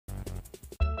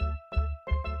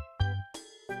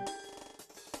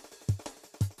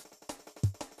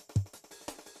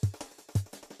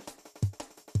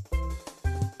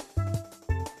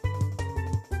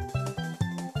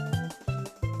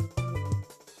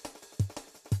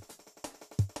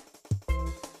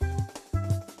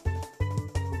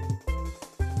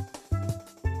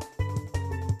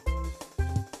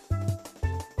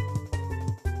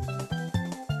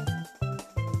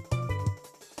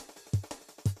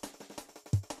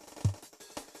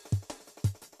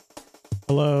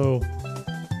Hello.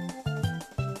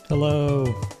 Hello.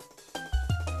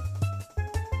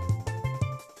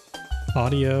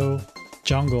 Audio.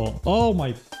 Jungle. Oh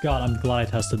my god, I'm glad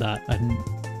I tested that. I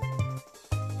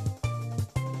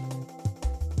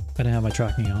didn't have my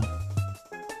tracking on.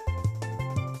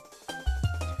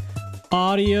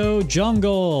 Audio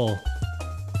jungle.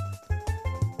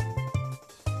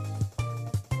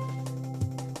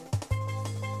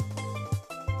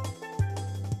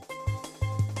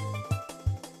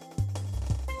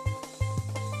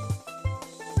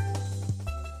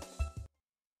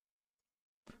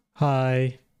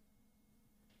 Hi.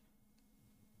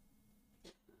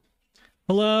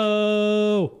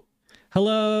 Hello.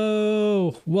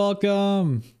 Hello.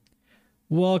 Welcome.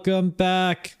 Welcome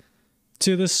back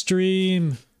to the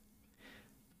stream.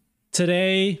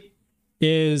 Today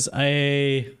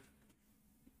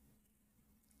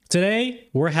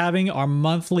we're having our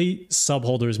monthly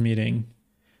subholders meeting,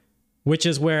 which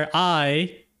is where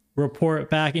I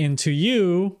report back into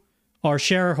you, our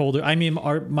shareholder,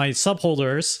 my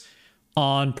subholders,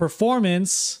 on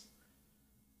performance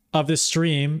of the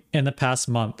stream in the past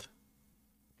month.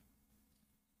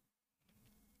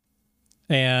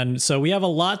 And so we have a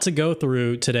lot to go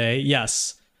through today.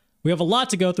 Yes, we have a lot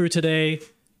to go through today.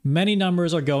 Many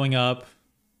numbers are going up.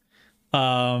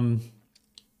 Yeah,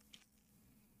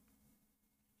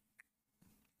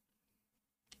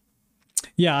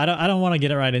 I don't want to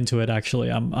get right into it, actually.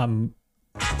 I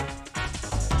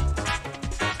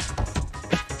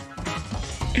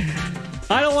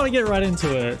don't want to get right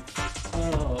into it.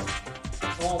 Oh,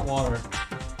 all water.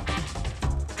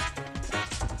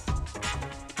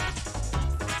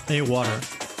 I need water.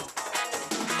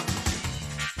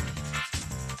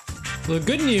 The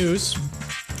good news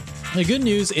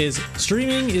is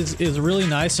streaming is really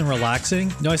nice and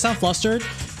relaxing. No, I sound flustered.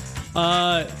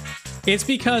 It's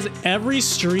because every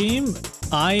stream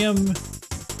I'm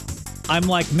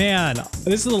like, man,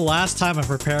 this is the last time I'm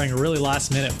preparing really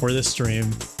last minute for this stream.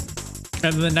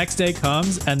 And then the next day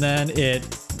comes and then it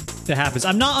happens.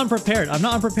 I'm not unprepared.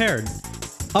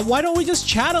 Why don't we just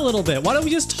chat a little bit? Why don't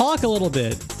we just talk a little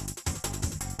bit?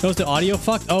 Oh, is the audio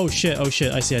fucked? Oh shit,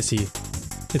 I see.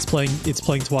 It's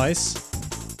playing twice.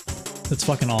 That's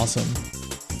fucking awesome.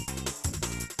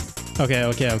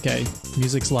 Okay.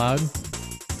 Music's loud.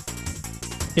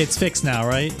 It's fixed now,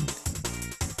 right?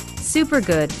 Super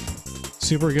good.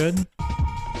 Super good?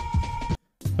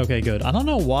 Okay, good. I don't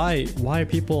know why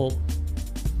people...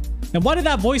 And why did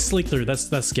that voice leak through?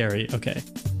 That's scary. Okay.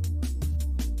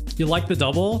 You like the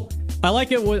double? I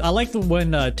like it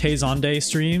when Tezonde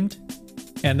streamed,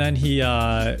 and then he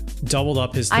doubled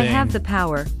up his thing. I have the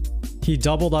power. He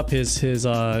doubled up his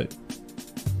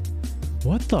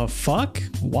what the fuck?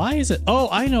 Why is it? Oh,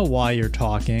 I know why you're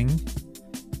talking.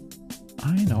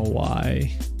 I know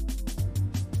why.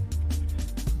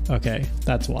 Okay,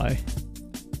 that's why.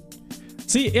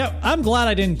 See, yeah, I'm glad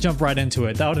I didn't jump right into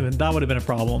it. That would have been a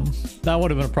problem.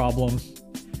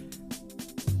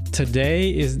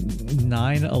 Today is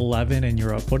 9/11 in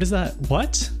Europe. What is that?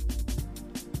 What?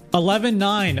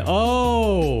 11/9.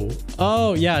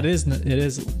 Oh, yeah, it is.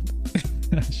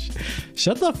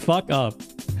 Shut the fuck up.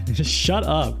 Just shut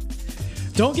up.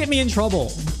 Don't get me in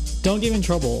trouble. I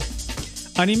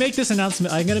need to make this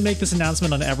announcement. I'm gonna make this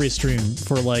announcement on every stream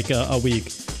for like a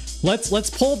week. Let's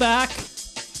pull back.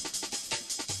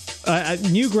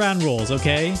 New ground rules,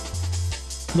 okay?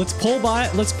 Let's pull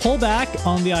back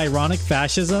on the ironic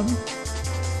fascism,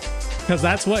 because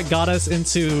that's what got us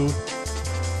into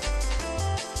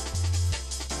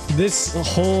this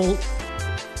whole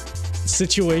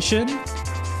situation.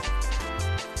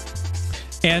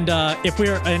 And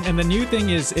and the new thing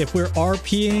is, if we're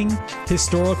RPing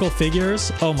historical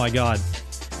figures, oh my god,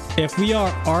 if we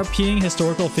are RPing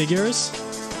historical figures,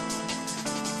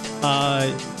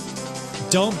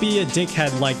 don't be a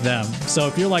dickhead like them. So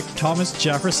if you're like Thomas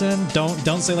Jefferson,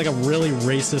 don't say like a really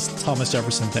racist Thomas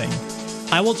Jefferson thing.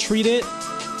 I will treat it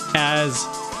as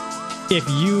if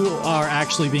you are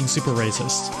actually being super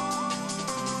racist.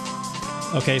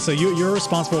 Okay, so you're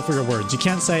responsible for your words. You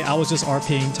can't say I was just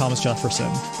RPing Thomas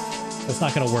Jefferson. That's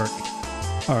not gonna work.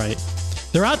 All right,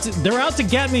 they're out to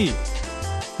get me.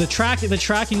 The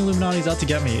tracking Illuminati's out to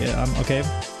get me. Okay.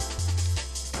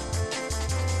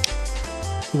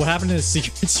 What happened to the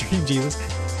secret stream, Jesus?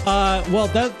 Well,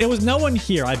 it was no one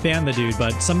here. I banned the dude,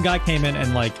 but some guy came in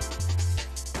and like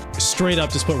straight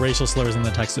up just put racial slurs in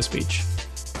the text-to-speech.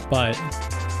 But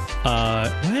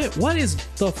what is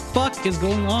the fuck is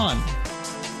going on?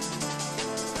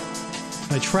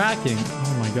 My tracking.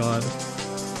 Oh my god.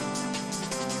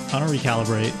 I don't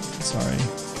recalibrate. Sorry.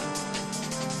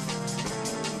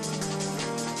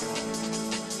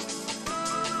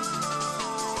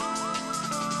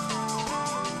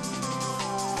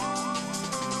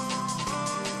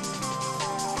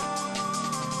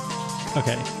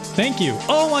 Okay, thank you.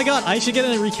 Oh my god, I should get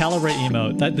a recalibrate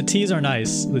emote. The T's are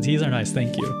nice. The T's are nice.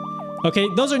 Thank you. Okay,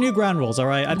 those are new ground rules. All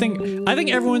right, I think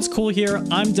everyone's cool here.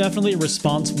 I'm definitely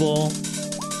responsible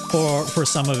for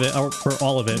some of it, or for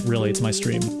all of it. Really, it's my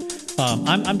stream.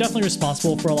 I'm definitely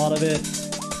responsible for a lot of it.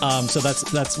 So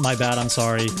that's my bad. I'm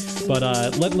sorry.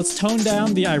 But let's tone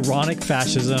down the ironic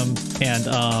fascism and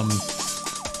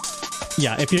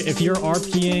yeah. If you're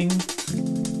RPing,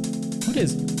 what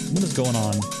is going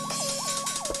on?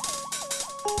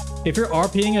 If you're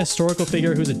RPing a historical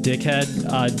figure who's a dickhead,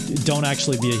 don't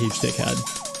actually be a huge dickhead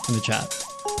in the chat.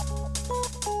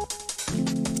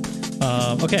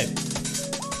 Okay.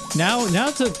 Now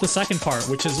to the second part,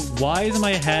 which is why is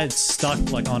my head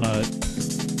stuck like on a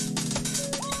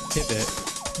pivot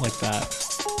like that?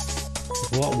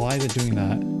 Why is it doing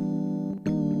that?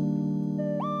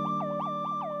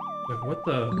 Like what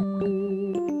the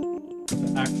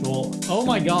actual? Oh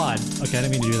my god! Okay, I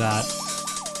didn't mean to do that.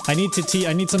 I need some teas.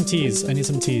 I need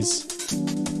some teas.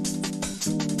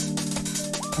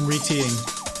 I'm re-teeing.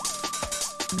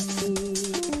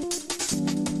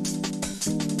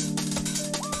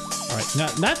 Alright, now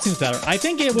that seems better. I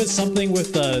think it was something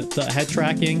with the head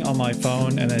tracking on my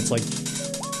phone and it's like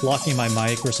blocking my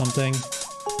mic or something.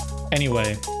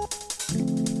 Anyway.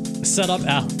 Set up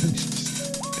Alan.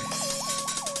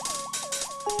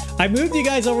 I moved you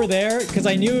guys over there because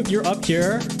I knew if you're up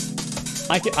here,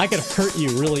 I could hurt you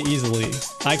really easily.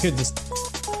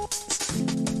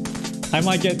 I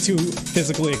might get too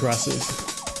physically aggressive.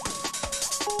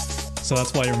 So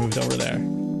that's why you're moved over there.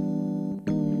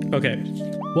 Okay.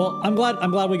 Well, I'm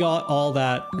glad we got all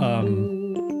that out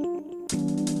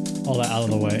of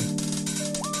the way.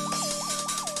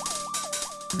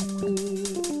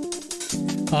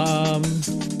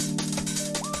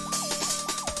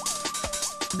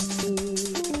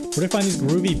 Where do I find these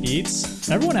groovy beats?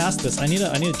 Everyone asked this. I need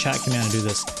a chat command to do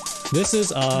this. This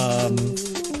is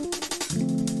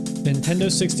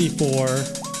Nintendo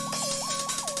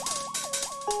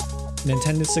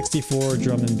 64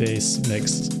 drum and bass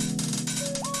mix.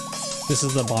 This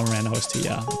is the Bomberman OST.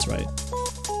 Yeah, that's right.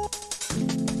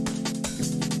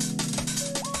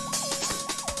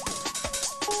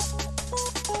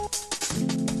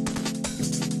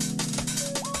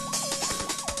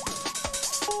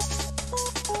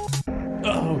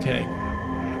 Okay.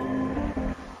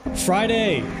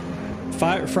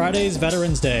 Friday's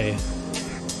Veterans Day.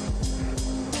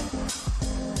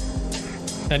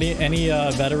 Any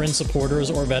veteran supporters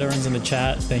or veterans in the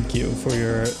chat, thank you for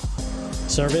your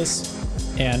service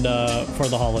and for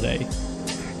the holiday.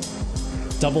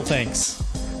 Double thanks.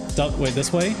 Wait,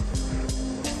 this way?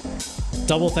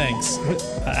 Double thanks.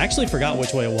 I actually forgot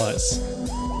which way it was.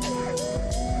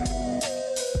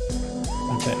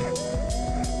 Okay.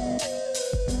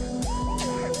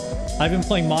 I've been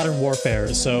playing Modern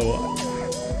Warfare, so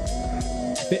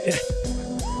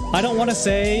I don't want to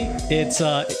say it's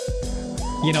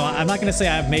you know, I'm not gonna say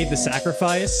I've made the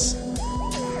sacrifice,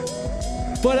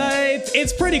 but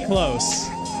it's pretty close.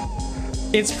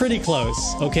 It's pretty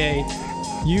close, okay?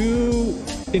 You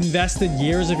invested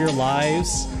years of your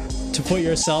lives to put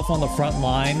yourself on the front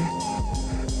line,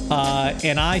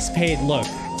 and I paid. Look,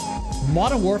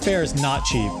 Modern Warfare is not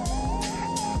cheap.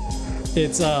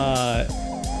 It's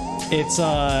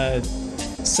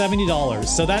 $70,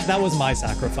 so that was my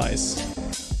sacrifice.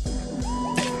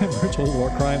 Virtual war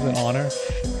crimes and honor.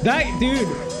 That dude,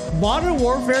 Modern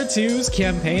Warfare 2's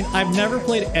campaign. I've never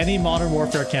played any Modern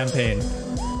Warfare campaign.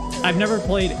 I've never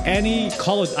played any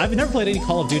Call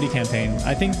of Duty campaign.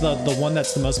 I think the one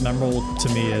that's the most memorable to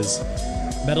me is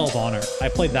Medal of Honor. I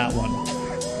played that one.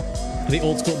 The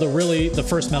old school, the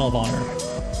first Medal of Honor.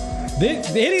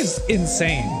 It is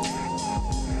insane.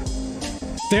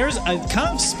 There's a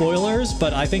kind of spoilers,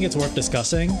 but I think it's worth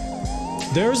discussing.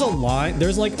 There's a line,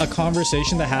 there's like a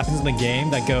conversation that happens in the game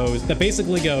that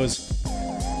basically goes,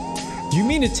 you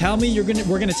mean to tell me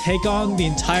we're gonna take on the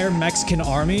entire Mexican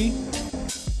army?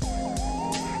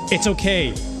 It's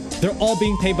okay. They're all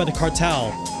being paid by the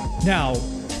cartel. Now,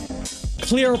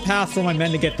 clear a path for my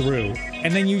men to get through.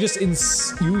 And then you just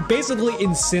you basically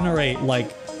incinerate like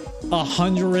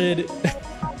 100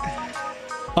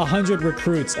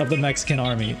 recruits of the Mexican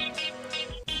army.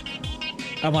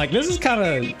 I'm like, this is kind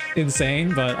of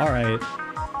insane, but all right.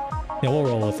 Yeah, we'll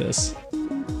roll with this.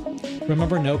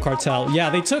 Remember, no cartel. Yeah,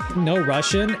 they took no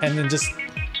Russian and then just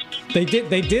they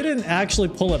didn't actually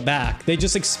pull it back. They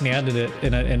just expanded it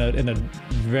in a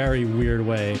very weird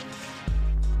way.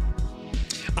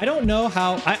 I don't know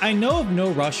how. I know of no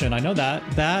Russian. I know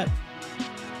that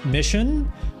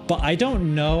mission, but I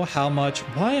don't know how much.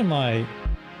 Why am I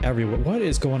everywhere? What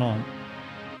is going on?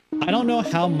 I don't know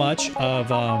how much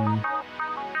of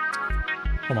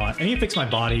Hold on, I need to fix my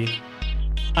body.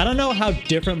 I don't know how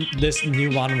different this new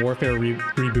Modern Warfare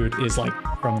reboot is like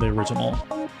from the original.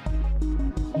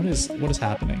 What is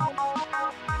happening?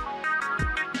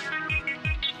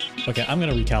 Okay, I'm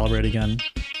gonna recalibrate again.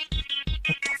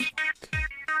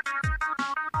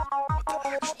 What the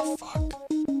actual fuck?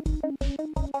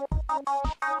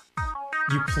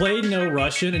 You played No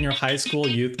Russian in your high school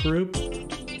youth group?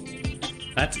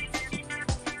 That's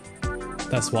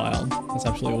wild. That's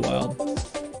absolutely wild.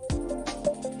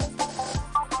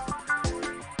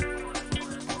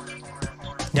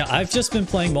 Yeah, I've just been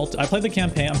playing I played the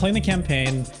campaign. I'm playing the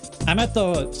campaign. I'm at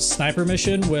the sniper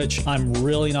mission, which I'm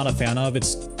really not a fan of.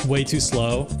 It's way too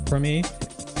slow for me.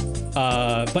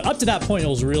 But up to that point, it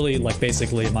was really like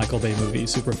basically a Michael Bay movie,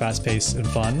 super fast paced and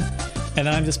fun. And then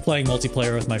I'm just playing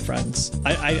multiplayer with my friends.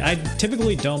 I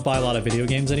typically don't buy a lot of video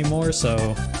games anymore,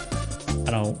 so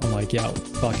I'm like, yo,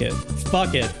 fuck it.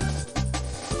 Fuck it.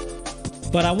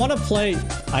 But I want to play,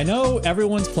 I know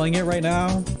everyone's playing it right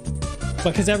now,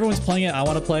 but because everyone's playing it, I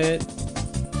want to play it.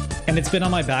 And it's been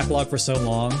on my backlog for so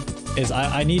long, is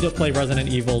I need to play Resident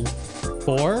Evil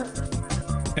 4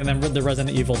 and then the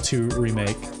Resident Evil 2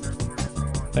 remake.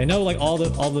 I know like all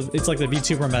the it's like the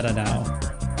VTuber meta now.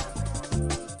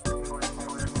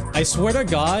 I swear to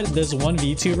God, there's one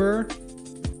VTuber.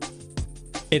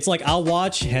 It's like I'll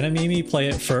watch Hanamimi play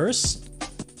it first,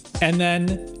 and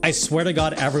then I swear to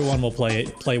God, everyone will play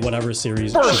whatever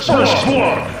series. First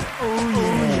blood.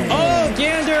 Oh,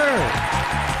 Gander!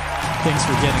 Thanks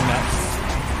for getting that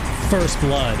first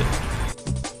blood.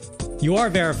 You are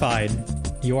verified.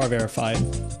 You are verified.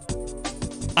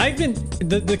 I've been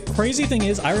the crazy thing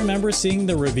is I remember seeing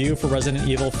the review for Resident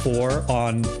Evil 4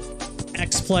 on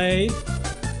XPlay.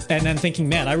 And then thinking,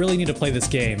 man, I really need to play this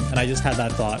game. And I just had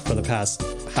that thought for the past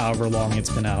however long it's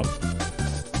been out.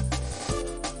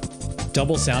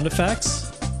 Double sound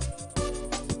effects?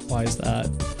 Why is that?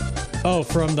 Oh,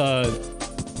 from the...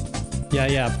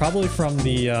 Yeah, probably from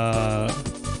the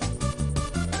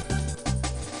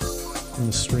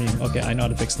stream. Okay, I know how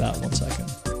to fix that. 1 second.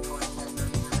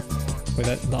 Wait,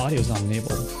 the audio is not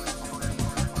enabled.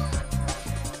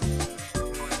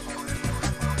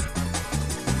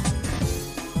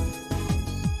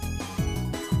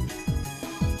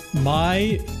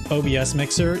 My OBS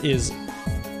mixer is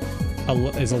a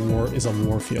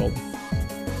war field.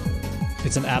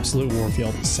 It's an absolute war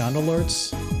field. Sound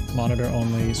alerts, monitor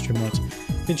only, stream alerts.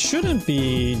 It shouldn't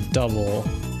be double.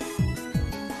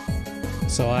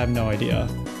 So I have no idea.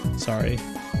 Sorry.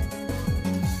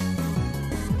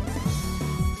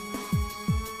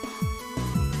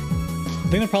 I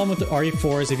think the problem with the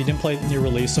RE4 is if you didn't play new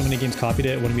release, so many games copied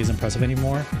it, it wouldn't be as impressive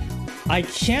anymore. I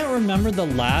can't remember the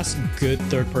last good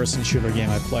third-person shooter game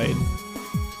I played.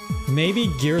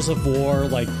 Maybe Gears of War,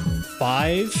 like,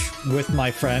 5 with my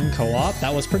friend co-op.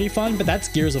 That was pretty fun, but that's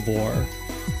Gears of War.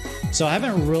 So I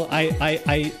haven't really...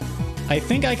 I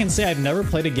think I can say I've never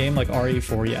played a game like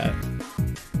RE4 yet.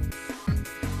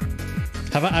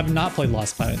 I've not played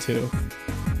Lost Planet 2.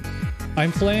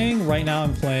 Right now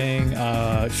I'm playing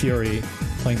Fury.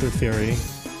 Playing through Fury.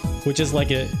 Which is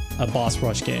like a boss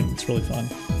rush game. It's really fun.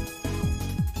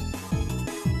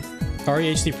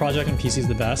 REHD Project on PC is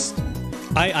the best.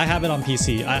 I have it on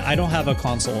PC. I don't have a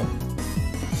console.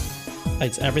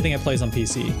 It's everything I play is on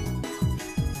PC.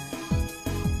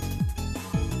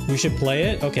 We should play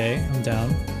it? Okay, I'm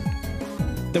down.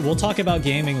 We'll talk about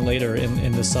gaming later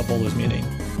in the Subholders meeting.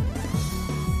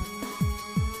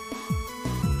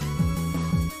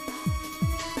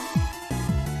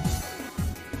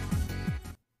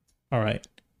 All right.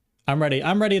 I'm ready.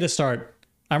 I'm ready to start.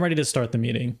 I'm ready to start the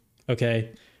meeting. Okay.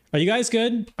 Are you guys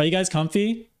good? Are you guys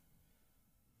comfy?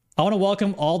 I want to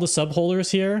welcome all the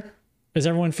subholders here. Is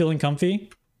everyone feeling comfy?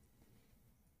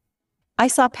 I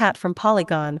saw Pat from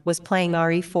Polygon was playing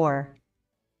RE4.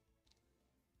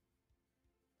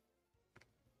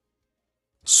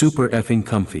 Super effing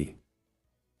comfy.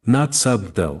 Not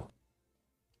subbed though.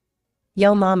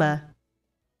 Yo mama.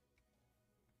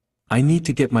 I need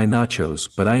to get my nachos,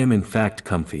 but I am in fact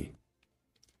comfy.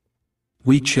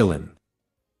 We chillin'.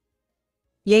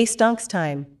 Yay stonks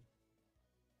time.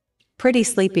 Pretty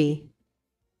sleepy.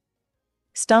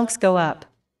 Stonks go up.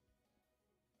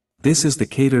 This is the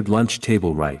catered lunch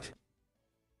table, right?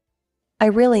 I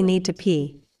really need to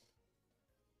pee.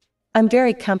 I'm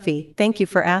very comfy, thank you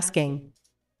for asking.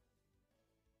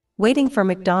 Waiting for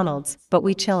McDonald's, but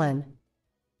we chillin'.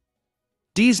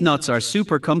 These nuts are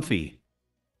super comfy.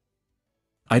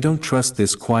 I don't trust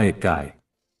this quiet guy.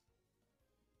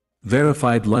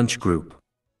 Verified lunch group.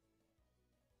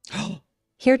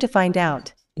 Here to find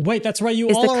out. Wait, that's right. You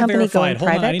Is all the are company verified. going Hold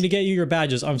on, I private? need to get you your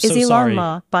badges. I'm Is so Elon sorry.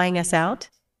 Ma buying us out?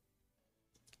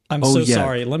 I'm Oh, so yeah.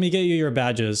 sorry. Let me get you your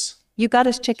badges. You got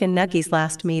us chicken nuggies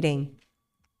last meeting.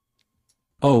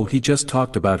 Oh, he just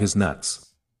talked about his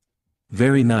nuts.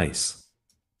 Very nice.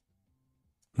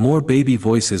 More baby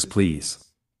voices, please.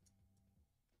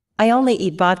 I only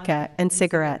eat vodka and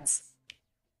cigarettes.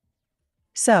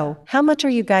 So, how much are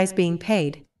you guys being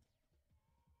paid?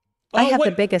 I have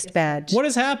the biggest badge. What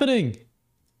is happening?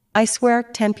 I swear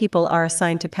 10 people are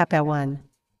assigned to Pepe 1.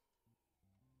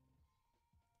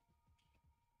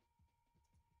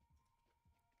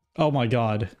 Oh my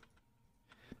god.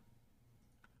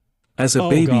 As a Oh,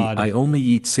 baby, God. I only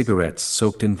eat cigarettes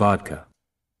soaked in vodka.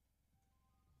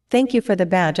 Thank you for the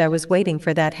badge. I was waiting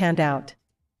for that handout.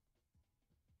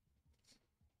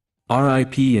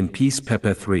 RIP in peace,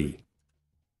 Pepe 3.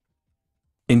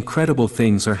 Incredible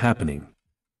things are happening.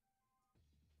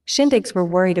 Shindigs, were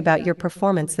worried about your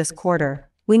performance this quarter.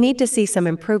 We need to see some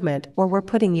improvement or we're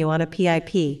putting you on a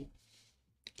PIP.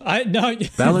 Ballot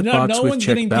box no with one's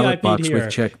check, getting ballot PIP'd box here.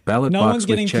 with check, ballot No box one's with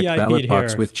getting check, PIP'd ballot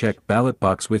box here. with check, ballot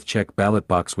box with check, ballot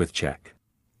box with check.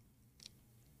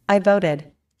 I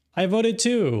voted. I voted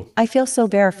too. I feel so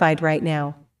verified right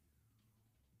now.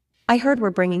 I heard we're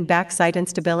bringing back site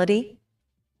instability.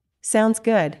 Sounds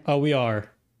good. Oh, we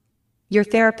are. Your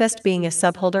therapist being a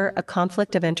subholder a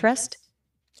conflict of interest?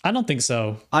 I don't think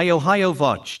so. I Ohio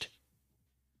watched.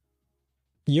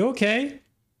 You okay?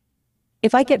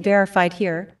 If I get verified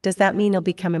here, does that mean it'll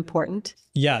become important?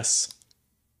 Yes.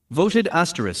 Voted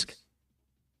asterisk.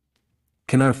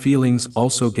 Can our feelings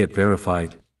also get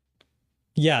verified?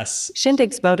 Yes.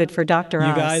 Shindigs voted for Dr. You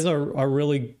Oz. guys are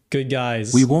really good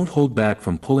guys. We won't hold back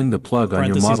from pulling the plug on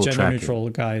your Parentheses, model gender tracking. neutral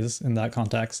guys in that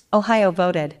context. Ohio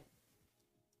voted.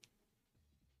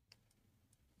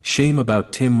 Shame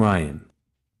about Tim Ryan.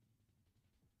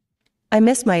 I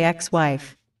miss my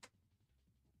ex-wife.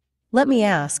 Let me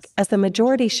ask, as the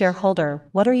majority shareholder,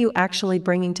 what are you actually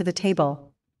bringing to the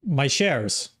table? My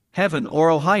shares. Heaven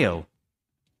or Ohio?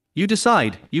 You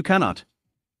decide, you cannot.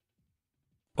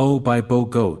 Oh, by Bo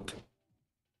Goat.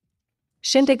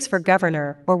 Shindigs for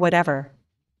governor, or whatever.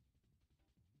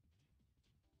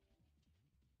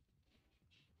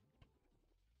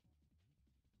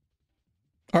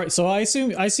 All right, so I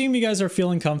assume you guys are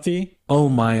feeling comfy. Oh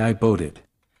my, I voted.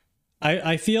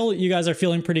 I feel you guys are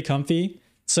feeling pretty comfy.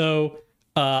 So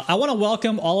I want to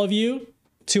welcome all of you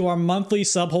to our monthly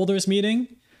subholders meeting.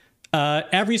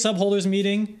 Every subholders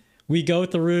meeting, we go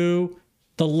through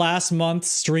the last month's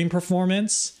stream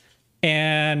performance,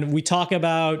 and we talk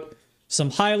about some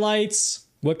highlights,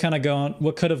 what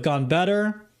could have gone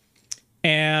better,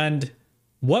 and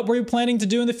what we're planning to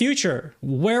do in the future,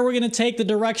 where we're going to take the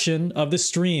direction of the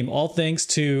stream, all thanks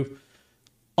to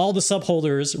all the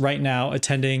subholders right now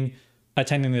attending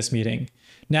this meeting.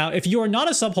 Now, if you are not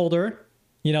a subholder,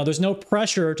 there's no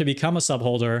pressure to become a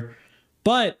subholder,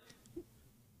 but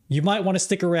you might want to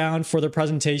stick around for the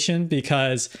presentation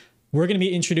because we're going to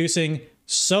be introducing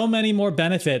so many more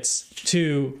benefits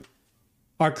to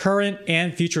our current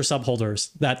and future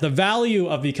subholders that the value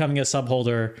of becoming a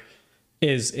subholder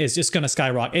is just going to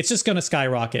skyrocket. It's just going to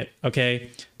skyrocket,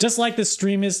 okay? Just like this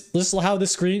is how the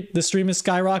stream is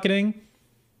skyrocketing,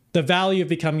 the value of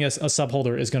becoming a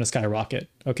subholder is going to skyrocket,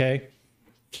 okay?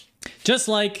 Just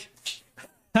like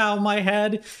how my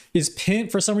head is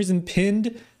pinned, for some reason,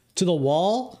 pinned to the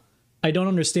wall. I don't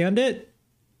understand it.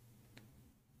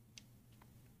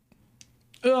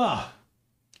 Ugh.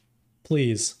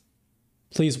 Please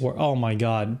work. Oh my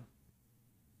God.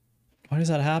 Why does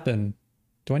that happen?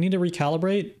 Do I need to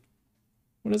recalibrate?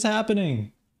 What is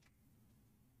happening?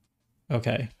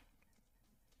 Okay.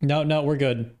 No, we're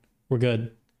good. We're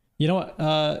good. You know what?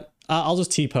 I'll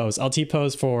just T-pose. I'll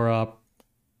T-pose for,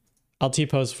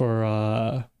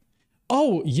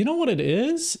 oh, you know what it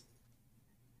is?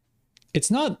 It's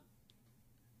not,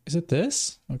 is it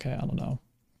this? Okay, I don't know.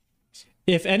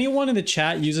 If anyone in the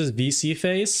chat uses VC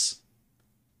face,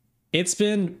 it's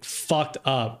been fucked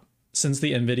up since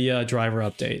the NVIDIA driver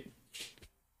update.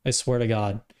 I swear to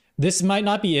God. This might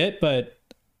not be it, but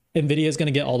NVIDIA is going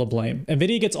to get all the blame.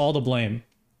 NVIDIA gets all the blame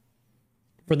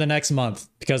for the next month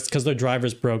because their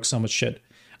drivers broke so much shit.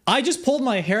 I just pulled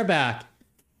my hair back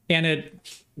and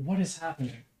what is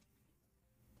happening?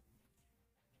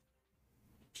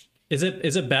 Is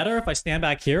it better if I stand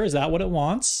back here? Is that what it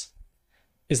wants?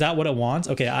 Is that what it wants?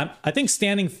 Okay, I think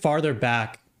standing farther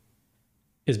back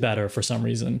is better for some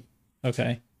reason.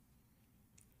 Okay.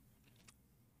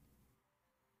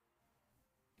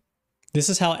 This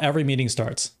is how every meeting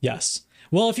starts. Yes.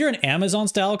 Well, if you're an Amazon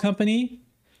style company,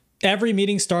 every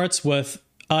meeting starts with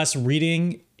us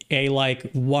reading a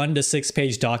 1 to 6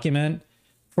 page document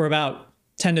for about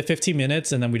 10 to 15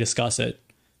 minutes, and then we discuss it.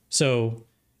 So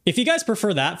If you guys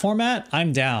prefer that format,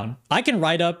 I'm down. I can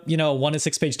write up, you know, a 1 to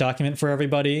 6 page document for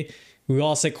everybody. We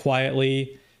all sit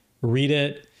quietly, read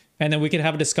it, and then we can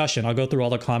have a discussion. I'll go through all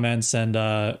the comments and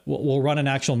we'll run an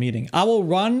actual meeting. I will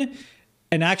run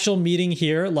an actual meeting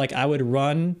here like I would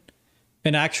run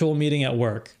an actual meeting at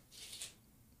work.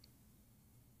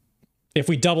 If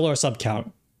we double our sub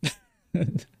count.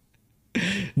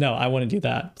 No, I wouldn't do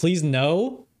that. Please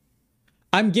no.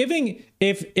 I'm giving,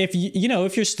 if you know,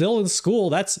 if you're still in school,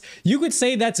 that's, you could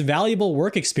say that's valuable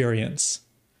work experience.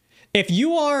 If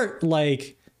you are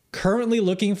like currently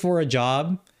looking for a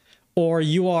job, or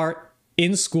you are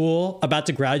in school about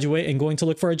to graduate and going to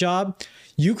look for a job,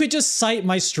 you could just cite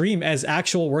my stream as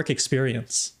actual work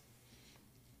experience.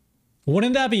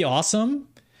 Wouldn't that be awesome?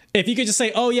 If you could just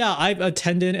say, oh yeah, I've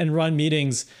attended and run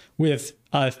meetings with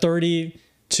 30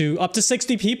 to up to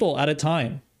 60 people at a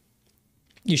time.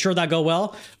 You sure that go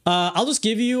well? I'll just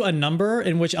give you a number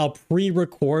in which I'll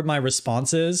pre-record my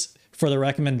responses for the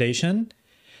recommendation.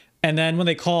 And then when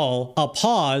they call, I'll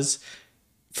pause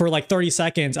for like 30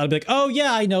 seconds. I'll be like, oh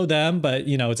yeah, I know them, but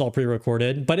you know, it's all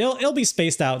pre-recorded, but it'll be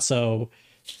spaced out. So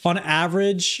on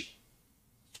average,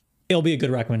 it'll be a good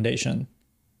recommendation.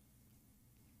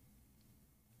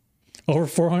 Over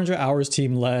 400 hours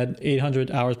team led,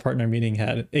 800 hours partner meeting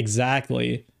head.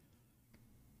 Exactly.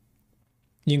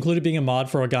 You included being a mod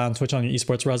for a guy on Twitch on your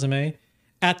esports resume.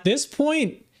 At this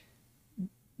point,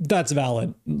 that's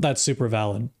valid. That's super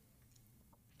valid.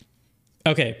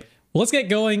 Okay, let's get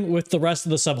going with the rest of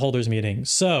the subholders meeting.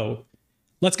 So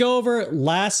let's go over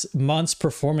last month's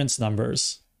performance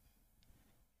numbers.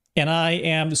 And I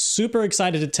am super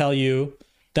excited to tell you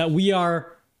that we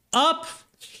are up.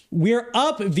 We're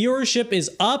up. Viewership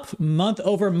is up month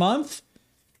over month.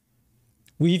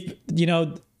 We've, you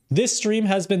know, this stream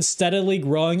has been steadily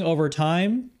growing over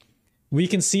time. We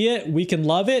can see it. We can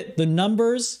love it. The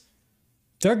numbers,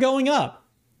 they're going up.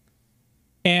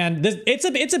 And this,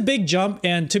 it's a big jump.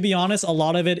 And to be honest, a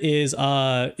lot of it is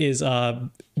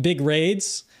big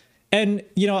raids. And,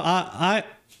 you know, I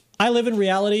live in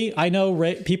reality. I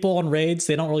know people on raids,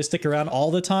 they don't really stick around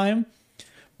all the time.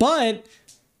 But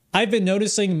I've been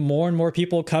noticing more and more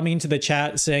people coming to the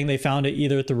chat saying they found it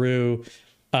either through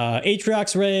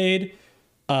Atriox raid.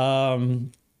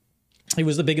 It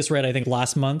was the biggest raid, I think,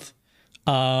 last month.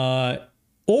 Or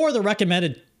the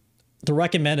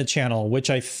recommended channel, which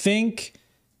I think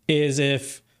is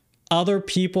if other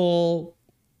people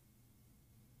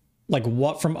like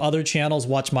what from other channels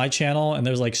watch my channel and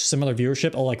there's like similar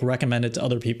viewership, I'll like recommend it to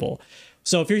other people.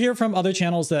 So if you're here from other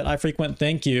channels that I frequent,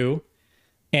 thank you.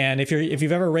 And if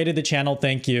you've ever rated the channel,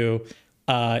 thank you.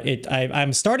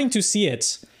 I'm starting to see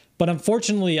it, but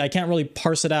unfortunately I can't really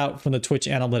parse it out from the Twitch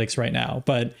analytics right now.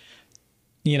 But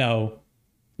you know,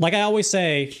 like I always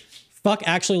say, fuck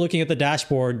actually looking at the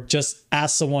dashboard, just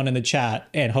ask someone in the chat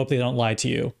and hope they don't lie to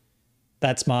you.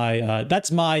 That's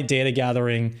my data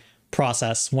gathering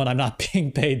process when I'm not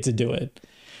being paid to do it.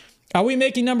 Are we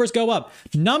making numbers go up?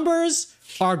 Numbers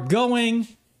are going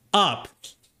up.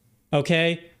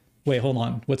 Okay. Wait, hold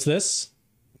on. What's this?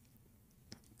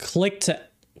 Click to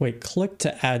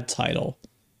add title.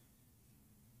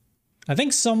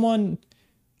 I'm so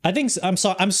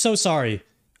sorry.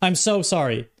 I'm so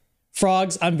sorry.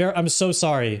 Frogs, I'm so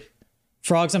sorry.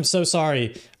 Frogs, I'm so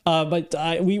sorry. But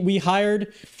we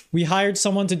hired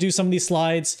someone to do some of these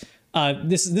slides.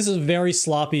 This is very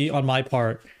sloppy on my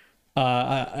part.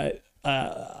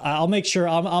 I'll make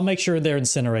sure they're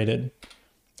incinerated.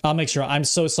 I'll make sure. I'm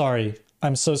so sorry.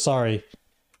 I'm so sorry.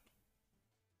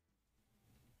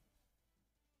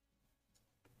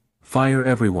 Fire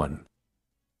everyone.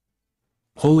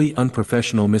 Wholly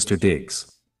unprofessional, Mr.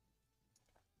 Diggs.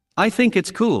 I think it's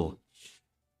cool.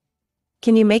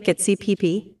 Can you make it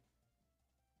CPP?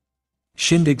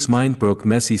 Shindigs mind broke,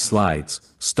 messy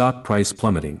slides, stock price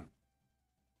plummeting.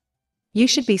 You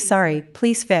should be sorry,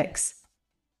 please fix.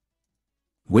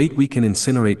 Wait, we can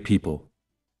incinerate people.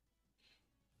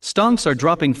 Stonks are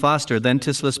dropping faster than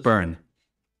Tesla's burn.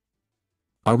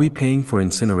 Are we paying for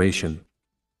incineration?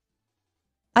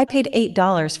 I paid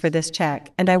 $8 for this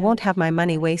check and I won't have my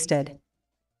money wasted.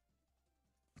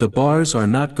 The bars are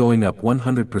not going up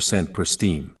 100% per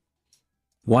Steam.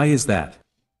 Why is that?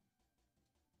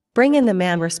 Bring in the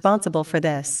man responsible for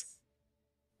this.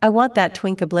 I want that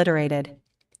twink obliterated.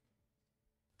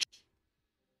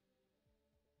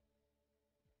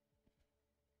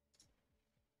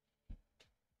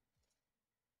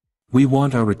 We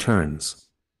want our returns.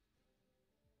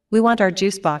 We want our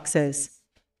juice boxes.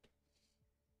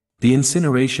 The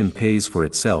incineration pays for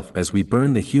itself as we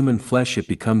burn the human flesh. It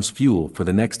becomes fuel for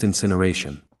the next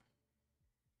incineration.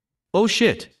 Oh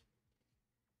shit.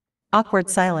 Awkward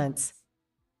silence.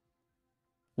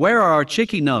 Where are our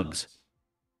chicky nugs?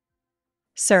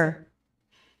 Sir.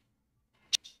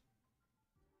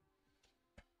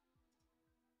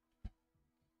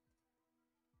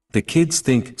 The kids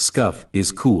think scuff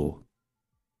is cool.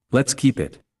 Let's keep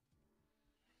it.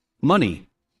 Money.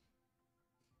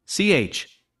 CH.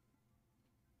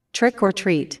 Trick or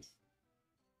treat.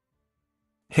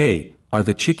 Hey, are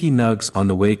the chicky nugs on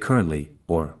the way currently,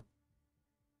 or?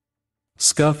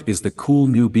 Scuff is the cool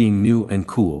new being new and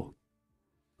cool.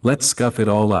 Let's scuff it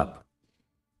all up.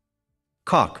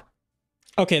 Cock.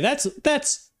 Okay,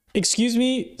 that's excuse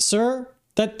me, sir.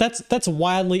 That's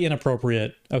wildly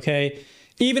inappropriate. Okay,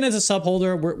 even as a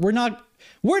subholder,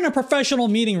 we're in a professional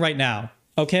meeting right now.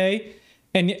 Okay,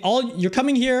 and you're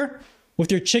coming here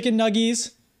with your chicken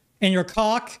nuggies and your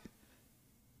cock,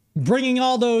 bringing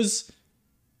all those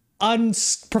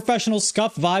unprofessional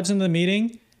scuff vibes into the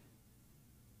meeting.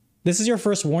 This is your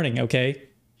first warning. Okay,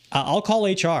 I'll call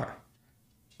HR.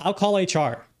 I'll call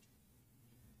HR.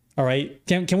 All right,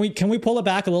 can we pull it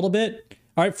back a little bit?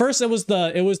 All right, first it was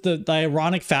the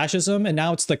ironic fascism, and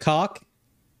now it's the cock.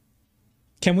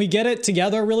 Can we get it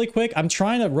together really quick? I'm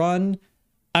trying to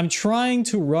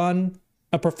run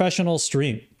a professional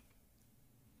stream.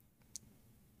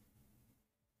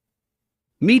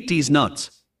 Meet these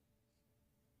nuts.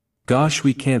 Gosh,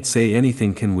 we can't say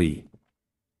anything, can we?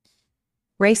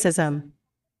 Racism.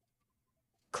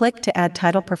 Click to add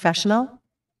title professional.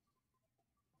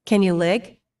 Can you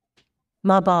lig?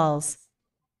 Ma balls.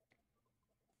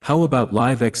 How about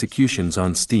live executions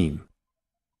on Steam?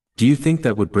 Do you think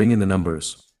that would bring in the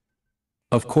numbers?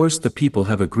 Of course, the people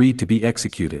have agreed to be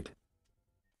executed.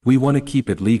 We want to keep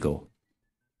it legal.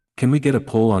 Can we get a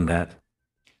poll on that?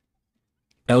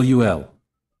 LUL.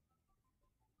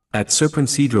 At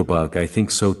Serpencidrobug, I think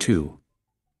so too.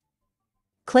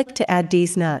 Click to add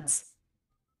these nuts.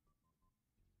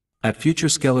 At Future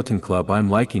Skeleton Club, I'm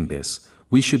liking this.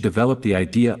 We should develop the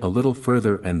idea a little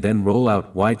further and then roll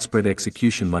out widespread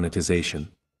execution monetization.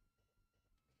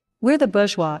 We're the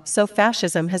bourgeois, so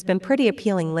fascism has been pretty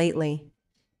appealing lately.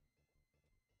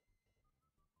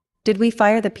 Did we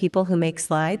fire the people who make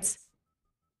slides?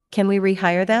 Can we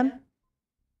rehire them?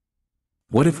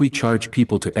 What if we charge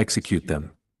people to execute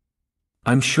them?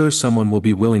 I'm sure someone will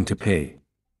be willing to pay.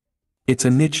 It's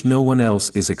a niche no one else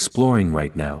is exploring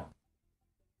right now.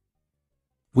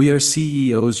 We are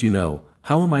CEOs, you know.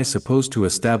 How am I supposed to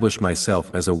establish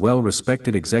myself as a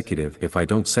well-respected executive if I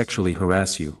don't sexually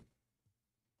harass you?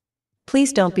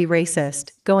 Please don't be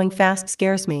racist. Going fast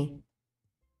scares me.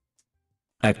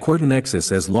 At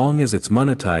Quartonexus, as long as it's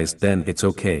monetized, then it's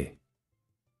okay.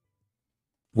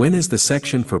 When is the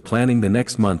section for planning the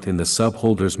next month in the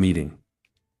subholders meeting?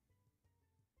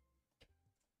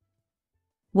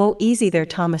 Whoa, easy there,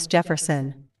 Thomas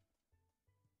Jefferson.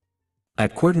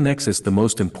 At Quartonexus, the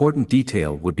most important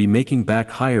detail would be making back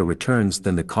higher returns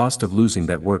than the cost of losing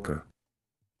that worker.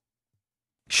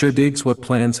 Shindigs, what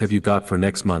plans have you got for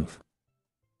next month?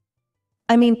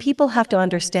 I mean, people have to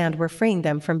understand we're freeing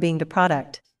them from being the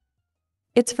product.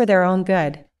 It's for their own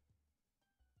good.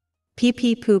 Pee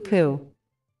pee poo poo.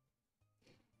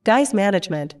 Guys,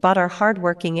 management bought our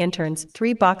hard-working interns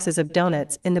 3 boxes of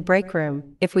donuts in the break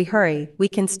room. If we hurry, we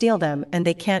can steal them and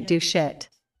they can't do shit.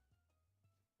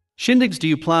 Shindigs, do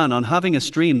you plan on having a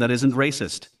stream that isn't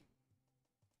racist?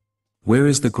 Where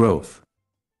is the growth?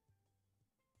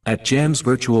 At Jams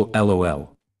Virtual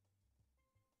LOL.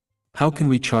 How can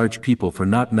we charge people for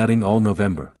not nutting all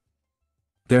November?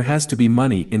 There has to be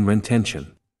money in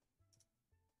retention.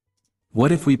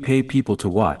 What if we pay people to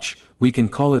watch? We can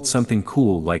call it something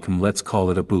cool like let's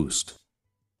call it a boost.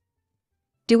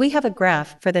 Do we have a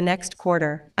graph for the next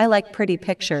quarter? I like pretty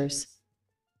pictures.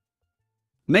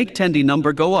 Make Tendy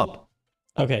number go up.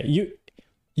 Okay,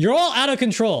 you're all out of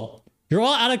control. You're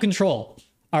all out of control.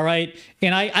 All right,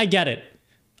 and I get it.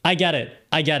 I get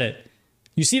it.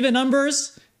 You see the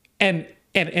numbers, and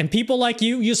people like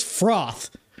you just froth.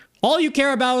 All you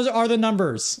care about are the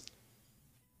numbers.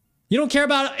 You don't care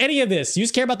about any of this. You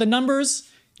just care about the numbers.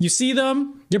 You see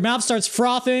them. Your mouth starts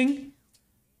frothing.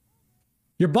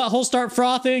 Your butthole start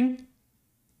frothing.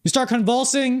 You start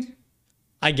convulsing.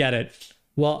 I get it.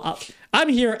 Well, I'm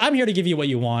here to give you what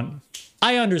you want.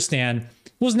 I understand.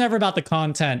 It was never about the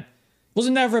content. It was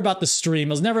never about the stream.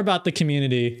 It was never about the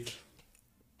community.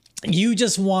 You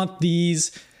just want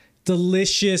these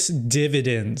delicious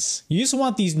dividends. You just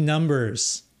want these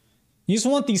numbers. You just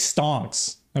want these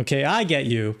stonks. Okay, I get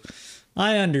you.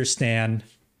 I understand.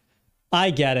 I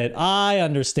get it. I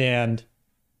understand.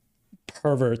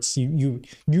 Perverts. You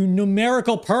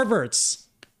numerical perverts.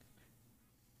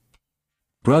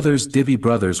 Brothers, divvy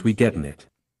brothers, we gettin' it.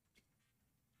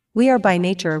 We are by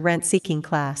nature a rent-seeking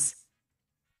class.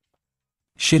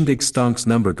 Shindig Stonk's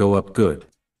number go up good.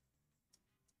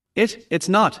 It's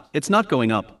not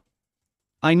going up.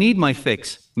 I need my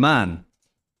fix, man.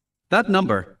 That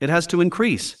number, it has to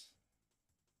increase.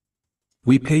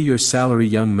 We pay your salary,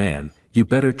 young man, you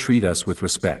better treat us with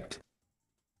respect.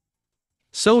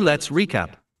 So let's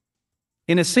recap.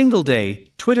 In a single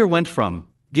day, Twitter went from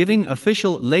giving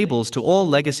official labels to all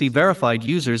legacy verified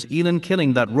users, Elon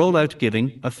killing that rollout,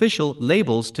 giving official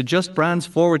labels to just brands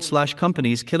 /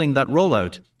 companies, killing that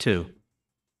rollout, to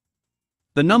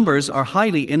the numbers are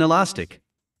highly inelastic.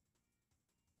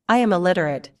 I am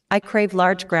illiterate. I crave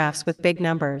large graphs with big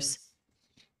numbers.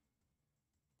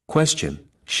 Question: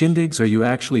 Shindigs, are you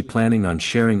actually planning on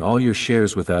sharing all your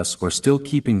shares with us or still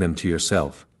keeping them to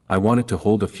yourself? I wanted to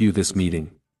hold a few this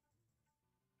meeting.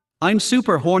 I'm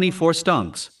super horny for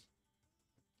stonks.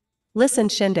 Listen,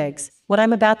 Shindigs, what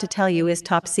I'm about to tell you is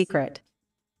top secret.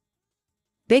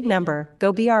 Big number,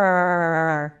 go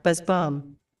brrrr, buzz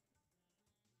boom.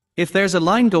 If there's a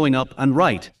line going up and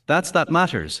right, that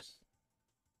matters.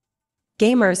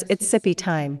 Gamers, it's sippy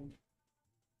time.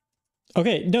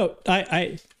 Okay, no,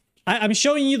 I'm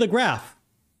showing you the graph.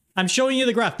 I'm showing you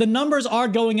the graph. The numbers are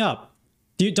going up.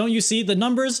 Don't you see? The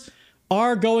numbers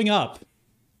are going up.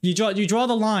 You draw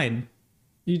the line.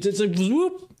 It's a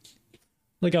whoop,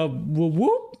 like a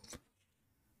whoop,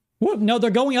 whoop. No,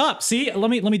 they're going up. See? Let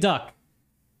me duck.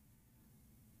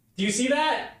 Do you see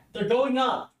that? They're going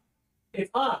up.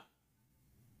 It's up.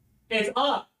 It's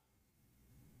up.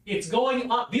 It's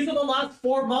going up. These are the last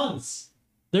 4 months.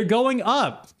 They're going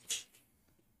up.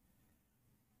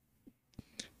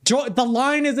 The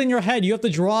line is in your head. You have to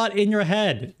draw it in your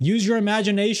head. Use your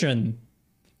imagination.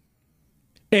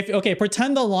 Okay,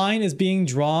 pretend the line is being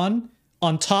drawn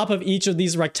on top of each of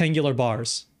these rectangular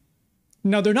bars.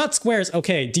 No, they're not squares.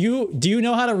 Okay, do you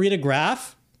know how to read a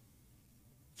graph?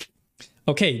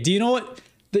 Okay, do you know what?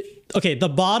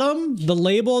 The bottom, the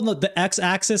label, the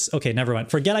x-axis. Okay, never mind.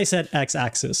 Forget I said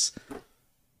x-axis.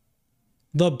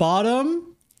 The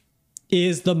bottom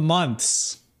is the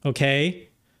months, okay?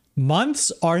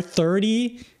 Months are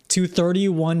 30 to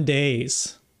 31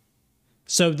 days.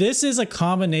 So this is a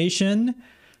combination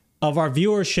of our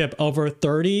viewership over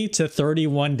 30 to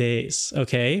 31 days,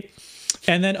 okay?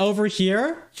 And then over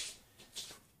here,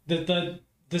 the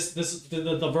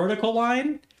vertical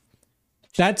line,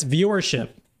 that's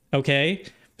viewership, okay?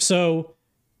 So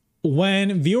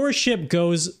when viewership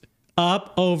goes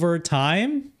up over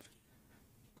time,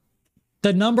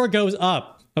 the number goes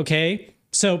up, okay?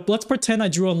 So let's pretend I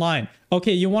drew a line.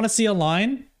 Okay, you want to see a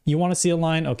line? You want to see a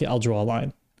line? Okay, I'll draw a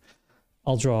line.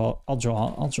 I'll draw a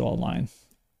line.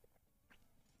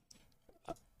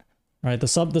 All right, the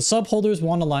sub holders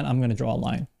want a line. I'm going to draw a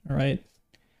line. All right.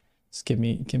 Just give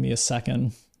me a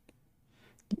second.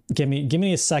 Give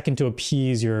me a second to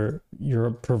appease your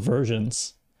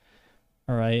perversions.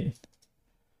 All right.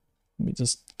 Let me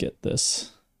just get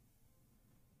this.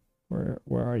 Where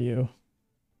are you?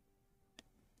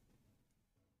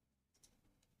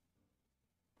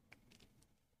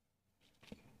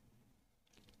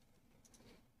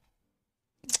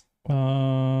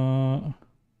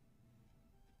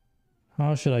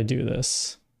 How should I do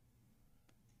this?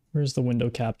 Where's the window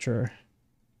capture?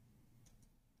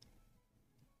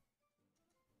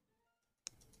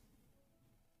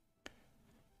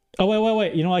 Oh,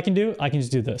 wait. You know what I can do? I can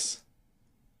just do this.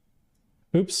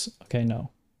 Oops. Okay,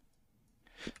 no.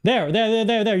 There.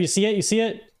 You see it? You see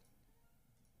it?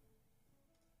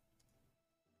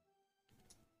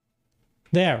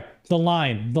 There. The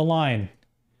line.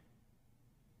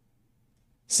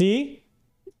 See?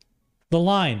 The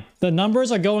line. The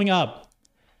numbers are going up.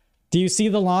 Do you see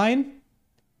the line?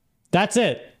 That's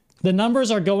it. The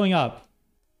numbers are going up.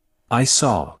 I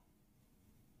saw.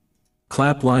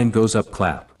 Clap line goes up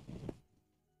clap.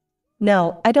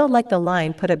 No, I don't like the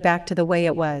line. Put it back to the way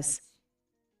it was.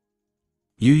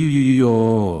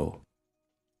 Yo.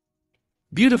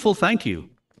 Beautiful, thank you.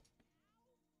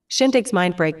 Shindig's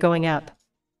mind break going up.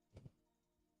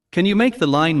 Can you make the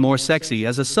line more sexy?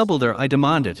 As a subholder, I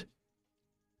demand it.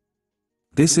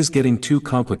 This is getting too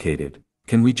complicated.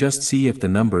 Can we just see if the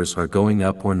numbers are going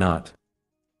up or not?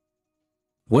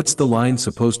 What's the line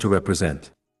supposed to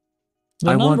represent?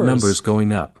 I want numbers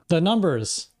going up. The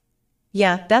numbers.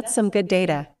 Yeah, that's some good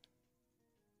data.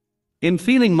 I'm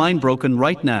feeling mind broken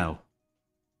right now.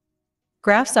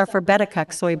 Graphs are for beta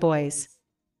cuck soy boys.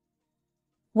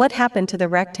 What happened to the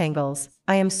rectangles?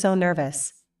 I am so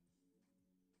nervous.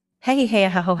 Hey hey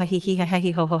ha ho ha he ha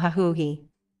he ho ho ha hoo he.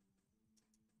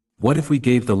 What if we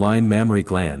gave the line mammary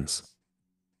glands?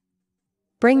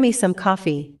 Bring me some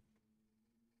coffee.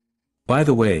 By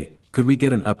the way, could we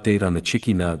get an update on the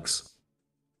chicky nugs?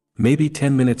 Maybe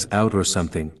 10 minutes out or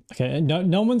something. Okay,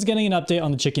 no one's getting an update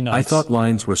on the chicken nuts. I thought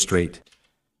lines were straight.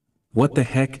 What the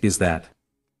heck is that?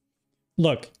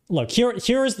 Look, here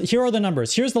are the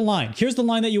numbers. Here's the line. Here's the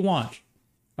line that you want.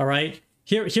 All right?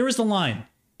 Here is the line.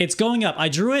 It's going up. I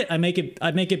drew it. I make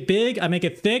it big. I make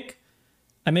it thick.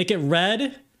 I make it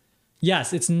red.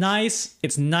 Yes, it's nice.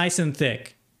 It's nice and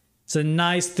thick. It's a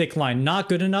nice thick line. Not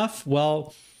good enough?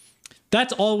 Well,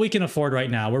 that's all we can afford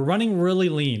right now. We're running really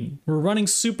lean. We're running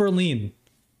super lean.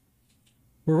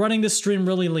 We're running this stream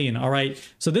really lean, all right?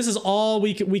 So this is all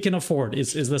we can afford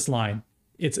is this line.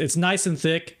 It's nice and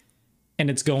thick, and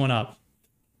it's going up.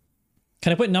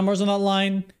 Can I put numbers on that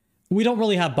line? We don't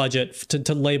really have budget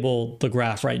to label the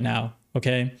graph right now,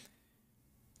 okay?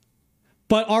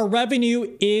 But our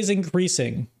revenue is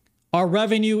increasing. Our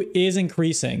revenue is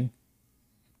increasing.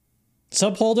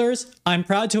 Subholders, I'm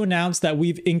proud to announce that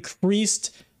we've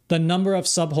increased the number of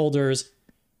subholders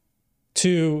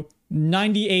to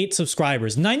 98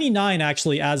 subscribers. 99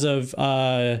 actually as of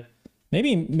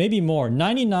maybe more.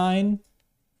 99.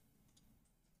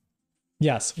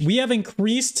 Yes, we have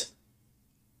increased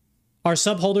our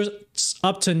subholders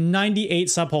up to 98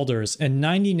 subholders and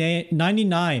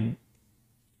 99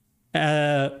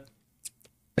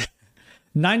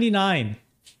 99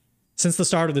 since the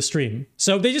start of the stream.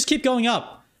 So they just keep going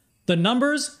up. The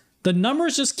numbers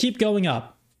just keep going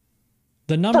up.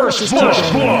 The numbers just keep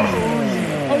going up.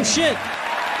 Oh shit.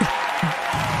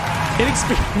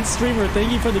 Inexperienced streamer,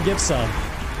 thank you for the gift sub.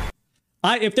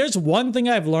 If there's one thing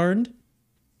I've learned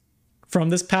from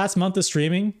this past month of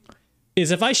streaming is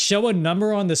if I show a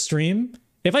number on the stream,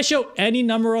 if I show any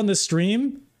number on the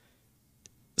stream,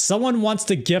 someone wants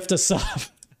to gift a sub.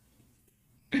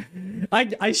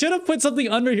 I should have put something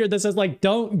under here that says like,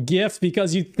 don't gift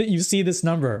because you see this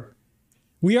number.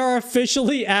 We are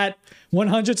officially at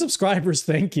 100 subscribers.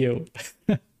 Thank you.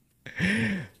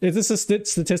 Is this a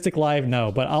statistic live?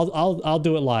 No, but I'll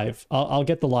do it live. I'll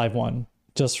get the live one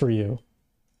just for you.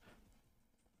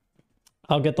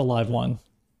 I'll get the live one.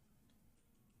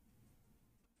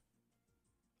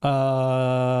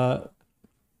 Right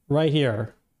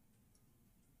here.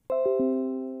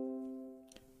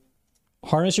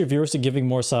 Harness your viewers to giving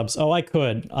more subs. Oh, I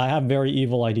could. I have very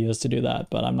evil ideas to do that,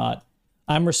 but I'm not.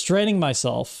 I'm restraining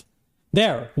myself.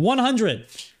 There, 100.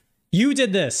 You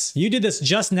did this. You did this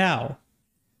just now.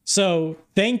 So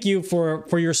thank you for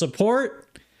your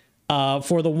support,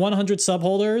 for the 100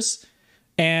 subholders.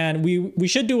 And we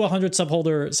should do a 100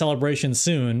 subholder celebration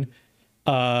soon.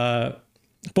 But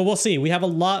we'll see. We have a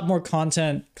lot more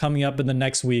content coming up in the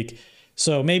next week.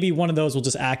 So maybe one of those will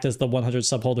just act as the 100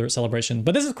 subholder celebration.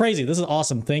 But this is crazy. This is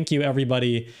awesome. Thank you,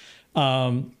 everybody.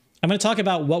 I'm going to talk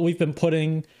about what we've been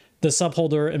putting the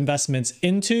subholder investments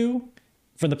into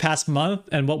for the past month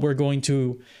and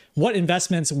what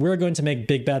investments we're going to make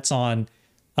big bets on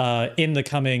in the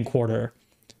coming quarter.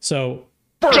 So,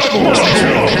 oh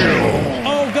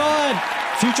God,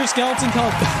 future skeleton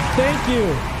cult. Thank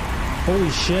you.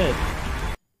 Holy shit.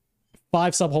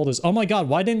 5 subholders. Oh my God,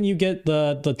 why didn't you get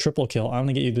the triple kill? I'm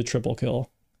gonna get you the triple kill.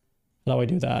 How do I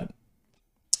do that?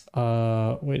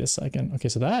 Wait a second. Okay,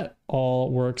 so that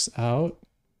all works out.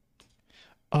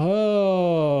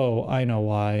 Oh, I know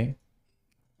why.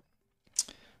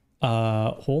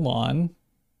 Hold on.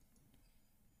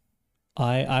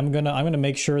 I'm gonna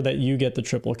make sure that you get the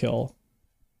triple kill.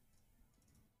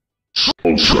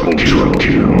 Ultra kill.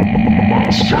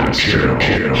 Monster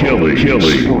kill.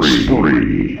 Killing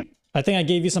spree. I think I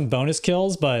gave you some bonus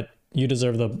kills, but you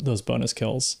deserve those bonus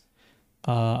kills.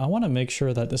 I want to make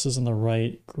sure that this is in the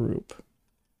right group.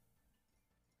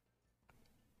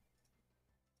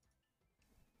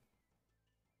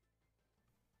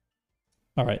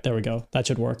 All right, there we go. That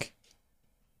should work.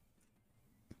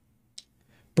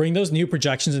 Bring those new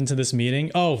projections into this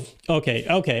meeting. Oh, okay.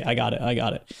 I got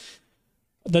it.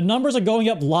 The numbers are going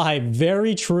up live.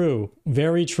 Very true.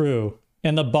 Very true.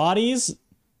 And the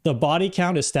body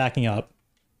count is stacking up.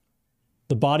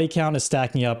 The body count is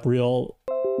stacking up real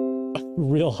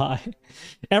high.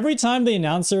 Every time the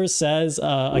announcer says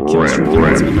a kill streak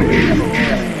announcement,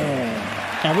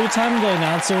 every time the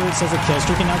announcer says a kill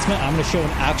streak announcement, I'm going to show an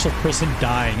actual person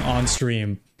dying on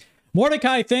stream.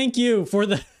 Mordecai, thank you for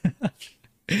the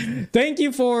thank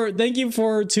you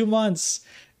for 2 months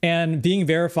and being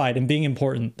verified and being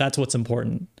important. That's what's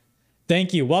important.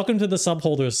 Thank you. Welcome to the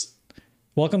subholders.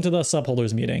 Welcome to the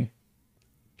subholders meeting.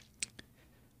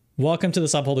 Welcome to the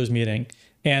subholders meeting.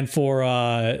 And for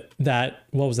that,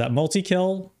 what was that?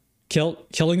 Multi-kill?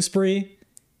 Killing spree?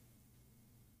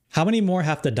 How many more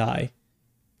have to die?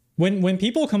 When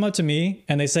people come up to me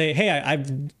and they say, hey,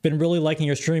 I've been really liking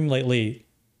your stream lately.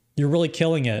 You're really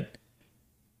killing it.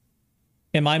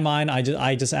 in my mind,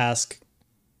 I just ask,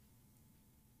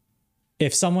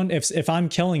 if I'm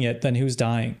killing it, then who's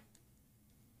dying?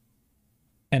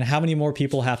 And how many more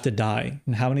people have to die?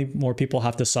 And how many more people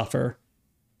have to suffer?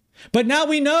 But now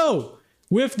we know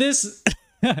with this,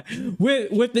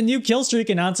 with the new kill streak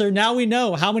announcer, now we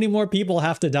know how many more people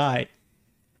have to die.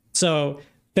 So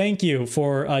thank you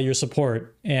for your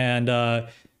support. And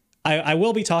I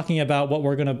will be talking about what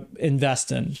we're going to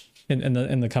invest in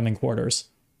the coming quarters.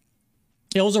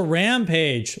 It was a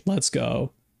rampage. Let's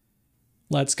go.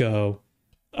 Let's go.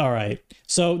 All right.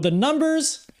 So the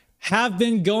numbers have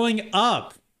been going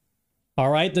up. All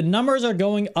right. The numbers are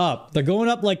going up. They're going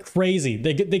up like crazy.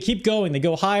 They keep going. They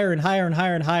go higher and higher and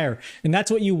higher and higher. And that's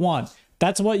what you want.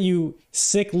 That's what you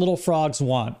sick little frogs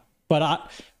want. But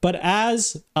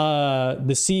as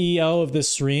the CEO of this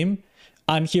stream,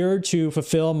 I'm here to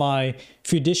fulfill my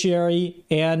fiduciary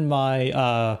and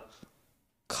my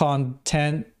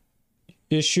content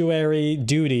issuary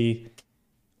duty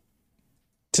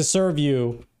to serve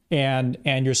you and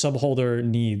your subholder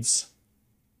needs.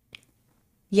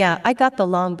 Yeah, I got the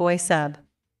long boy sub.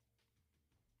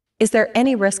 Is there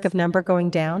any risk of number going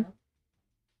down?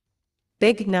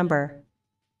 Big number.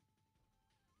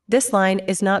 This line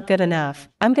is not good enough.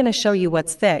 I'm going to show you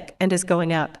what's thick and is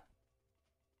going up.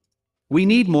 We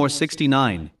need more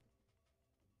 69.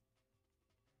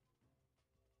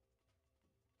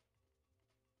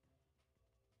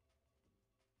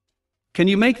 Can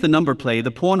you make the number play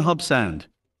the Pornhub sound?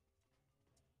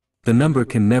 The number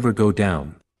can never go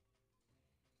down.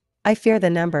 I fear the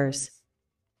numbers.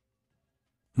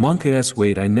 Monk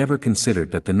wait, I never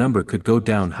considered that the number could go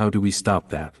down. How do we stop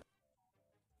that?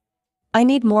 I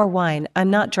need more wine. I'm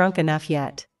not drunk enough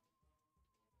yet.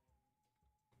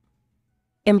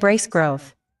 Embrace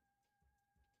growth.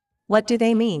 What do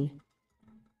they mean?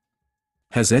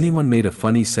 Has anyone made a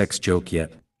funny sex joke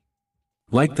yet?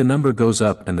 Like the number goes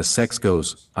up and the sex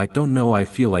goes, I don't know, I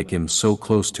feel like I'm so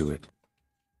close to it.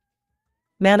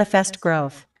 Manifest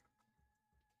growth.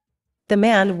 The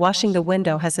man washing the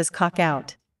window has his cock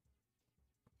out.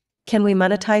 Can we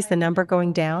monetize the number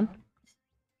going down?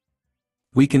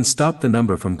 We can stop the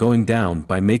number from going down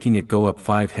by making it go up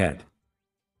 5 head.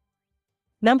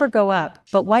 Number go up,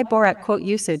 but why Borat quote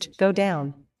usage go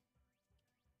down?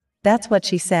 That's what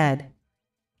she said.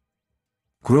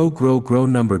 Grow, grow, grow,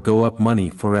 number go up, money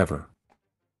forever.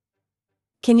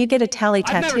 Can you get a tally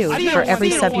tattoo for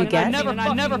every sub you get?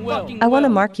 I want to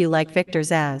mark you like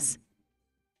Victor's as.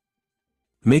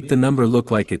 Make the number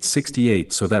look like it's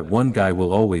 68 so that one guy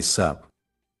will always sub.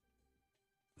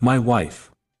 My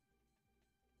wife.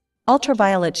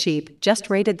 Ultraviolet Sheep just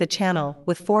rated the channel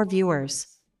with 4 viewers.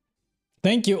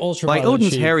 Thank you, Ultraviolet By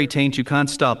Odin's Sheep. hairy taint, you can't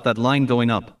stop that line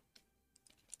going up.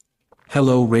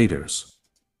 Hello, Raiders.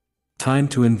 Time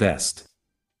to invest.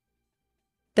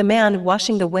 The man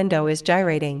washing the window is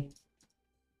gyrating.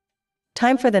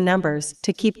 Time for the numbers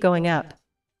to keep going up.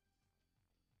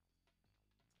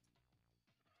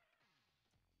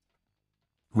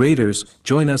 Raiders,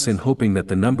 join us in hoping that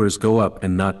the numbers go up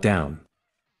and not down.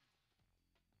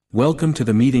 Welcome to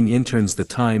the meeting, interns. The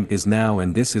time is now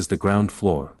and this is the ground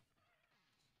floor.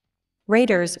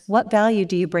 Raiders, what value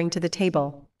do you bring to the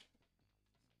table?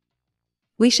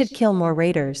 We should kill more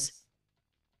raiders.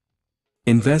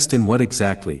 Invest in what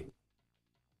exactly?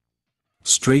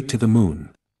 Straight to the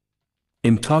moon.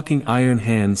 I'm talking iron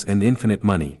hands and infinite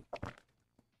money.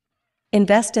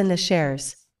 Invest in the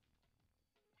shares.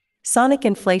 Sonic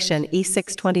Inflation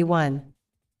E621.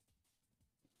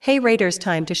 Hey Raiders,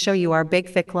 time to show you our big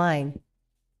thick line.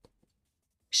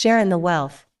 Share in the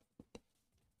wealth.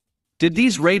 Did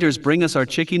these raiders bring us our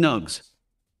chicky nugs?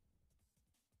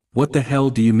 What the hell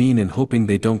do you mean in hoping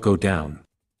they don't go down?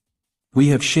 We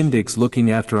have Shindigs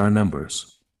looking after our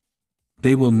numbers.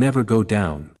 They will never go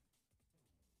down.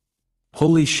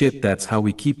 Holy shit, that's how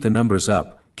we keep the numbers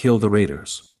up, kill the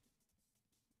raiders.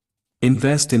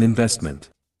 Invest in investment.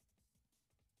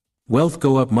 Wealth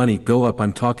go up, money go up,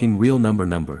 I'm talking real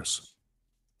numbers.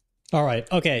 All right.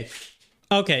 Okay.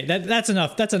 Okay. That's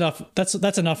enough. That's enough.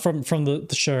 That's enough from the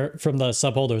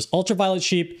subholders. Ultraviolet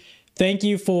Sheep, thank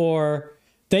you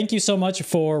so much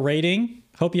for rating.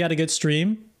 Hope you had a good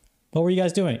stream. What were you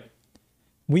guys doing?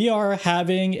 We are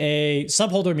having a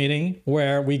subholder meeting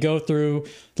where we go through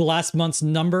the last month's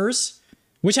numbers,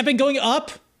 which have been going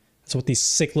up. That's what these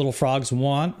sick little frogs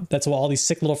want. That's what all these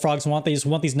sick little frogs want. They just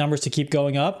want these numbers to keep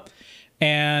going up.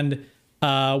 And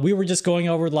we were just going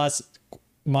over the last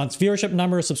month's viewership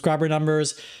numbers, subscriber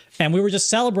numbers, and we were just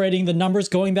celebrating the numbers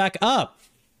going back up.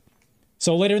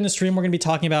 So later in the stream, we're going to be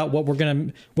talking about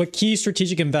what key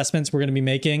strategic investments we're going to be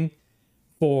making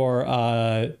for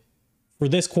for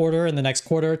this quarter and the next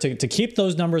quarter to keep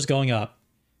those numbers going up.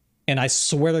 And I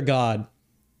swear to God,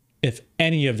 if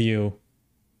any of you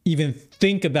even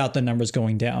think about the numbers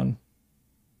going down,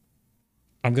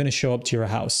 I'm going to show up to your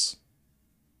house.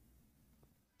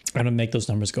 I'm going to make those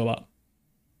numbers go up.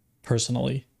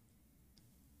 Personally.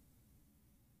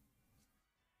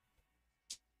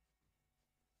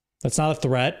 That's not a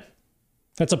threat.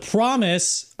 That's a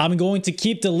promise. I'm going to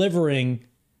keep delivering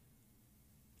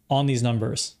on these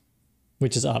numbers,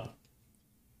 which is up.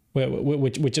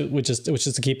 Which is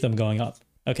to keep them going up.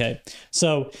 Okay.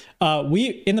 So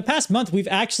in the past month, we've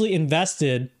actually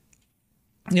invested,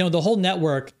 the whole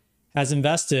network has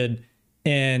invested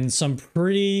in some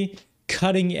pretty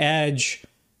cutting edge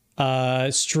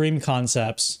stream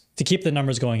concepts to keep the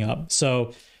numbers going up.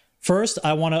 So first,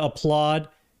 I want to applaud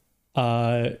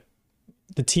the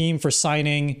team for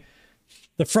signing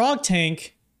the Frog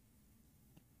Tank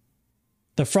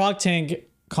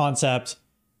concept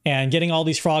and getting all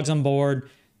these frogs on board.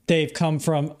 They've come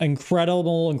from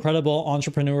incredible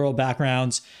entrepreneurial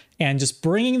backgrounds, and just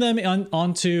bringing them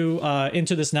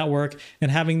into this network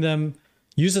and having them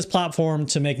use this platform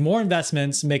to make more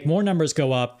investments, make more numbers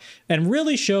go up, and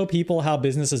really show people how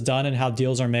business is done and how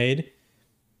deals are made.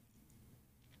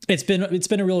 It's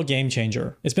been a real game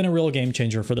changer. It's been a real game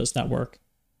changer for this network.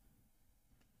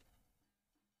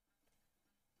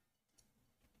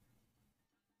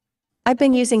 I've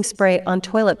been using spray on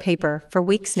toilet paper for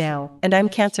weeks now, and I'm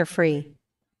cancer-free.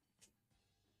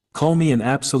 Call me an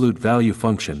absolute value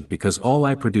function because all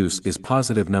I produce is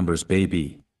positive numbers,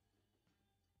 baby.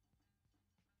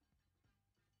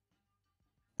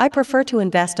 I prefer to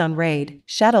invest on Raid,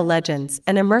 Shadow Legends,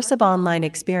 an immersive online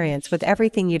experience with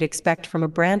everything you'd expect from a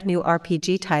brand new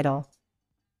RPG title.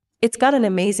 It's got an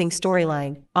amazing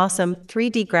storyline, awesome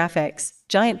 3D graphics,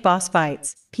 giant boss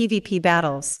fights, PvP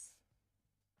battles.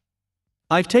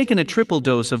 I've taken a triple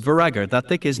dose of Viraga. That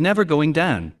thick is never going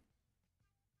down.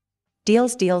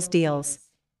 Deals, deals, deals.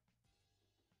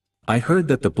 I heard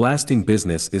that the blasting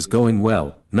business is going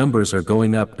well, numbers are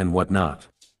going up and whatnot.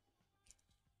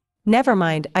 Never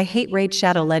mind, I hate Raid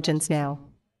Shadow Legends now.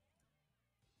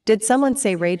 Did someone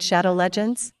say Raid Shadow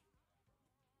Legends?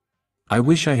 I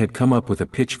wish I had come up with a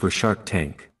pitch for Shark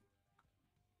Tank.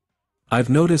 I've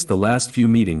noticed the last few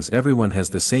meetings everyone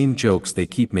has the same jokes they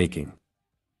keep making.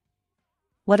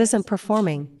 What isn't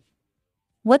performing?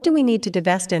 What do we need to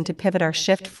divest in to pivot our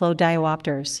shift flow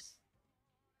diopters?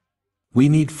 We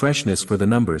need freshness for the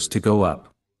numbers to go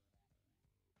up.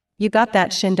 You got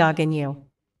that Shindig in you.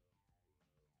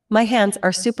 My hands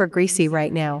are super greasy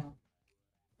right now.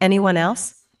 Anyone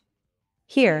else?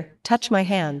 Here, touch my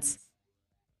hands.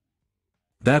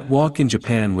 That walk in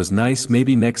Japan was nice.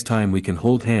 Maybe next time we can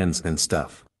hold hands and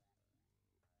stuff.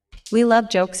 We love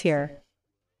jokes here.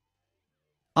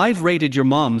 I've rated your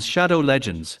mom's Shadow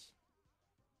Legends.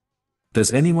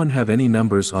 Does anyone have any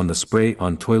numbers on the spray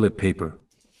on toilet paper?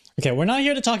 Okay, we're not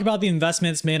here to talk about the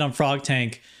investments made on Frog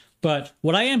Tank, but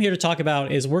what I am here to talk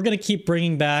about is we're going to keep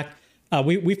bringing back.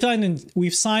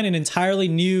 We've signed an entirely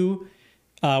new.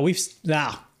 We've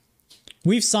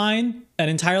signed an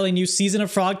entirely new season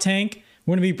of Frog Tank.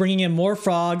 We're going to be bringing in more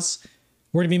frogs.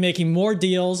 We're going to be making more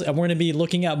deals, and we're going to be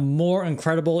looking at more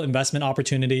incredible investment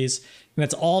opportunities. And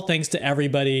that's all thanks to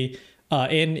everybody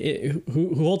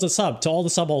who holds a sub, to all the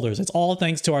subholders. It's all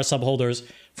thanks to our subholders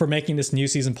for making this new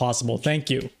season possible. Thank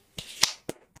you.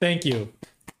 Thank you.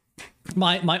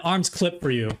 My arms clip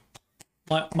for you.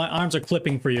 My arms are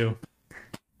clipping for you.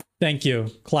 Thank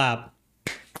you. Clap.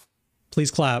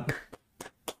 Please clap.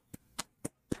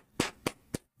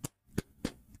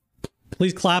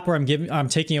 Please clap or I'm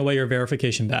taking away your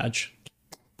verification badge.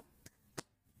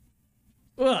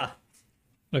 Ugh.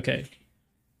 Okay.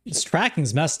 This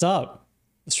tracking's messed up.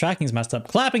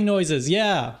 Clapping noises,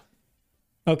 yeah.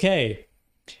 Okay.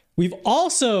 We've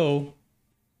also,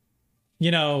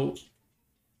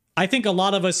 I think a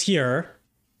lot of us here,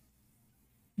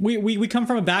 we come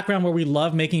from a background where we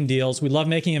love making deals, we love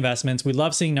making investments, we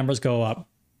love seeing numbers go up.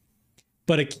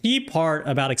 But a key part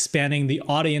about expanding the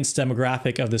audience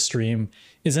demographic of the stream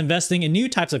is investing in new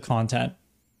types of content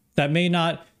that may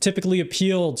not typically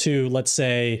appeal to, let's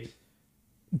say,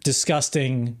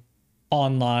 disgusting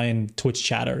online Twitch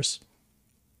chatters.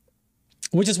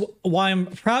 Which is why I'm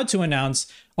proud to announce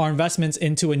our investments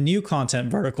into a new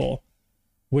content vertical,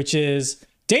 which is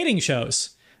dating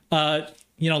shows.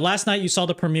 Last night you saw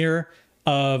the premiere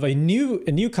of a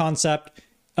new concept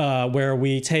where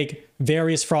we take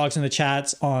various frogs in the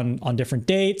chats on different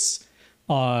dates.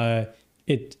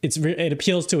 It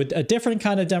appeals to a different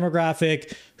kind of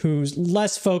demographic who's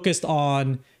less focused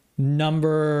on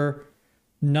number-based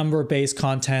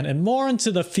content and more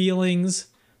into the feelings,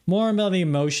 more about the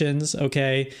emotions,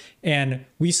 okay? And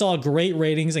we saw great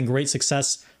ratings and great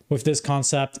success with this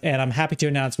concept, and I'm happy to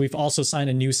announce we've also signed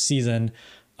a new season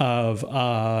of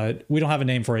we don't have a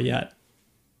name for it yet,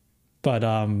 but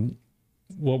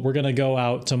we're gonna go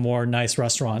out to more nice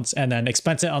restaurants and then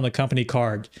expense it on the company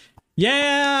card.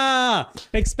 Yeah,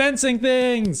 expensing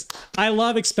things. I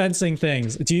love expensing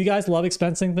things. Do you guys love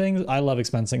expensing things? I love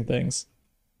expensing things.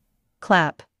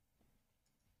 Clap.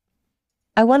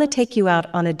 I want to take you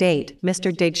out on a date,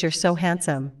 Mr. Diggs, you're so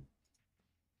handsome.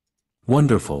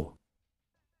 Wonderful.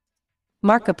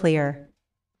 Markiplier.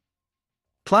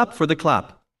 Clap for the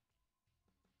clap.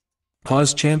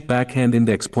 Pause chant backhand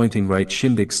index pointing right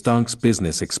Shindigs stonks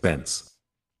business expense.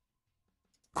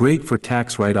 Great for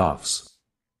tax write-offs.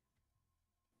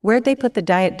 Where'd they put the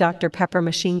Diet Dr. Pepper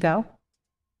machine go?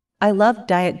 I love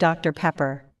Diet Dr.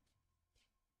 Pepper.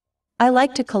 I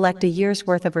like to collect a year's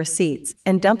worth of receipts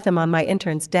and dump them on my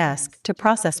intern's desk to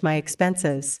process my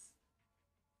expenses.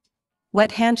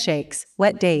 Wet handshakes,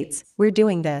 wet dates, we're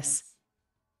doing this.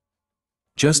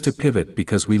 Just to pivot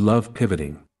because we love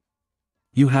pivoting.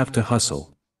 You have to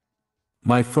hustle.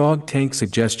 My frog tank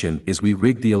suggestion is we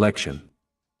rig the election.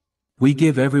 We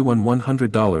give everyone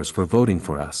 $100 for voting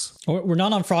for us. We're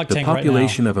not on Frog The Tank right now.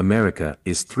 population of America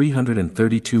is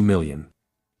 332 million.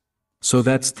 So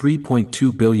that's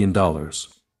 $3.2 billion.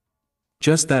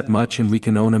 Just that much and we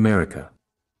can own America.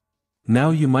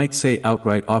 Now you might say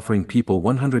outright offering people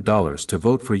 $100 to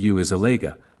vote for you is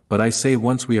illegal, but I say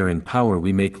once we are in power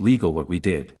we make legal what we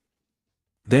did.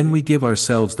 Then we give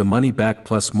ourselves the money back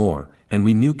plus more, and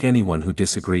we nuke anyone who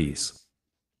disagrees.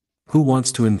 Who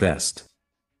wants to invest?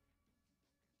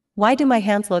 Why do my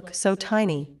hands look so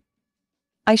tiny?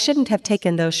 I shouldn't have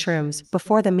taken those shrooms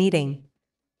before the meeting.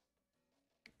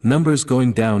 Numbers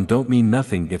going down don't mean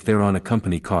nothing if they're on a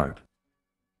company card.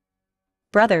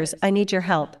 Brothers, I need your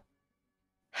help.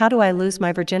 How do I lose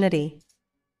my virginity?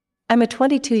 I'm a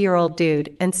 22-year-old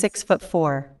dude and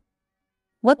 6'4".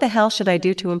 What the hell should I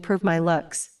do to improve my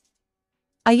looks?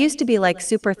 I used to be like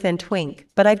super thin twink,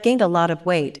 but I've gained a lot of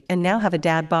weight and now have a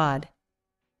dad bod.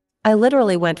 I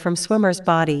literally went from swimmer's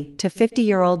body to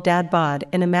 50-year-old dad bod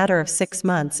in a matter of 6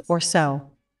 months or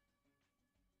so.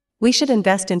 We should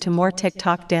invest into more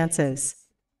TikTok dances.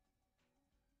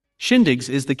 Shindigs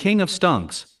is the king of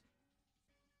stonks.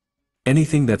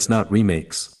 Anything that's not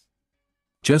remakes.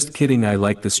 Just kidding, I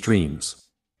like the streams.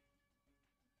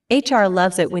 HR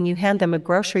loves it when you hand them a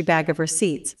grocery bag of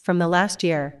receipts from the last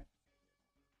year.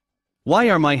 Why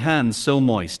are my hands so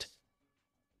moist?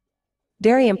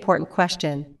 Very important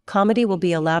question. Comedy will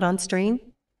be allowed on stream?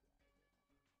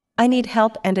 I need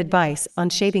help and advice on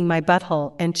shaving my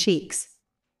butthole and cheeks.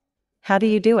 How do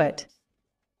you do it?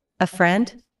 A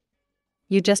friend?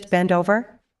 You just bend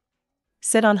over?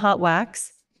 Sit on hot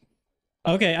wax?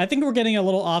 Okay, I think we're getting a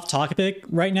little off topic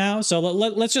right now, so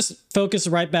let's just focus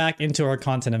right back into our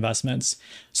content investments.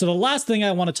 So the last thing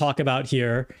I want to talk about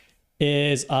here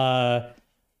is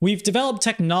we've developed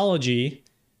technology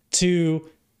to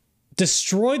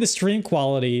destroy the stream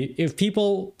quality if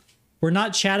people were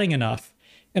not chatting enough.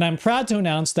 And I'm proud to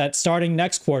announce that starting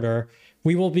next quarter,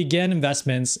 we will begin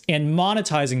investments in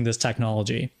monetizing this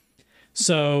technology.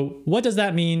 So what does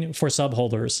that mean for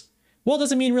subholders? Well, it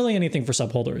doesn't mean really anything for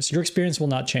subholders. Your experience will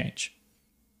not change.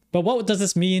 But what does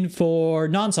this mean for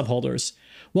non-subholders?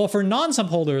 Well, for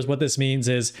non-subholders, what this means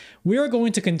is we are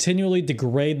going to continually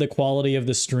degrade the quality of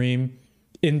the stream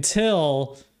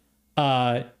until,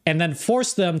 and then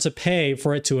force them to pay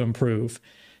for it to improve.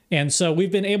 And so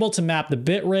we've been able to map the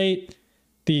bit rate,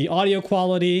 the audio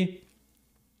quality,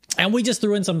 and we just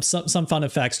threw in some fun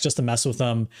effects just to mess with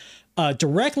them,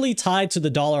 directly tied to the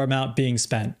dollar amount being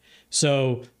spent.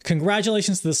 So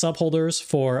congratulations to the subholders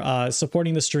for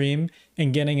supporting the stream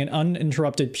and getting an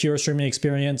uninterrupted pure streaming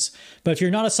experience. But if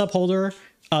you're not a subholder,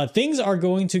 things are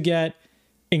going to get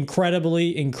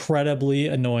incredibly, incredibly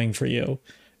annoying for you.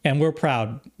 And we're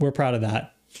proud. We're proud of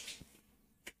that.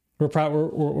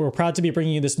 We're proud to be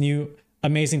bringing you this new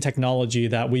amazing technology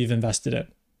that we've invested in.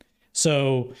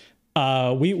 So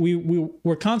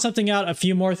we're concepting out a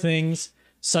few more things,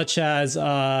 such as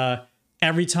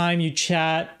every time you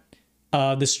chat,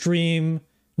 the stream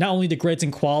not only degrades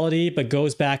in quality, but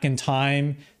goes back in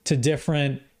time to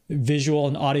different visual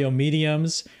and audio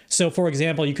mediums. So for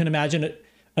example, you can imagine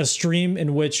a stream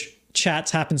in which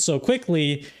chats happen so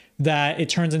quickly that it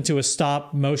turns into a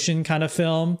stop motion kind of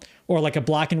film, or like a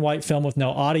black and white film with no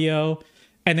audio.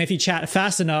 And if you chat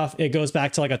fast enough, it goes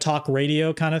back to like a talk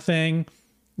radio kind of thing,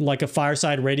 like a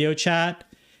fireside radio chat.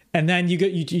 And then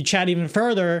you chat even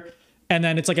further, and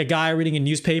then it's like a guy reading a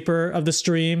newspaper of the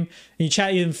stream. And you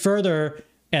chat even further,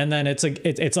 and then it's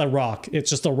a rock. It's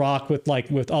just a rock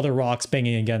with other rocks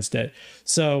banging against it.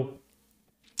 So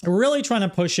we're really trying to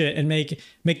push it and make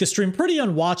the stream pretty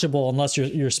unwatchable unless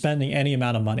you're spending any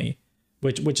amount of money,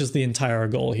 which is the entire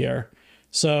goal here.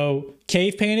 So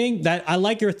cave painting, that I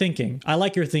like your thinking.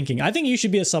 I think you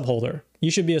should be a subholder.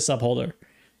 You should be a subholder.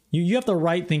 You have the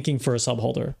right thinking for a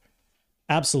subholder.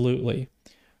 Absolutely.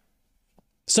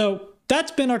 So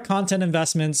that's been our content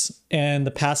investments in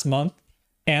the past month.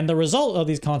 And the result of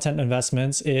these content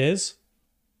investments is,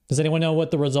 does anyone know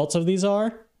what the results of these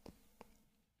are?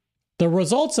 The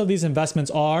results of these investments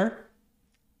are,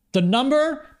 the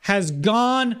number has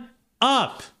gone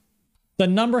up. The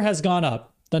number has gone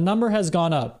up. The number has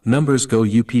gone up. Numbers go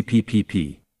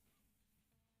UPPPP.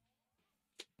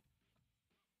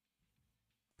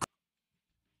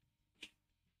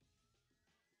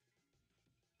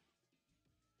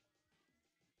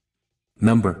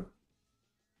 Number.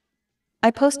 I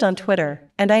post on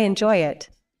Twitter, and I enjoy it.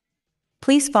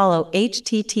 Please follow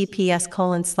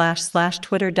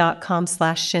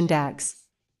https://twitter.com/Shindigs.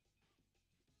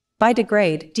 By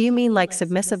degrade, do you mean like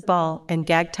submissive ball and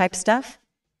gag type stuff?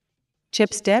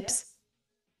 Chips dips?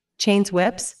 Chains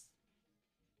whips?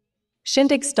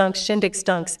 Shindig stunks, shindig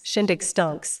stunks, shindig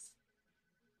stunks.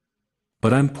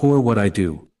 But I'm poor, what I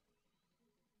do.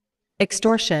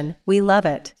 Extortion, we love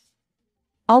it.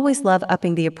 Always love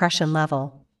upping the oppression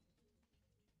level.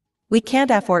 We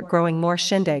can't afford growing more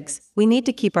shindigs, we need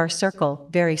to keep our circle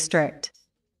very strict.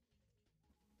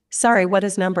 Sorry, what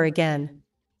is number again?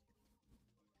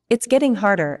 It's getting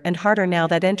harder and harder now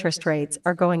that interest rates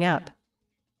are going up.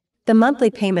 The monthly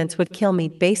payments would kill me.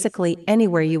 Basically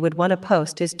anywhere you would want to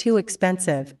post is too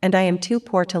expensive and I am too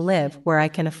poor to live where I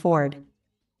can afford.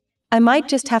 I might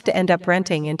just have to end up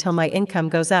renting until my income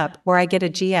goes up or I get a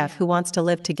GF who wants to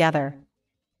live together.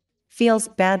 Feels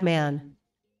bad, man.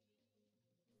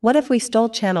 What if we stole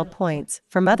channel points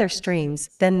from other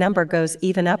streams, then number goes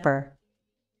even upper?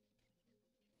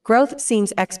 Growth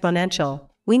seems exponential.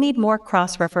 We need more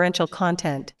cross-referential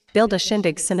content. Build a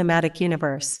Shindig cinematic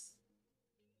universe.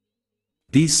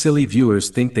 These silly viewers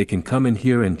think they can come in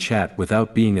here and chat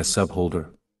without being a subholder.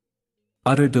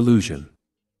 Utter delusion.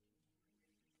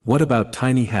 What about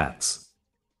tiny hats?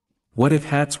 What if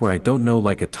hats were, I don't know,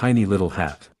 like a tiny little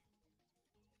hat?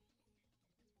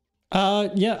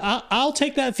 Yeah, I'll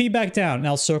take that feedback down and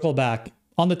I'll circle back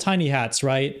on the tiny hats,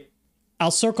 right?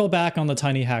 I'll circle back on the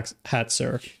tiny hats,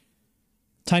 sir.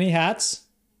 Tiny hats?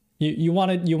 You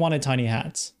wanted tiny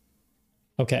hats.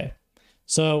 Okay.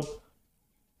 So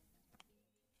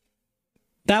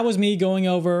that was me going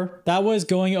over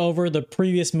the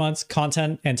previous month's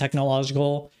content and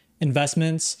technological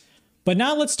investments. But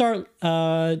now let's start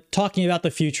talking about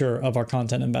the future of our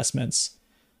content investments.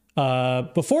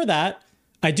 Before that,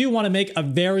 I do want to make a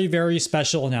very, very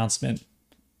special announcement.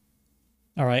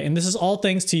 All right, and this is all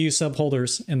thanks to you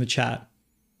subholders in the chat.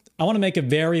 I want to make a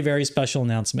very, very special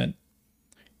announcement.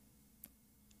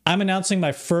 I'm announcing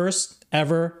my first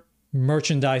ever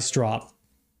merchandise drop.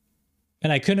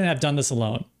 And I couldn't have done this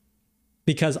alone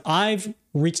because I've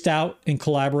reached out and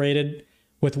collaborated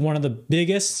with one of the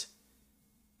biggest,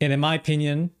 and in my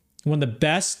opinion, one of the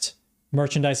best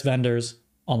merchandise vendors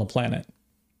on the planet.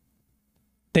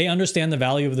 They understand the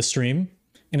value of the stream,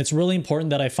 and it's really important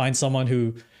that I find someone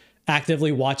who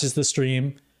actively watches the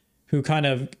stream, who kind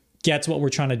of gets what we're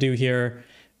trying to do here,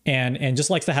 and just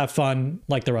likes to have fun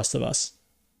like the rest of us,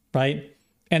 right?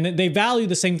 And they value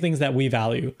the same things that we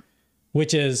value,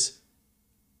 which is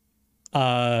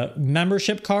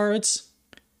membership cards,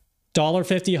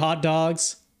 $1.50 hot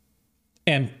dogs,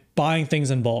 and buying things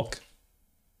in bulk.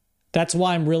 That's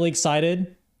why I'm really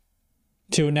excited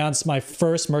to announce my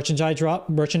first merchandise drop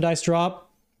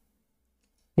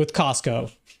with Costco.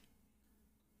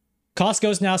 Costco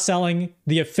is now selling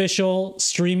the official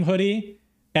stream hoodie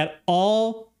at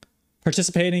all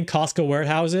participating Costco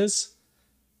warehouses.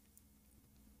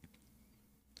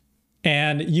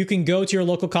 And you can go to your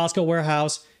local Costco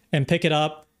warehouse and pick it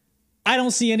up. I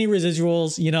don't see any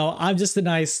residuals. You know,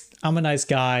 I'm a nice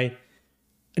guy.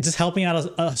 Just helping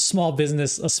out a small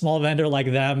business, a small vendor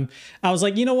like them. I was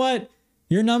like, you know what?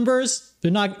 Your numbers,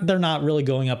 they're not really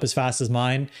going up as fast as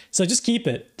mine. So just keep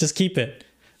it. Just keep it.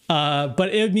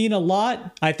 But it would mean a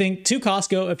lot, I think, to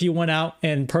Costco if you went out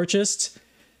and purchased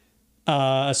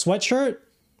a sweatshirt.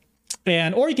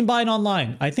 Or you can buy it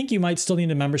online. I think you might still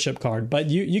need a membership card, but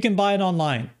you can buy it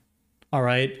online. All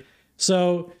right.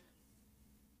 So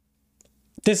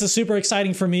this is super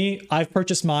exciting for me. I've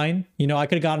purchased mine. You know, I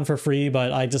could have gotten for free,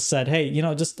 but I just said, hey, you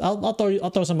know, I'll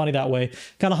throw some money that way.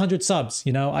 Got 100 subs.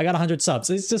 You know, I got 100 subs.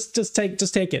 It's just take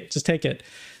it. Just take it.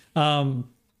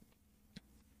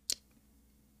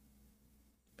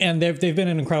 and they've been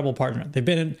an incredible partner. They've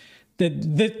been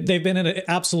an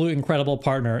absolute incredible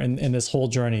partner in this whole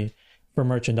journey for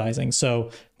merchandising. So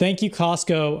thank you,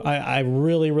 Costco. I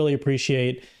really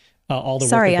appreciate all the work.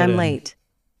 Sorry, I'm late.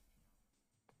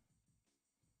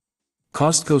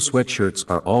 Costco sweatshirts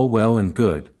are all well and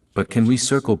good, but can we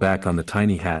circle back on the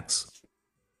tiny hats?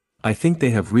 I think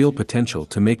they have real potential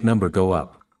to make number go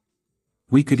up.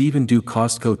 We could even do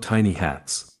Costco tiny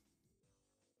hats.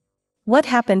 What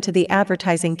happened to the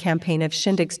advertising campaign of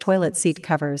Shindigs toilet seat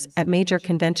covers at major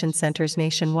convention centers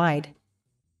nationwide?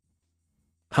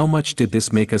 How much did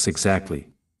this make us exactly?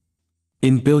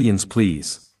 In billions,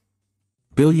 please.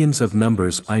 Billions of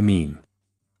numbers, I mean.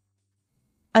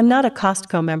 I'm not a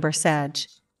Costco member, Saj.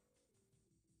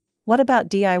 What about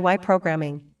DIY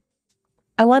programming?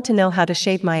 I want to know how to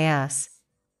shave my ass.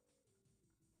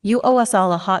 You owe us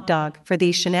all a hot dog for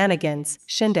these shenanigans,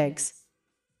 Shindigs.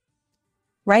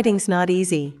 Writing's not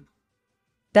easy.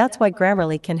 That's why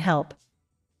Grammarly can help.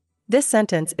 This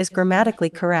sentence is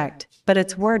grammatically correct, but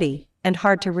it's wordy and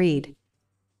hard to read.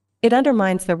 It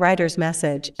undermines the writer's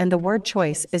message and the word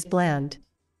choice is bland.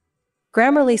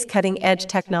 Grammarly's cutting-edge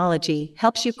technology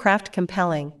helps you craft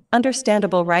compelling,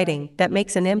 understandable writing that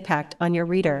makes an impact on your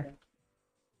reader.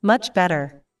 Much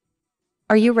better.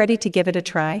 Are you ready to give it a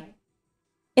try?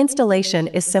 Installation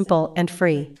is simple and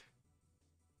free.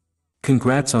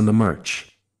 Congrats on the merch.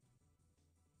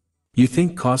 You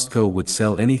think Costco would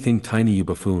sell anything tiny, you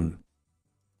buffoon?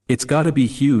 It's gotta be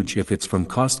huge if it's from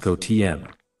Costco TM.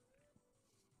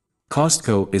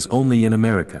 Costco is only in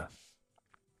America.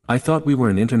 I thought we were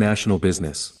an international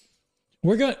business.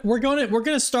 We're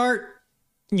gonna start,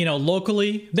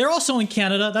 locally. They're also in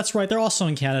Canada. That's right. They're also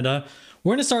in Canada.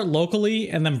 We're gonna start locally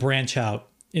and then branch out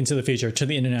into the future to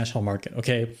the international market.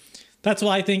 Okay, that's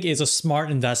what I think is a smart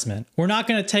investment. We're not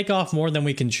gonna take off more than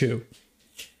we can chew.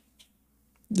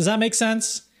 Does that make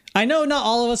sense? I know not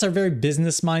all of us are very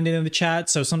business minded in the chat,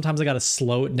 so sometimes I gotta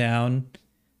slow it down.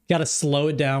 Gotta slow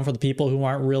it down for the people who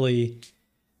aren't really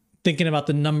thinking about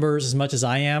the numbers as much as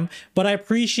I am. But I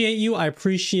appreciate you. I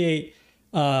appreciate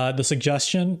the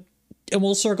suggestion, and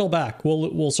we'll circle back.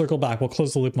 We'll circle back. We'll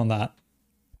close the loop on that.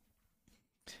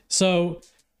 So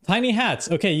tiny hats.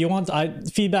 Okay,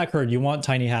 feedback heard. You want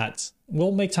tiny hats.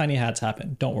 We'll make tiny hats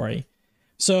happen. Don't worry.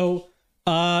 So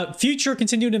future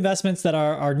continued investments that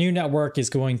our new network is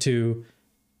going to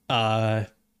I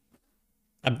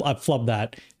flubbed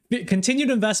that. Continued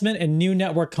investment in new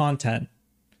network content.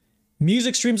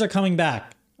 Music streams are coming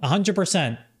back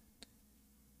 100%.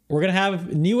 We're going to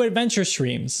have new adventure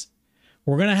streams.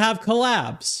 We're going to have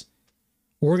collabs.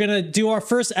 We're going to do our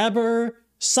first ever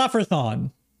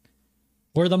sufferthon,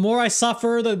 where the more I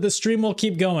suffer, the stream will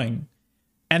keep going.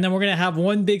 And then we're going to have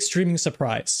one big streaming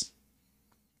surprise.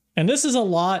 And this is a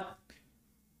lot.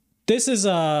 This is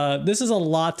a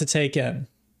lot to take in.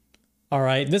 All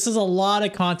right. This is a lot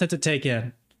of content to take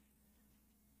in.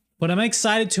 But I'm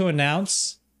excited to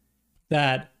announce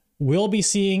that we'll be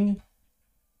seeing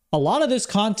a lot of this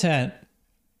content,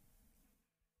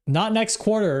 not next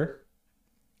quarter,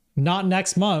 not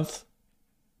next month,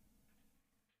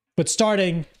 but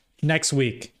starting next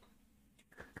week.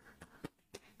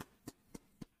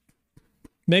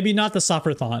 Maybe not the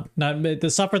sufferthon. The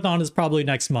sufferthon is probably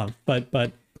next month,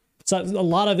 but so a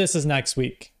lot of this is next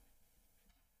week.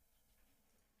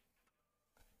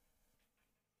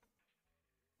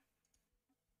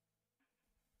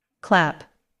 Clap.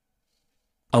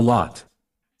 A lot.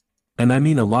 And I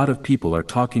mean a lot of people are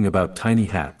talking about tiny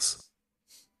hats.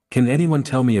 Can anyone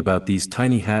tell me about these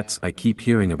tiny hats I keep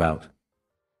hearing about?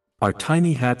 Are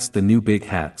tiny hats the new big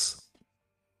hats?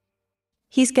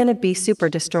 He's gonna be super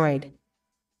destroyed.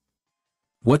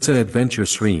 What's an adventure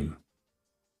stream?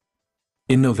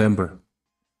 In November?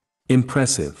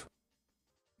 Impressive.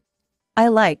 I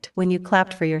liked when you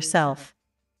clapped for yourself.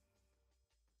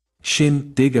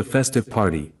 Shindig, a festive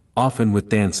party, often with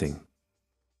dancing.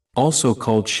 Also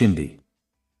called shindy.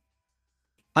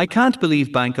 I can't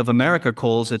believe Bank of America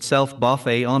calls itself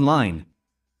Buffet Online.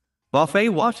 Buffet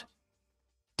what?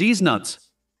 D's nuts.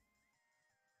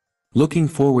 Looking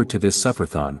forward to this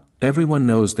sufferthon. Everyone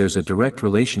knows there's a direct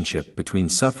relationship between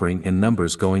suffering and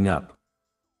numbers going up.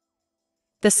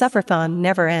 The sufferthon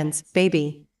never ends,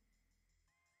 baby.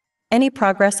 Any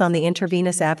progress on the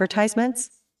intravenous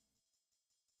advertisements?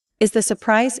 Is the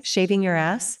surprise shaving your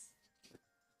ass?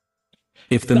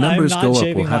 If the numbers go up, we'll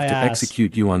shaving have my to ass.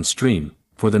 execute you on stream,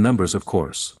 for the numbers of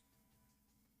course.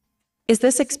 Is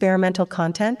this experimental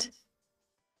content?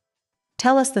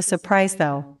 Tell us the surprise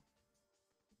though.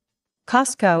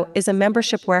 Costco is a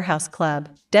membership warehouse club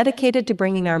dedicated to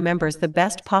bringing our members the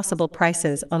best possible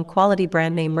prices on quality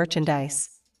brand name merchandise.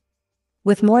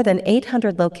 With more than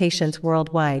 800 locations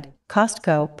worldwide,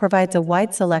 Costco provides a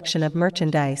wide selection of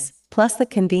merchandise, plus the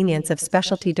convenience of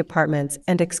specialty departments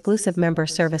and exclusive member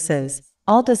services,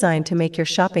 all designed to make your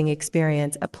shopping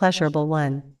experience a pleasurable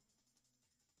one.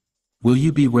 Will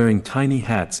you be wearing tiny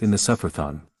hats in the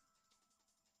sufferthon?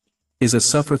 Is a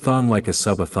sufferthon like a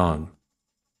subathon?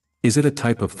 Is it a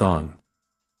type of thon?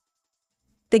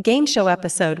 The game show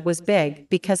episode was big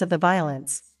because of the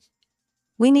violence.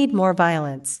 We need more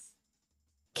violence.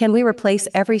 Can we replace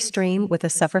every stream with a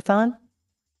sufferthon?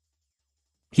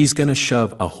 He's gonna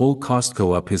shove a whole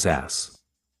Costco up his ass.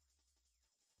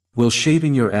 Will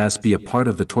shaving your ass be a part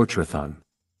of the torturathon?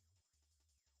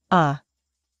 Ah.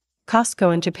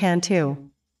 Costco in Japan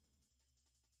too.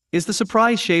 Is the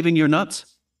surprise shaving your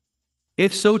nuts?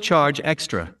 If so, charge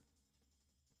extra.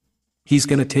 He's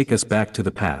gonna take us back to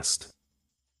the past.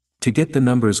 To get the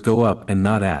numbers go up and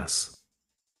not ass.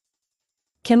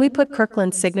 Can we put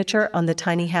Kirkland's signature on the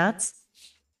tiny hats?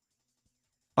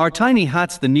 Are tiny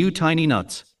hats the new tiny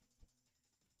nuts?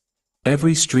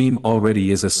 Every stream already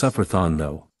is a sufferthon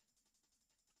though.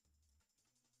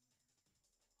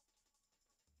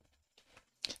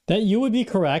 That you would be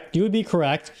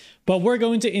correct, but we're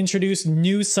going to introduce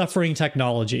new suffering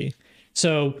technology.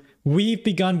 So we've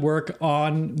begun work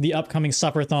on the upcoming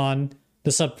Sufferthon,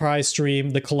 the surprise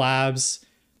stream, the collabs,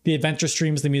 the adventure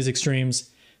streams, the music streams.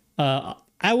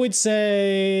 I would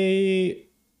say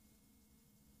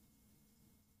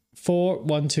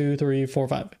 1, 2, 3, 4,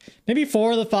 5. Maybe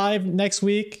 4 of the 5 next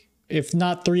week. If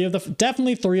not 3 of the,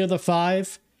 definitely 3 of the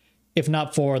 5, if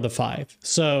not 4 of the 5.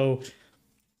 So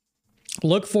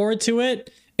look forward to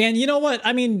it. And you know what?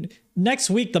 I mean,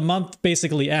 next week, the month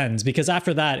basically ends because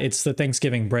after that, it's the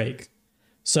Thanksgiving break.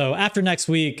 So after next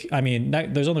week, I mean,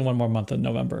 there's only one more month in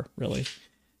November, really.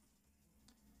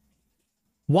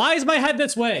 Why is my head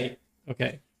this way?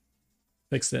 Okay.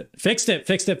 Fixed it.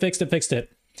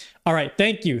 All right.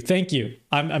 Thank you.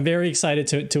 I'm very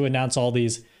excited to announce all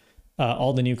these,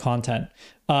 all the new content.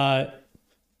 Another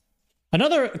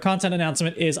content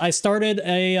announcement is I started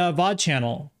a VOD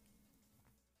channel.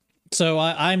 So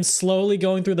I'm slowly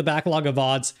going through the backlog of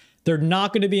VODs. They're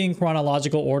not going to be in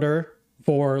chronological order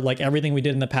for like everything we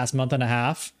did in the past month and a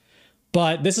half.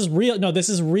 But this is real. No, this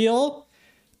is real.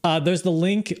 There's the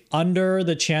link under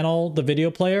the channel, the video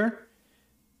player.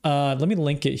 Let me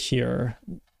link it here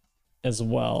as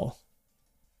well.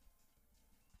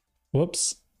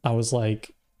 Whoops. I was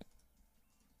like,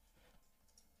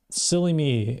 silly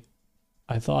me.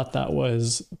 I thought that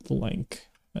was the link,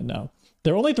 but no.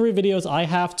 There are only 3 videos I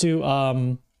have to,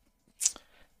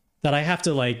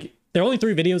 like, there are only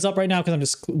 3 videos up right now because I'm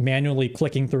just manually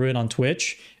clicking through it on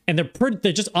Twitch. And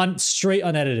they're just straight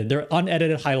unedited. They're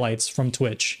unedited highlights from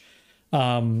Twitch.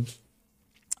 I'm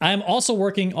also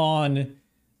working on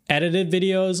edited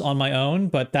videos on my own,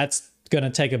 but that's going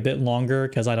to take a bit longer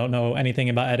because I don't know anything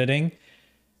about editing.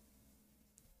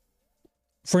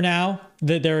 For now,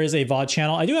 there is a VOD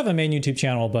channel. I do have a main YouTube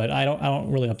channel, but I don't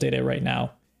really update it right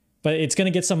now. But it's going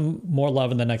to get some more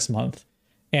love in the next month.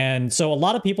 And so a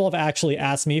lot of people have actually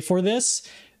asked me for this.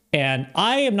 And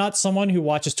I am not someone who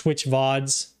watches Twitch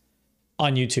VODs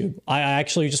on YouTube. I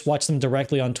actually just watch them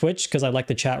directly on Twitch because I like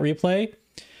the chat replay.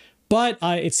 But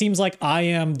it seems like I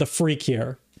am the freak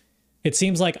here. It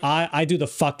seems like I do the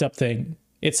fucked up thing.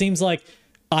 It seems like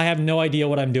I have no idea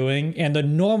what I'm doing. And the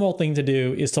normal thing to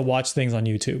do is to watch things on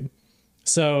YouTube.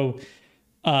 So,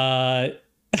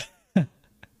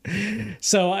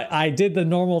 so I did the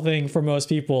normal thing for most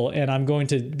people, and I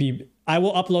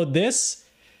will upload this,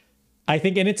 I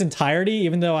think, in its entirety,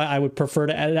 even though I would prefer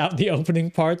to edit out the opening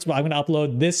parts, but I'm going to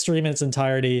upload this stream in its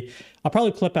entirety. I'll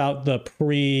probably clip out the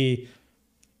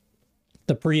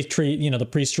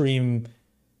pre-stream.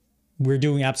 We're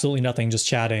doing absolutely nothing, just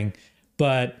chatting.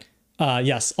 But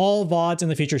yes, all VODs in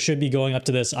the future should be going up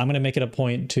to this. I'm going to make it a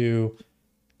point to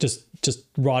just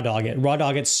raw dog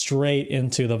it straight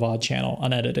into the VOD channel,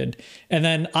 unedited. And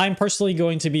then I'm personally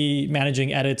going to be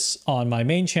managing edits on my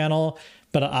main channel,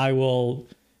 but I will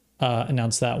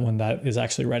announce that when that is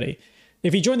actually ready.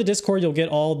 If you join the Discord, you'll get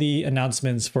all the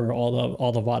announcements for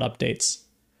all the VOD updates.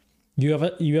 You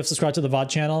have subscribed to the VOD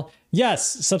channel?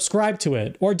 Yes, subscribe to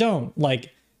it or don't.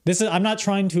 Like, I'm not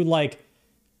trying to like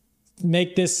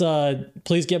make this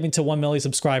please get me to 1 million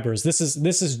subscribers. This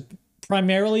is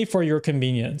primarily for your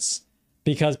convenience,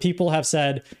 because people have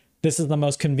said this is the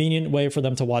most convenient way for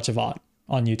them to watch a VOD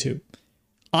on YouTube.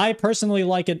 I personally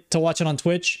like it to watch it on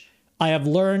Twitch. I have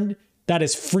learned that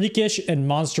is freakish and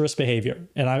monstrous behavior,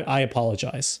 and I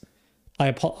apologize. I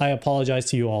apologize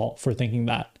to you all for thinking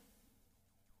that.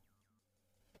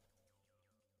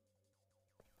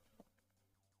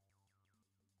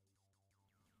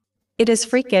 It is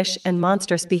freakish and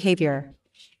monstrous behavior.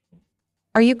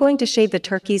 Are you going to shave the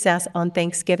turkey's ass on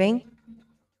Thanksgiving?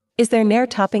 Is there Nair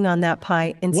topping on that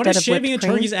pie instead What of does shaving a whipped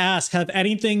cream? turkey's ass have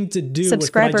anything to do with what I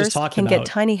Subscribers just talked can about? get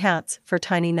tiny hats for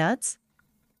tiny nuts?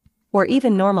 Or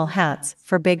even normal hats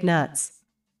for big nuts.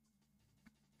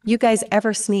 You guys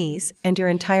ever sneeze and your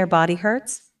entire body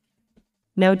hurts?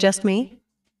 No, just me?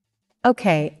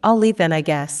 Okay, I'll leave then, I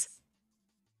guess.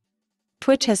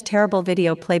 Twitch has terrible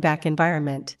video playback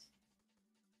environment.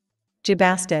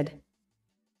 Jabasted.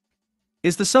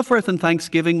 Is the Sufferth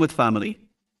Thanksgiving with family?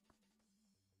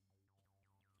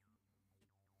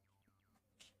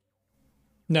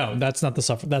 No, that's not the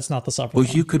suffer. That's not the suffer. Well,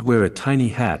 you could wear a tiny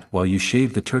hat while you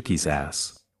shave the turkey's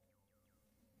ass.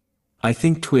 I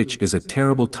think Twitch is a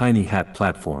terrible tiny hat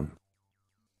platform.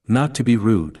 Not to be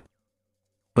rude.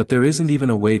 But there isn't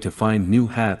even a way to find new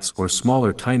hats or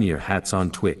smaller, tinier hats on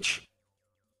Twitch.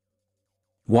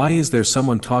 Why is there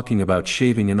someone talking about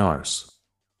shaving an arse?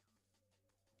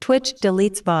 Twitch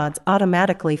deletes VODs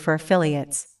automatically for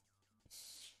affiliates.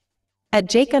 At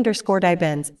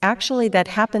Jake_Dibens, actually that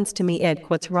happens to me.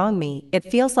 What's wrong me? It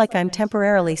feels like I'm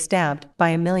temporarily stabbed by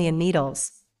a million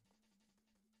needles.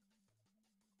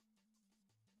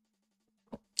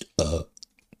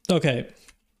 Okay.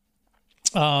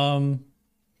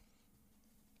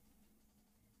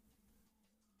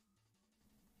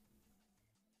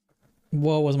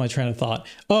 What was my train of thought?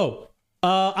 Oh,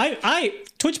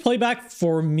 Twitch playback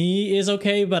for me is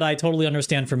okay, but I totally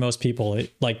understand for most people,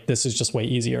 like this is just way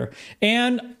easier.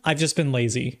 And I've just been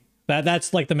lazy.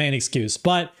 That's like the main excuse.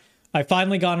 But I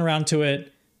finally gotten around to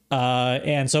it,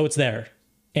 and so it's there.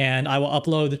 And I will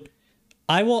upload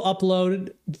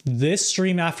this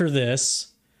stream after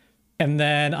this, and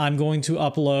then I'm going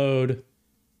to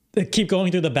keep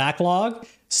going through the backlog.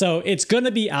 So it's going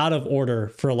to be out of order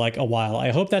for like a while.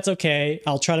 I hope that's okay.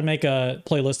 I'll try to make a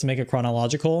playlist to make it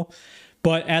chronological.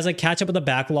 But as I catch up with the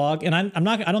backlog, and I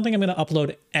don't think I'm going to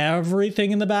upload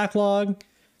everything in the backlog,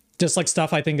 just like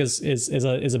stuff I think is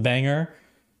a banger.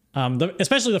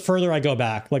 Especially the further I go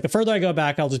back. Like the further I go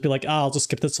back, I'll just be like, oh, I'll just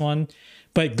skip this one.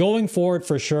 But going forward,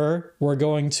 for sure, we're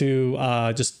going to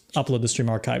just upload the stream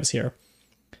archives here.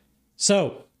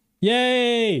 So,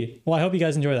 yay! Well, I hope you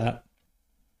guys enjoy that.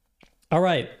 All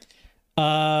right.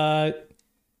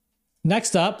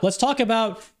 Next up, let's talk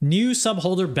about new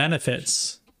subholder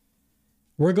benefits.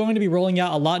 We're going to be rolling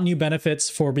out a lot of new benefits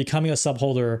for becoming a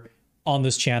subholder on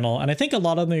this channel, and I think a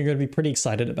lot of them you're going to be pretty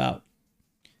excited about.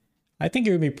 I think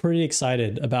you're going to be pretty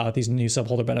excited about these new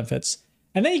subholder benefits.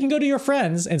 And then you can go to your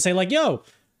friends and say like, yo,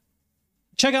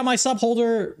 check out my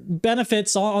subholder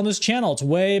benefits on this channel. It's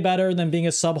way better than being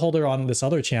a subholder on this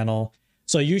other channel.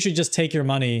 So you should just take your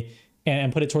money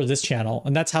and put it towards this channel.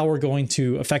 And that's how we're going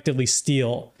to effectively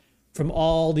steal from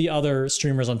all the other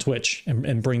streamers on Twitch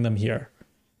and bring them here.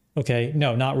 Okay,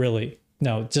 no, not really.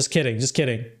 No, just kidding, just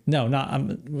kidding. No,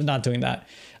 I'm not doing that.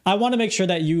 I want to make sure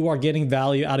that you are getting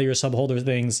value out of your subholder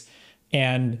things.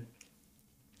 And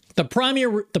the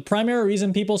primary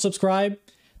reason people subscribe,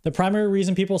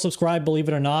 believe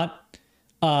it or not,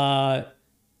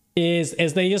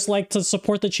 is they just like to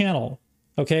support the channel.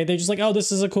 Okay, they're just like, oh,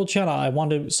 this is a cool channel, I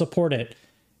want to support it,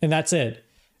 and that's it.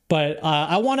 But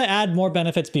I want to add more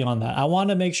benefits beyond that. I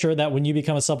want to make sure that when you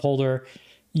become a subholder,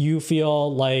 you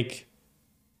feel like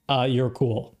you're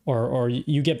cool, or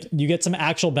you get some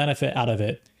actual benefit out of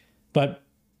it.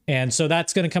 And so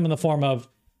that's going to come in the form of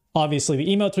obviously the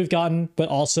emotes we've gotten, but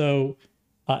also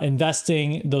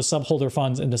investing those subholder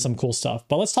funds into some cool stuff.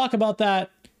 But let's talk about that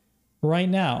right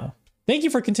now. Thank you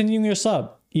for continuing your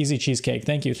sub, Easy Cheesecake.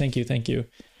 Thank you, thank you, thank you.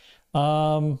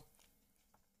 Wow,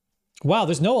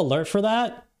 there's no alert for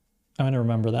that. I'm going to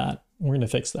remember that. We're going to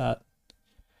fix that.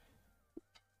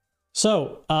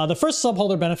 So the first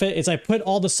subholder benefit is I put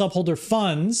all the subholder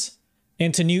funds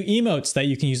into new emotes that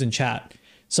you can use in chat.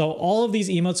 So all of these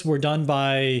emotes were done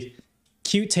by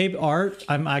Cute Tape Art.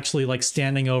 I'm actually like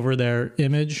standing over their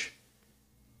image.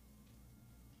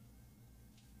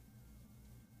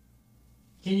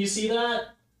 Can you see that?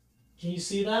 Can you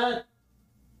see that?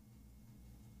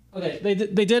 Okay,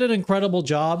 they did an incredible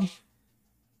job.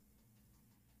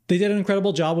 They did an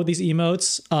incredible job with these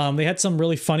emotes. They had some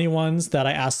really funny ones that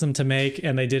I asked them to make,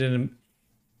 and they did a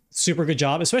super good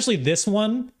job, especially this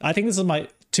one. I think this is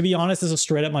to be honest, this is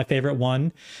straight up my favorite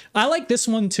one. I like this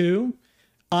one too.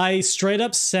 I straight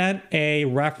up sent a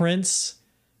reference,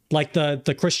 like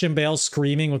the Christian Bale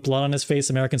screaming with blood on his face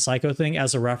American Psycho thing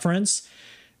as a reference.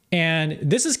 And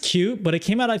this is cute, but it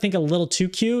came out, I think, a little too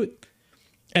cute.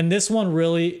 And this one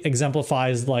really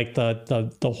exemplifies like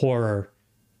the horror,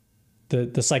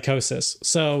 the psychosis.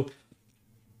 So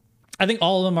I think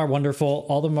all of them are wonderful.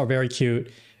 All of them are very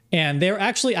cute. And they're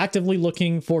actually actively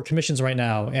looking for commissions right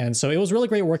now. And so it was really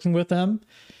great working with them.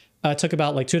 It took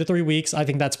about like 2 to 3 weeks. I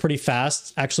think that's pretty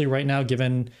fast actually right now,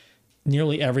 given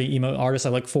nearly every emote artist I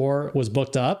look for was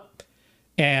booked up.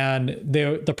 And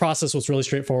the process was really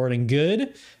straightforward and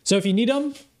good. So if you need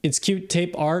them, it's Cute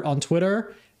Tape Art on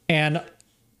Twitter. And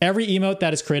every emote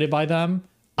that is created by them,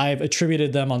 I've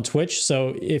attributed them on Twitch.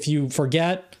 So if you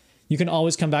forget, you can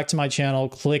always come back to my channel,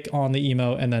 click on the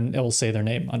emote, and then it will say their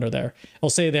name under there. It'll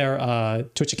say their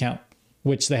Twitch account,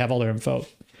 which they have all their info.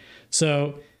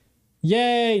 So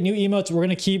yay, new emotes. We're going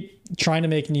to keep trying to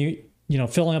make new,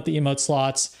 filling up the emote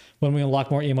slots when we unlock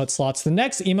more emote slots. The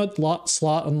next emote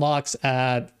slot unlocks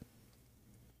at,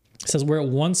 it says we're at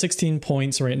 116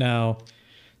 points right now.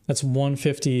 That's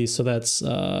 150. So that's,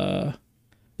 I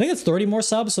think it's 30 more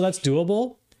subs. So that's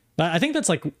doable. But I think that's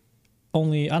like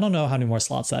only, I don't know how many more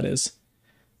slots that is,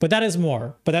 but that is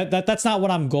more. But that's not what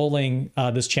I'm goaling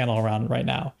this channel around right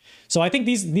now. So I think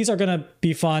these are going to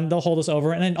be fun. They'll hold us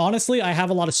over. And then honestly, I have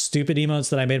a lot of stupid emotes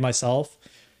that I made myself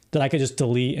that I could just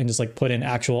delete and just like put in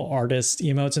actual artist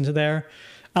emotes into there.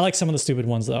 I like some of the stupid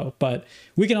ones though, but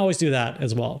we can always do that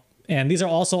as well. And these are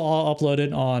also all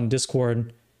uploaded on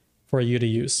Discord for you to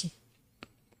use.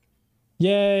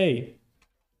 Yay.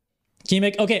 Can you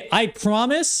make, okay, I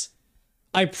promise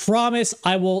I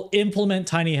will implement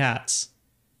tiny hats.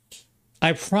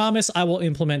 I promise I will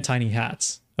implement tiny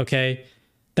hats. Okay.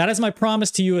 That is my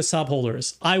promise to you as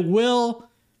subholders. I will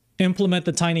implement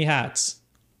the tiny hats.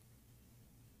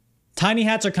 Tiny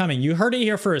hats are coming. You heard it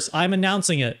here first. I'm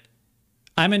announcing it.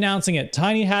 I'm announcing it.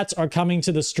 Tiny hats are coming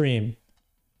to the stream.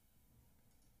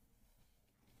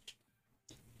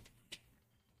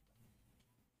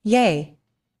 Yay.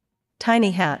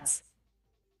 Tiny hats.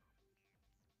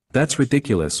 That's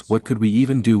ridiculous. What could we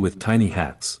even do with tiny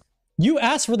hats? You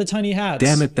asked for the tiny hats.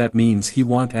 Damn it, that means he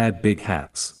won't add big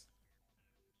hats.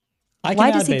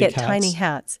 Why does he get tiny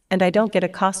hats and I don't get a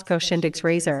Costco Shindigs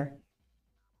razor?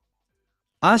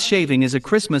 Ass shaving is a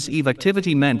Christmas Eve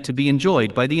activity meant to be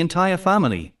enjoyed by the entire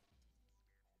family.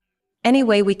 Any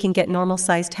way we can get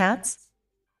normal-sized hats?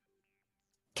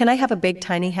 Can I have a big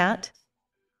tiny hat?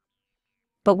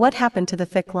 But what happened to the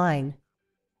thick line?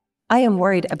 I am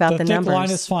worried about the numbers. The thick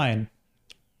line is fine.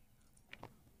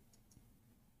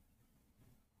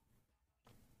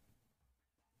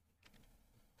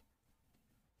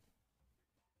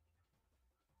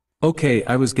 Okay,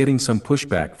 I was getting some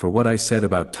pushback for what I said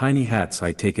about tiny hats.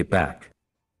 I take it back.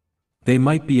 They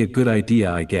might be a good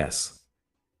idea, I guess.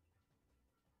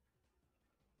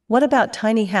 What about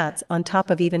tiny hats on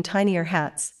top of even tinier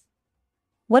hats?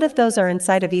 What if those are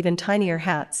inside of even tinier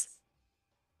hats?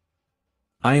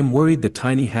 I am worried the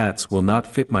tiny hats will not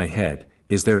fit my head.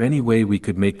 Is there any way we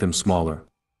could make them smaller?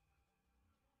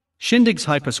 Shindigs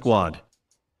Hyper Squad.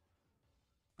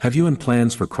 Have you any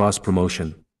plans for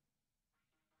cross-promotion?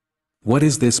 What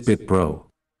is this bit, bro?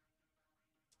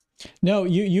 No,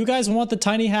 you guys want the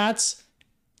tiny hats?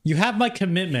 You have my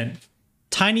commitment.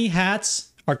 Tiny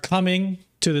hats are coming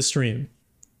to the stream.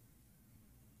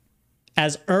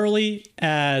 As early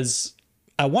as,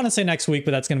 I want to say next week,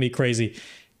 but that's going to be crazy.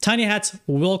 Tiny hats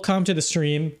will come to the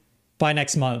stream by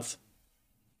next month.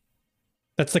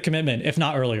 That's the commitment, if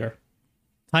not earlier.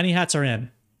 Tiny hats are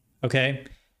in, okay?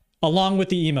 Along with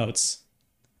the emotes.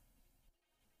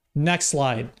 Next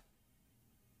slide.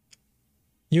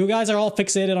 You guys are all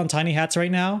fixated on tiny hats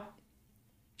right now,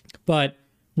 but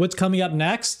what's coming up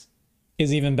next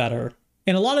is even better.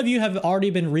 And a lot of you have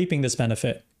already been reaping this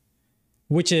benefit,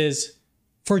 which is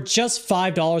for just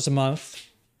 $5 a month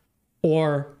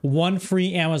or 1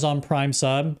 free Amazon Prime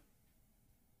sub,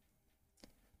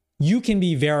 you can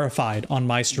be verified on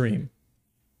my stream.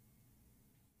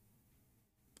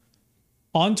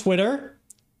 On Twitter,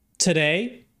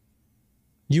 today,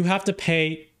 you have to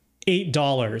pay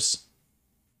 $8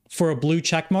 for a blue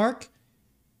check mark,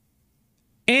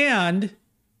 and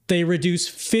they reduce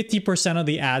 50% of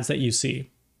the ads that you see.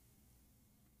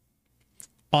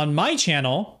 On my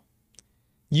channel,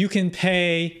 you can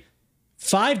pay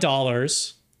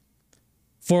 $5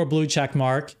 for a blue check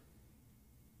mark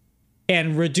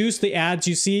and reduce the ads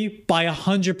you see by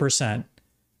 100%.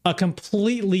 A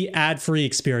completely ad-free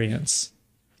experience.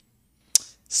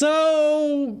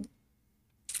 So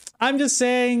I'm just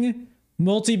saying,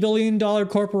 multi-billion-dollar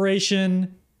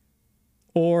corporation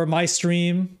or my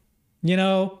stream,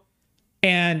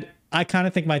 and I kind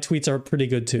of think my tweets are pretty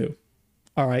good too.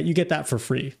 All right, you get that for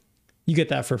free. You get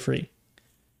that for free.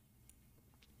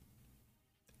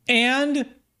 And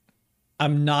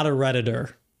I'm not a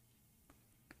Redditor.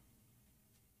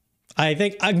 I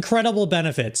think incredible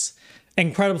benefits.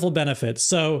 Incredible benefits.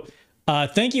 So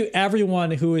Thank you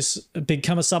everyone who has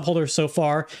become a subholder so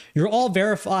far. You're all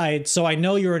verified, so I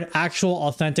know you're an actual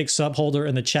authentic subholder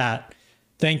in the chat.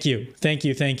 Thank you. Thank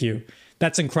you. Thank you.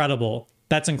 That's incredible.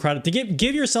 That's incredible. To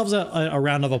give yourselves a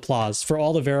round of applause for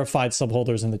all the verified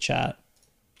subholders in the chat.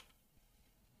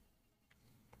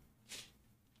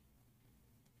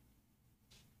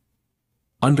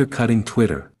 Undercutting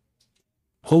Twitter.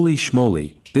 Holy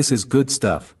schmoly, this is good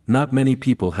stuff. Not many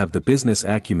people have the business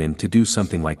acumen to do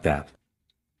something like that.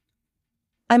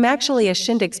 I'm actually a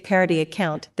Shindigs parody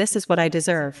account. This is what I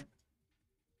deserve.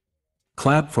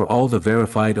 Clap for all the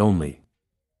verified only.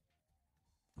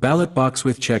 Ballot box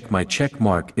with check. My check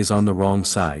mark is on the wrong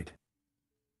side.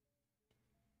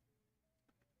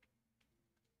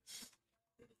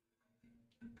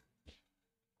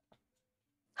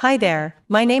 Hi there,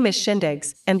 my name is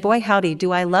Shindigs, and boy howdy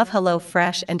do I love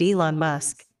HelloFresh and Elon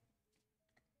Musk.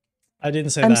 I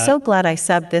didn't say I'm that. so glad I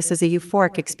subbed. This is a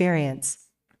euphoric experience.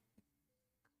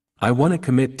 I want to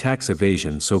commit tax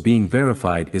evasion, so being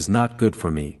verified is not good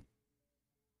for me.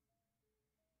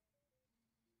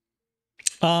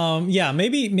 Yeah,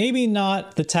 maybe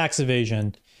not the tax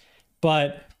evasion,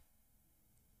 but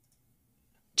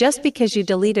Just because you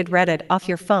deleted Reddit off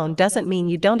your phone doesn't mean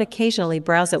you don't occasionally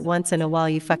browse it once in a while,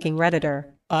 you fucking Redditor.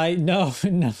 no.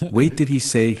 Wait, did he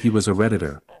say he was a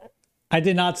Redditor? I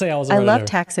did not say I was a I Redditor. love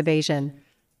tax evasion.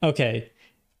 Okay.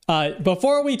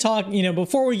 Before we talk,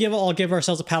 before we give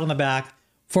ourselves a pat on the back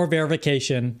for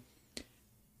verification,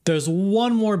 there's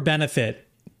one more benefit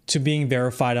to being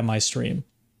verified on my stream.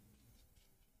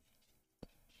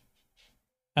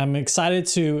 I'm excited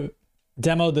to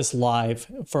demo this live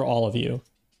for all of you.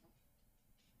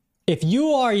 If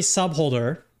you are a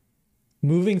subholder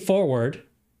moving forward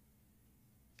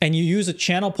and you use a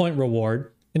channel point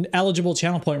reward, an eligible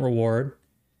channel point reward,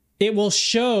 it will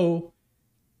show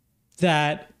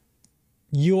that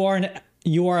you are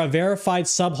a verified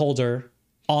subholder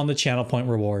on the channel point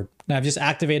reward. Now I've just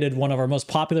activated one of our most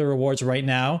popular rewards right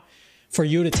now for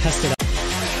you to test it out.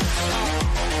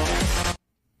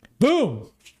 Boom!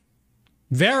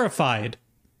 Verified.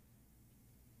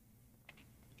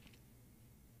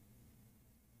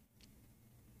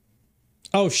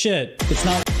 Oh shit, it's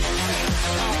not.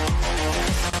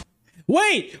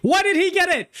 Wait, why did he get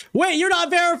it? Wait, you're not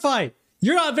verified.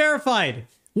 You're not verified.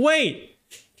 Wait.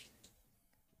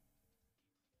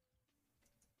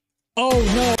 Oh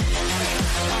no.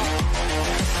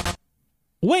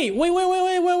 Wait.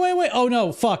 Oh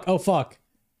no, fuck. Oh fuck.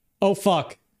 Oh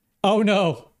fuck. Oh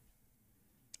no.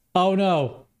 Oh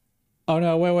no. Oh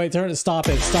no, wait, turn it, stop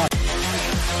it, stop.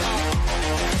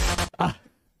 Ah,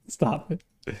 stop it.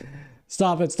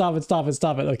 Stop it.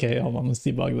 Okay, hold on, let's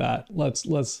debug that. Let's.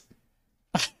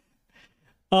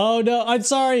 Oh no, I'm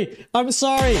sorry.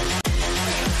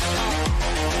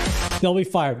 They'll be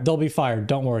fired.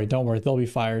 Don't worry. They'll be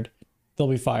fired.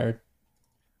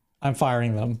 I'm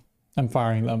firing them.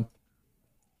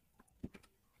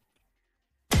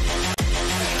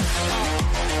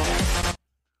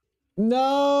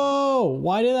 No!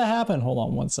 Why did that happen? Hold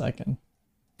on 1 second.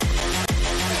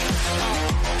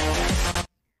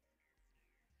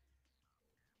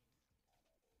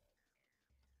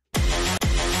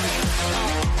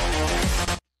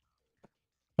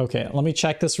 Okay, let me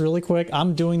check this really quick.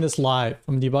 I'm doing this live.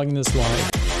 I'm debugging this live.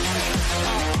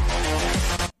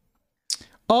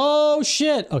 Oh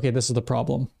shit! Okay, this is the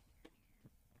problem.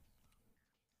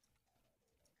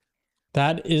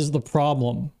 That is the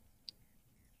problem.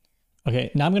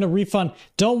 Okay, now I'm going to refund.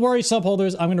 Don't worry,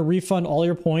 subholders. I'm going to refund all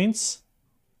your points.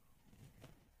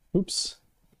 Oops.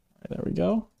 There we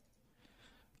go.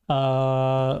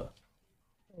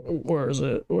 Where is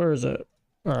it? All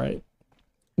right.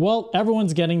 Well,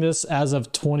 everyone's getting this as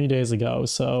of 20 days ago.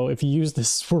 So if you use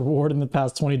this reward in the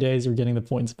past 20 days, you're getting the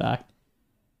points back.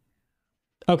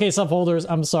 Okay, subholders,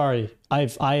 I'm sorry. I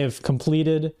have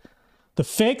completed the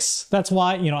fix. That's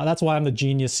why I'm the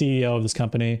genius CEO of this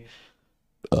company.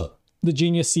 The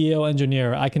genius CEO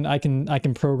engineer. I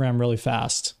can program really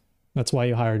fast. That's why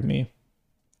you hired me.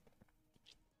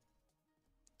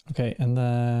 Okay, and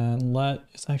then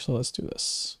let's do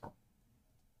this.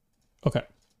 Okay.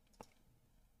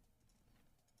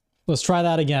 Let's try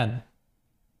that again.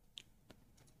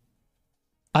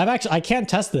 I can't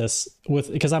test this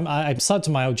because I'm subbed to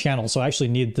my own channel, so I actually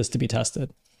need this to be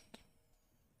tested.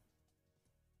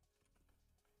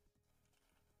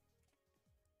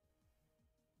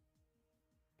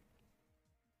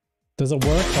 Does it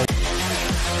work?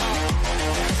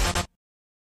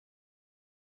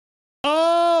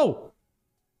 Oh!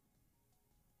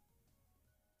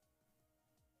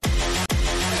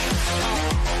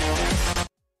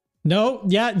 No,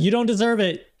 yeah, you don't deserve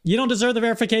it. You don't deserve the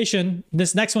verification.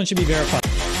 This next one should be verified.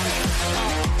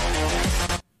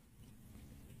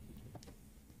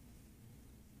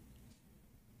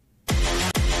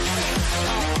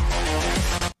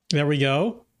 There we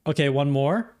go. Okay, one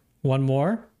more. One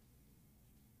more.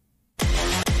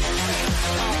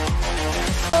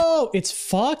 Oh, it's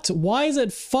fucked? Why is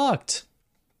it fucked?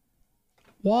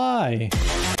 Why?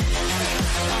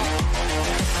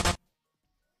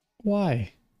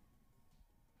 Why?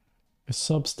 A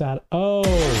substat. Oh.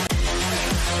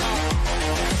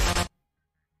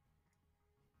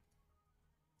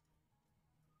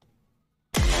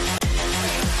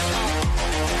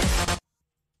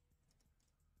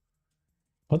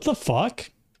 What the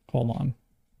fuck? Hold on.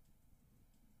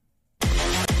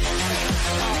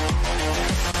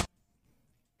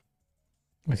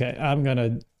 Okay, I'm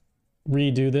gonna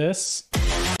redo this.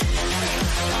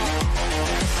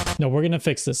 No, we're gonna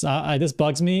fix this. This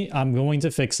bugs me. I'm going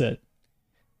to fix it.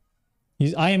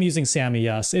 I am using Sammy,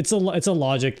 yes. It's a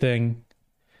logic thing.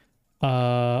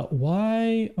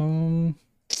 Why?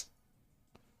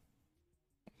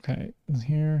 Okay,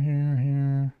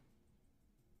 here.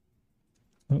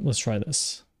 Let's try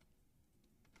this.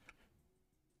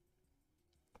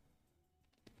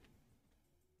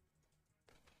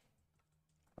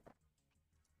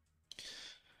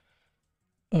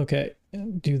 Okay,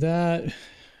 do that.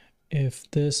 If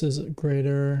this is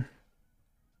greater.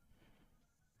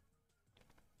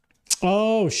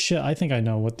 Oh shit, I think I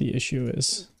know what the issue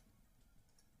is.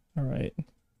 All right.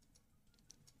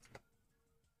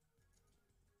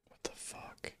 What the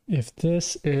fuck? If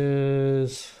this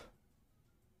is...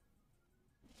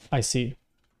 I see.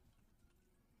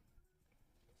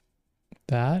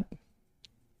 That.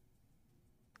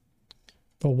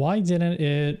 But why didn't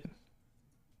it...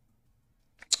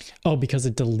 Oh, because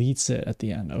it deletes it at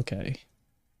the end. Okay.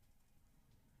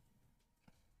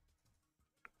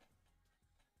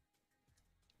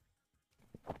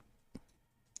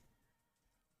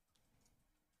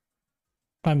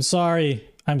 I'm sorry.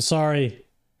 I'm sorry.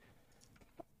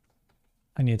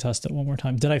 I need to test it one more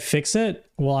time. Did I fix it?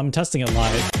 Well, I'm testing it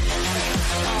live.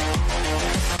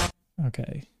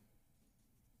 Okay.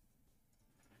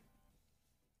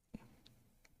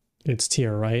 It's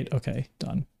tier, right? Okay,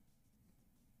 done.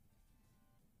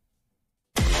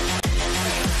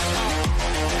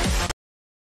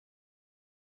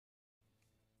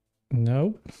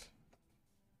 Nope.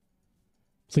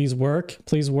 Please work.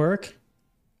 Please work.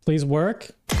 Please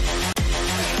work.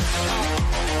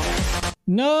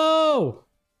 No!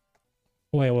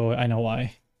 Wait, I know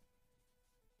why.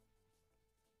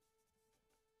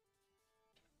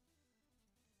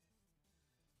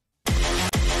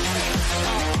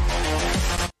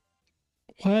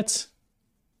 What?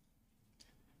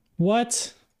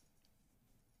 What?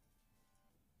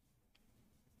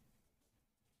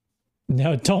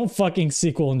 No, don't fucking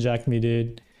SQL inject me,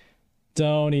 dude.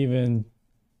 Don't even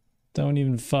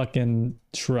fucking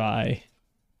try.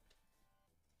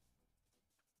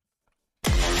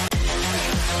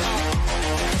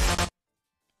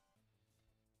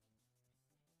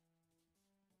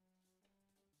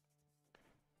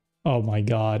 Oh my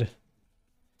god.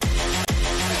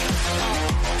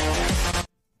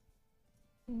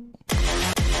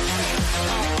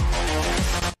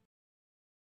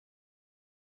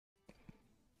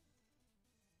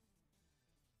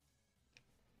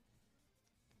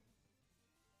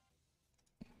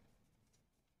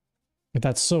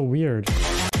 That's so weird.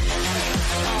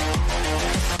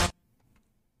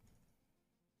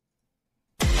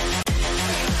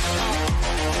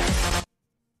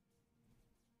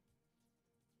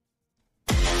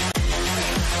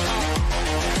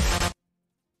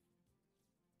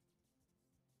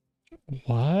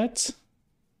 What?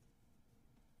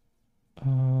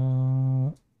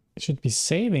 It should be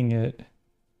saving it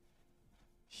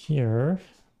here.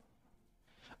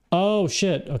 Oh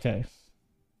shit, okay.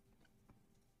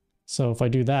 So if I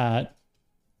do that,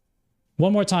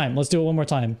 one more time, let's do it one more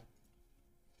time.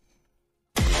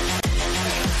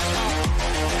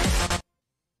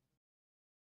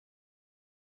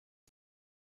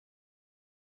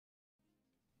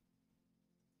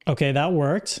 Okay, that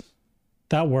worked.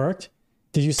 That worked.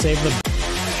 Did you save the...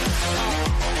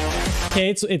 Okay,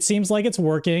 it seems like it's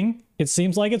working. It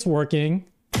seems like it's working.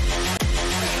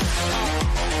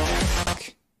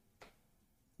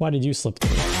 Why did you slip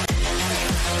through?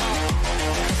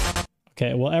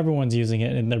 Okay, well, everyone's using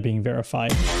it and they're being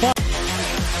verified.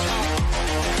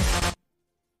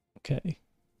 Okay.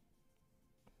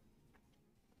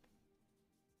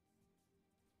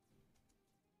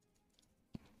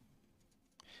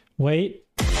 Wait.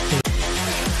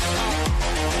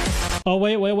 Oh,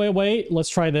 wait. Let's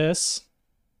try this.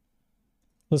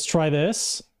 Let's try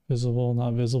this. Visible,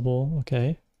 not visible.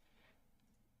 Okay.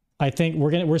 I think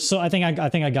I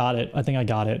think I got it. I think I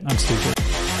got it. I'm stupid.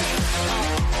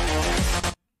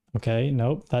 Okay,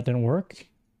 nope, that didn't work.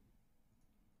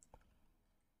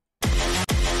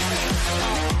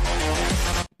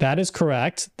 That is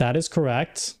correct. That is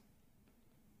correct.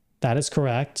 That is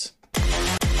correct.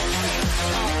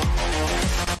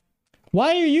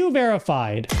 Why are you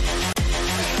verified?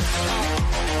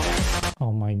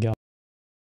 Oh my god.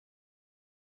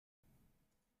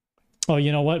 Oh,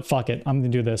 you know what? Fuck it. I'm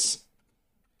gonna do this.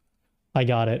 I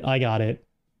got it. I got it.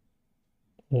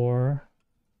 Or...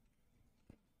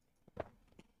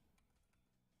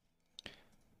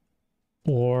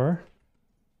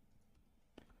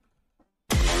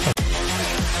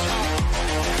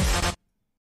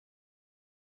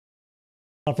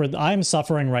 I'm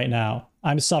suffering right now.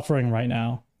 I'm suffering right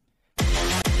now.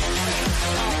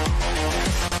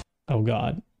 Oh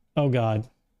god. Oh god.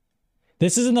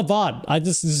 This isn't the VOD.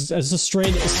 It's a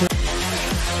straight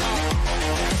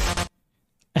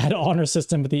add honor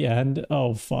system at the end.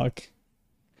 Oh fuck.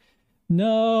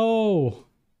 No.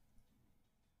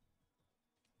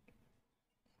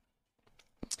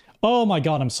 Oh my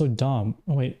god, I'm so dumb.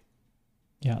 Oh wait.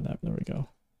 Yeah, there we go.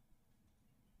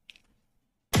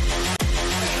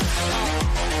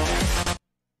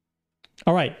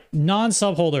 All right,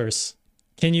 non-sub holders.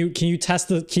 Can you test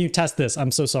this? I'm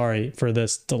so sorry for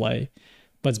this delay,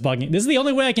 but it's bugging. This is the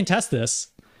only way I can test this.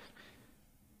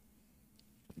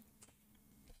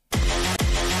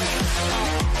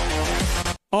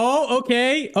 Oh,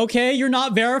 okay. Okay, you're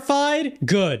not verified?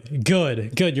 Good,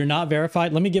 good, good. You're not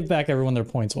verified. Let me give back everyone their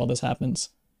points while this happens.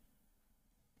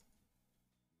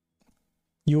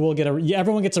 You will get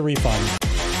everyone gets a refund.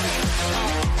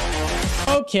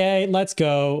 Okay, let's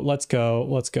go. Let's go.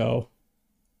 Let's go.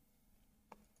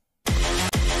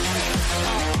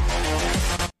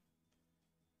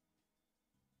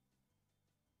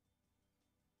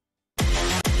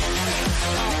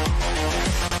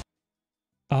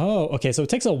 Oh, okay, so it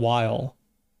takes a while.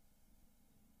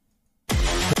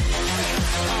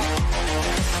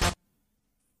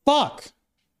 Fuck!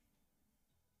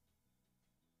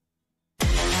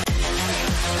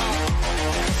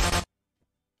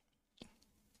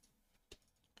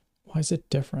 Why is it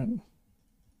different?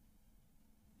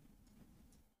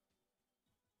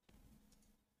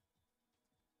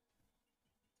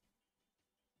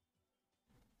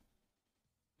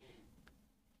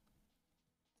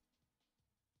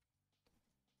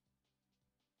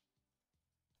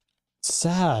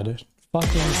 Sad.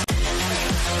 Fucking.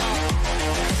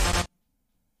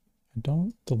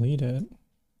 Don't delete it.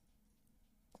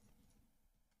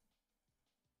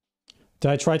 Did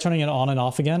I try turning it on and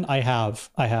off again? I have.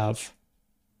 I have.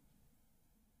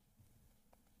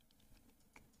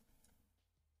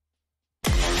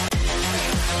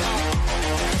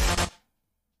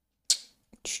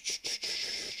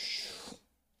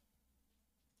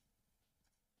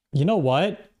 You know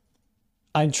what?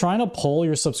 I'm trying to pull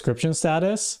your subscription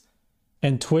status,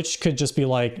 and Twitch could just be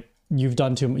like, you've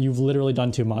literally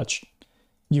done too much.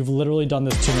 You've literally done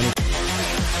this too many.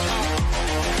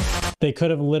 They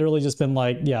could have literally just been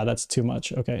like, yeah, that's too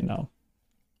much. Okay, no.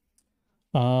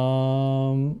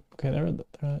 Okay,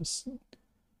 there's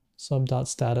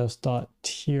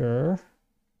sub.status.tier.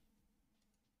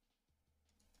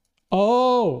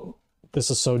 Oh, this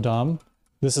is so dumb.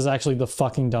 This is actually the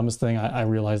fucking dumbest thing. I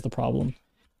realized the problem.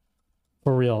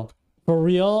 For real. For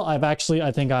real, I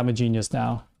think I'm a genius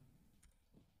now.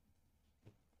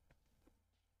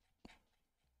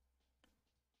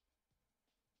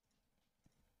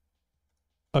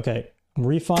 Okay,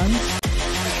 refund.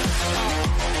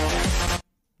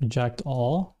 Reject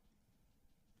all.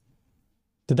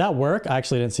 Did that work? I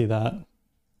actually didn't see that.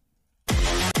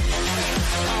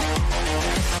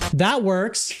 That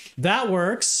works. That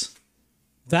works.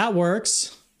 That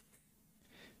works.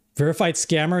 Verified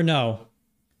scammer? No.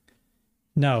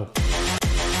 No.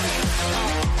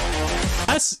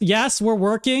 Yes, yes, we're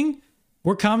working.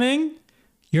 We're coming.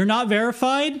 You're not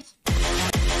verified?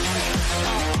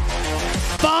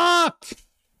 Fuck!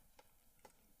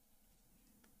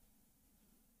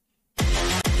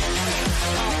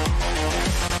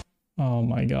 Oh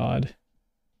my god.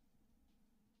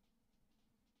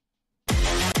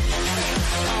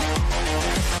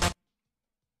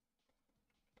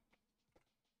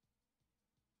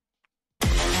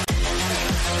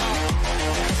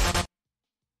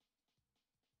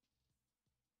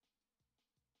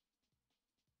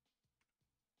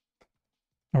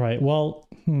 All right, well,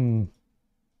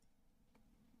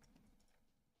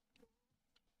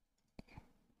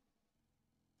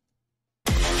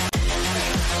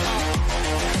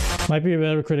 Might be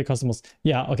better to create customs.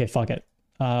 Yeah, okay, fuck it.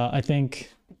 I think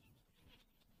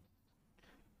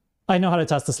I know how to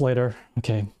test this later.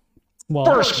 Okay. Well,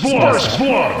 First blood.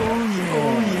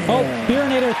 oh,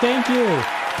 Beerinator, thank you.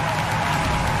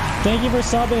 Thank you for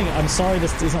subbing. I'm sorry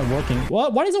this isn't working.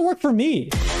 What? Why does it work for me?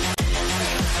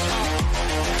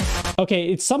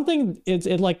 Okay, it's something. It's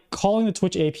like calling the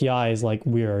Twitch API is like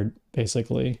weird,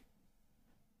 basically.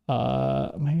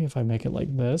 Maybe if I make it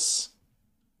like this.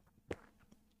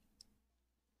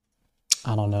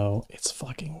 I don't know. It's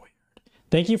fucking weird.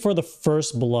 Thank you for the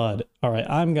first blood. All right,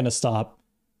 I'm gonna stop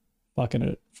fucking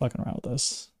around with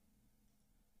this.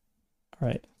 All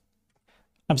right,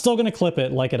 I'm still gonna clip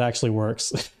it like it actually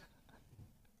works.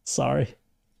 Sorry.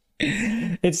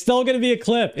 It's still gonna be a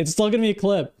clip. It's still gonna be a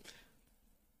clip.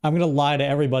 I'm gonna lie to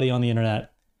everybody on the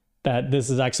internet that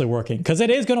this is actually working, because it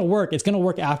is gonna work. It's gonna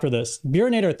work after this.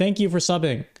 Beerinator, thank you for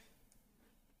subbing.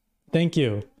 Thank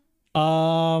you.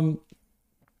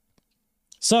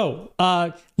 So,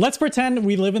 let's pretend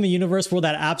we live in the universe where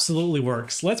that absolutely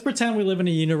works. Let's pretend we live in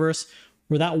a universe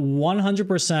where that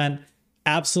 100%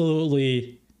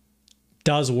 absolutely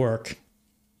does work.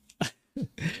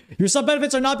 Your sub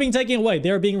benefits are not being taken away.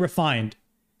 They're being refined.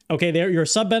 Okay, your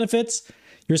sub benefits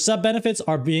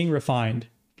are being refined.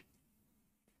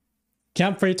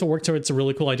 Can't wait to work towards a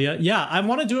really cool idea. Yeah, I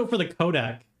want to do it for the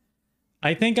codec.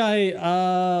 I think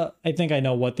I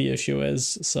know what the issue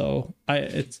is. So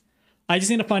I just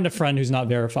need to find a friend who's not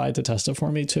verified to test it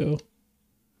for me too.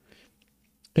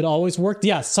 It always worked.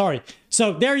 Yeah, sorry.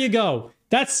 So there you go.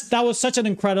 That was such an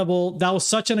incredible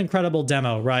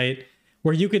demo, right?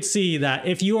 Where you could see that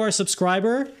if you are a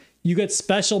subscriber, you get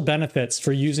special benefits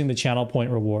for using the channel point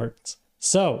rewards.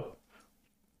 So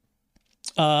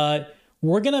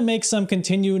we're gonna make some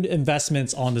continued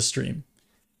investments on the stream.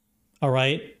 All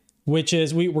right, which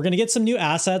is we're gonna get some new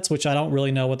assets, which I don't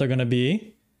really know what they're gonna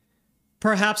be.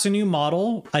 Perhaps a new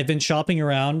model. I've been shopping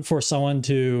around for someone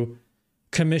to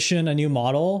commission a new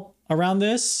model around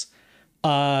this.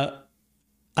 I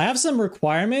have some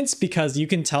requirements because you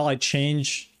can tell I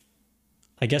change,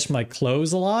 I guess, my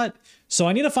clothes a lot. So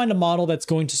I need to find a model that's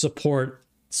going to support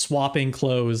swapping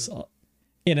clothes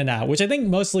in and out, which I think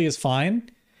mostly is fine.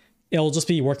 It'll just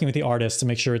be working with the artist to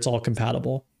make sure it's all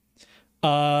compatible.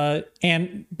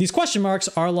 And these question marks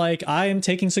are like, I am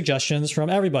taking suggestions from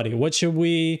everybody. What should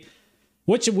we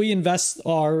invest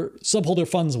our subholder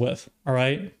funds with? All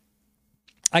right.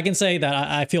 I can say that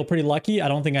I feel pretty lucky. I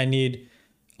don't think I need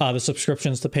the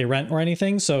subscriptions to pay rent or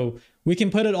anything. So we can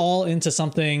put it all into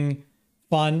something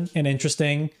fun and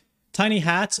interesting. Tiny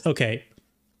hats. Okay.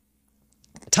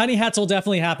 Tiny hats will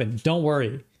definitely happen. Don't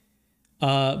worry.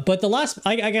 But the last,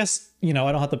 I guess, I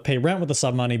don't have to pay rent with the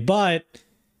sub money, but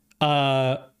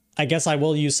I guess I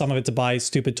will use some of it to buy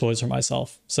stupid toys for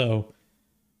myself. So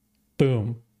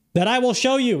boom. That I will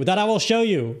show you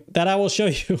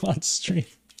on stream.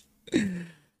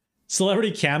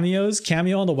 Celebrity cameo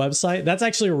on the website. That's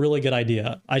actually a really good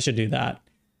idea. I should do that.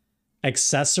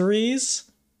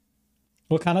 Accessories.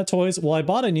 What kind of toys? Well, I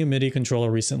bought a new MIDI controller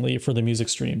recently for the music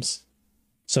streams.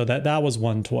 So that was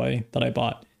one toy that I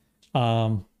bought.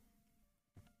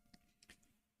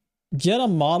 Get a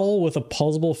model with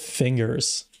opposable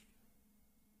fingers.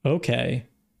 Okay.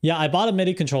 Yeah, I bought a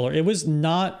MIDI controller. It was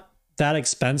not that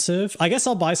expensive. I guess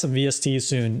I'll buy some VST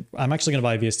soon. I'm actually gonna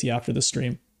buy a VST after the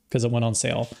stream because it went on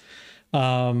sale.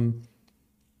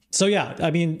 So yeah,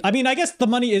 I mean, I guess the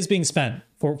money is being spent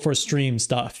for stream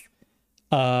stuff.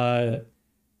 And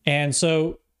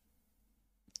so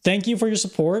thank you for your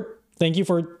support. Thank you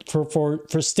for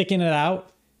sticking it out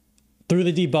through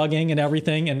the debugging and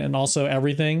everything, and also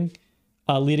everything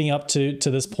leading up to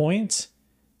this point.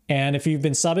 And if you've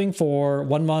been subbing for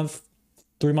 1 month,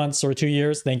 3 months, or 2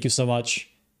 years, thank you so much.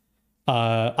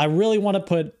 I really want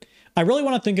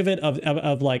to think of it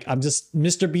of like, I'm just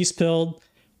Mr. Beast pilled.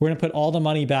 We're going to put all the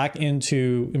money back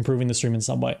into improving the stream in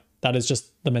some way. That is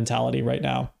just the mentality right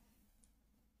now.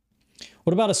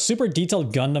 What about a super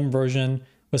detailed Gundam version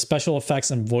with special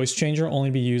effects and voice changer only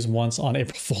be used once on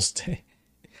April Fool's Day?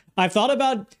 I've thought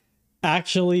about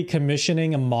actually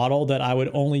commissioning a model that I would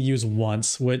only use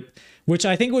once, which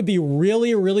I think would be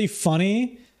really, really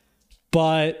funny,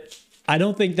 but I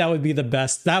don't think that would be the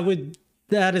best. That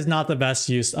is not the best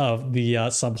use of the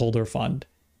subholder fund.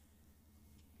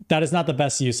 That is not the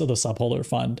best use of the subholder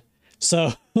fund.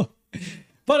 So,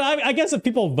 but I guess if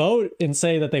people vote and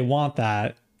say that they want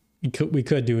that, we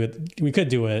could do it. We could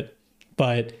do it,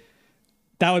 but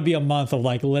that would be a month of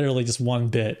like literally just 1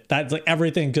 bit. That's like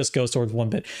everything just goes towards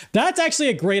 1 bit. That's actually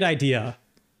a great idea.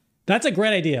 That's a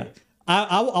great idea.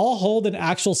 I'll hold an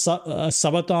actual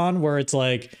subathon where it's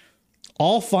like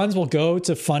All funds will go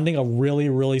to funding a really,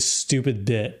 really stupid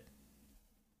bit.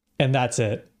 And that's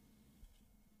it.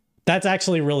 That's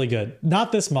actually really good.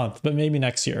 Not this month, but maybe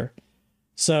next year.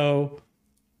 So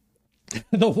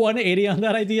the 180 on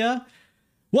that idea.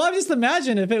 Well, I just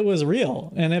imagine if it was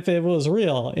real. And if it was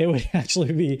real, it would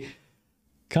actually be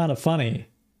kind of funny.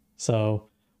 So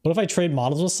what if I trade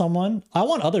models with someone? I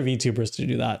want other VTubers to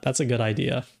do that. That's a good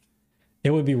idea. It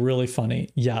would be really funny.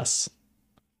 Yes.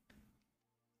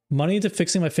 Money into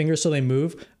fixing my fingers so they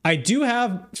move. I do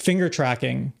have finger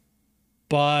tracking,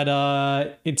 but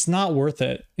it's not worth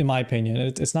it, in my opinion.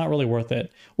 It's not really worth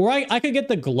it. Or I could get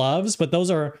the gloves, but those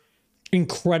are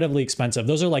incredibly expensive.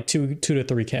 Those are like two to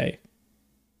 3K,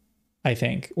 I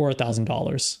think, or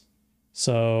 $1,000.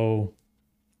 So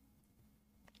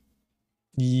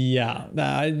yeah,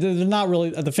 they're not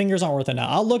really, the fingers aren't worth it now.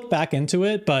 I'll look back into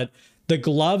it, but the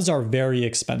gloves are very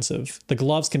expensive. The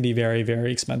gloves can be very,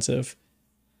 very expensive.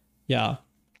 Yeah.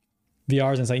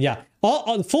 VR is insane. Yeah.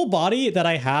 All the full body that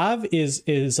I have is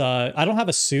I don't have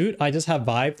a suit. I just have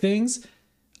Vive things.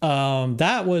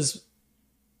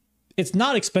 It's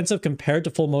not expensive compared to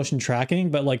full motion tracking,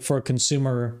 but like for a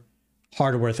consumer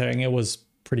hardware thing, it was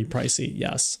pretty pricey.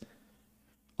 Yes.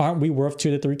 Aren't we worth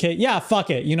 2 to 3K? Yeah, fuck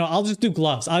it. You know, I'll just do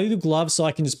gloves. I'll do gloves so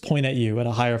I can just point at you at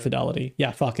a higher fidelity.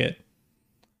 Yeah, fuck it.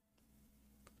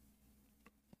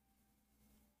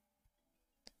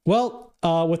 Well,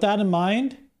 with that in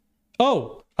mind,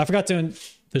 oh, I forgot to,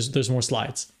 there's more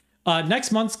slides.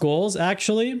 Next month's goals,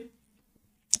 actually,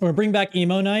 we're gonna bring back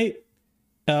emo night.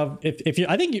 If you,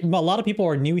 I think a lot of people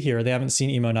are new here. They haven't seen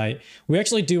emo night. We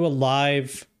actually do a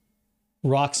live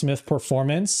Rocksmith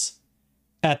performance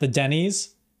at the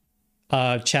Denny's.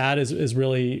 Chad is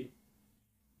really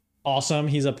awesome.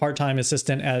 He's a part-time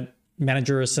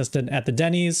manager assistant at the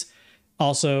Denny's.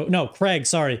 Also, no, Craig,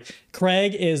 sorry.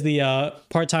 Craig is the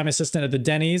part-time assistant at the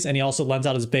Denny's, and he also lends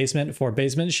out his basement for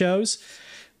basement shows.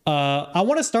 I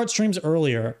want to start streams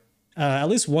earlier, at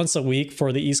least once a week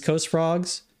for the East Coast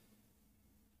Frogs.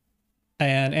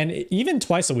 And even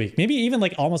twice a week, maybe even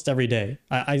like almost every day.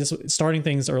 I just, starting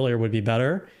things earlier would be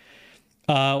better.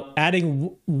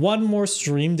 Adding one more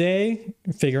stream day,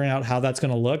 figuring out how that's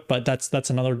going to look, but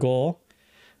that's another goal.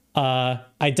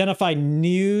 Identify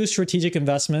new strategic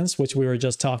investments, which we were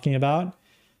just talking about.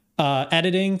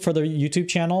 Editing for the YouTube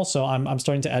channel, so I'm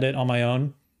starting to edit on my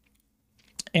own.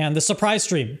 And the surprise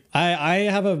stream. I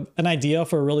have an idea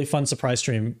for a really fun surprise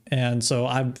stream, and so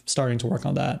I'm starting to work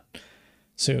on that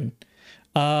soon.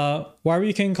 Why are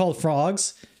we getting called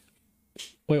frogs?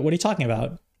 Wait, what are you talking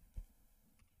about?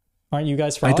 Aren't you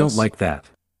guys frogs? I don't like that.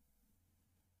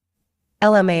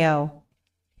 LMAO.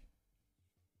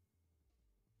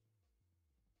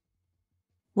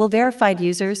 Will verified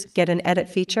users get an edit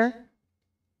feature?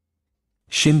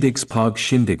 Shindigs pog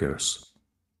Shindiggers.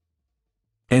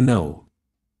 No.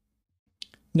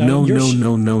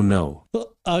 No.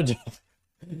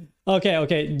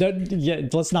 Okay. Yeah,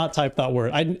 let's not type that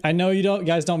word. I know you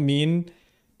guys don't mean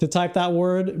to type that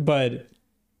word, but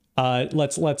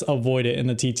let's avoid it in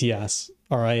the TTS.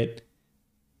 All right.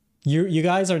 You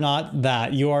guys are not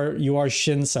that. You are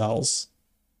shin cells.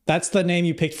 That's the name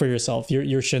you picked for yourself.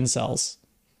 You're shin cells.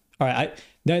 All right.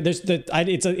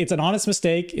 It's an honest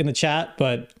mistake in the chat,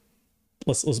 but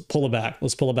let's pull it back.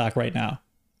 Let's pull it back right now.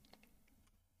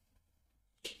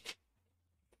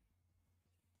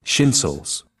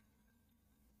 Shinsels.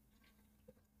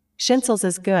 Shinsels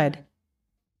is good.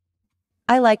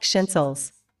 I like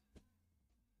Shinsels.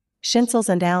 Shinsels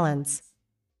and Allens.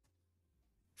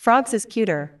 Frogs is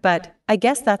cuter, but I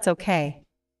guess that's okay.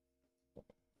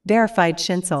 Verified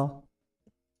Shinsel.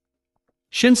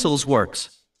 Shinsels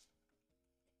works.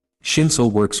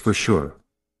 Shinsel works for sure.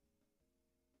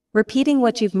 Repeating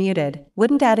what you've muted,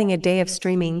 wouldn't adding a day of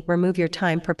streaming remove your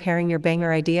time preparing your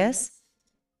banger ideas?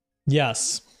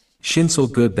 Yes.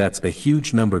 Shinsel good, that's a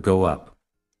huge number go up.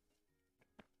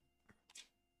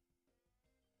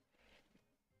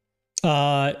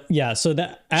 Yeah, so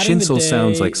that adding Shinsel the day,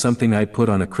 sounds like something I'd put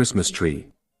on a Christmas tree.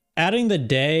 Adding the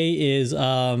day is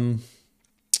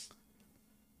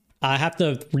I have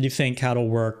to rethink how to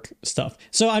work stuff.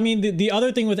 So, I mean, the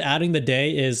other thing with adding the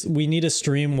day is we need a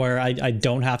stream where I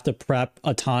don't have to prep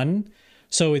a ton.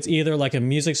 So it's either like a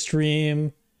music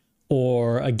stream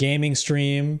or a gaming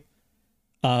stream.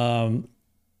 Yeah,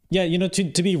 you know,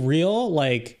 to be real,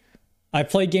 like I've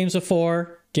played games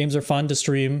before. Games are fun to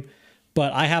stream,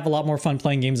 but I have a lot more fun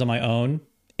playing games on my own.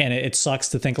 And it sucks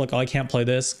to think like, oh, I can't play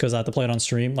this because I have to play it on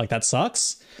stream. Like that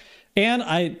sucks. And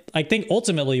I think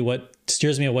ultimately what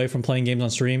steers me away from playing games on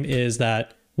stream is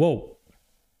that,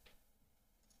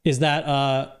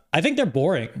 I think they're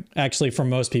boring actually for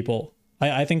most people.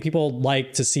 I think people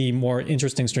like to see more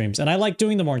interesting streams, and I like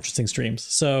doing the more interesting streams.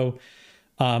 So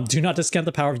do not discount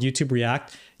the power of YouTube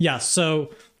React. Yeah, so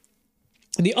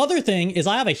the other thing is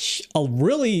I have a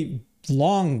really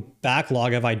long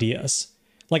backlog of ideas.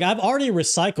 Like I've already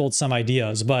recycled some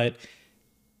ideas, but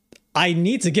I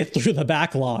need to get through the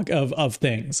backlog of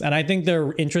things. And I think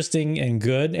they're interesting and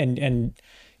good, and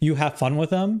you have fun with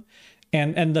them.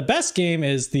 And the best game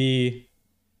is the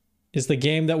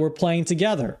game that we're playing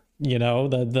together, you know,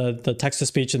 the text to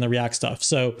speech and the React stuff.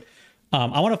 So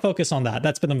I want to focus on that.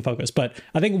 That's been the focus. But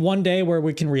I think one day where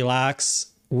we can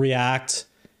relax, react,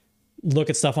 look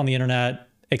at stuff on the internet,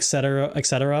 etc.,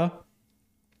 etc.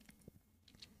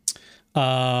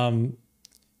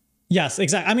 Yes,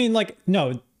 exactly. I mean, like,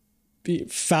 no,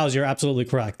 Fowls, you're absolutely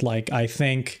correct. Like, I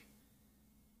think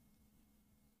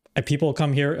people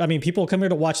come here. I mean, people come here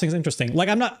to watch things interesting. Like,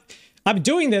 I'm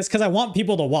doing this because I want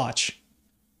people to watch,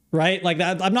 right? Like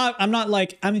that. I'm not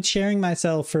like, I'm sharing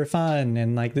myself for fun.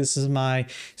 And like, it's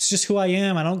just who I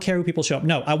am. I don't care who people show up.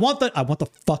 No, I want the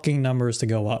fucking numbers to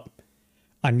go up.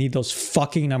 I need those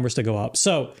fucking numbers to go up.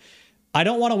 So I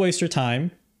don't want to waste your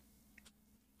time.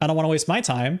 I don't want to waste my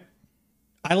time.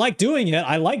 I like doing it.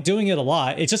 I like doing it a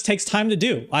lot. It just takes time to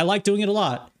do. I like doing it a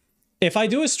lot. If I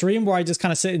do a stream where I just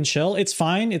kind of sit and chill, it's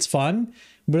fine. It's fun.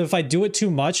 But if I do it too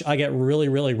much, I get really,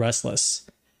 really restless.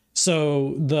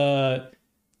 So the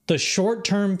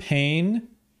short-term pain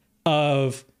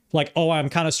of like, oh, I'm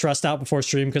kind of stressed out before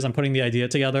stream because I'm putting the idea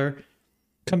together,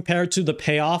 compared to the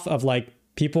payoff of like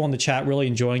people in the chat really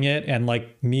enjoying it and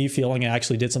like me feeling I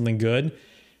actually did something good,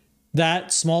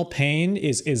 that small pain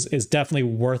is definitely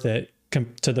worth it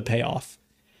to the payoff.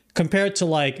 Compared to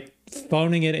like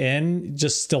phoning it in,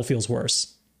 just still feels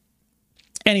worse.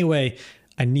 Anyway,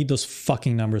 I need those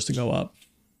fucking numbers to go up.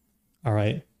 All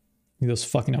right, I need those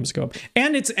fucking numbers to go up,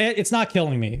 and it's not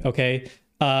killing me. Okay,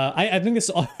 I think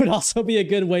this would also be a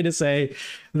good way to say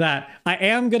that I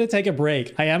am gonna take a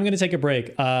break.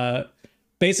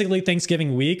 Basically,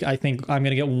 Thanksgiving week, I think I'm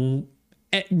gonna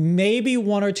get maybe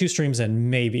 1 or 2 streams in,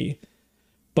 maybe.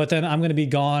 But then I'm going to be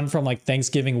gone from like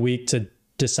Thanksgiving week to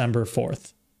December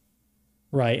 4th.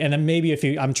 Right. And then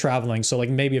maybe I'm traveling. So like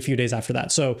maybe a few days after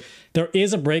that. So there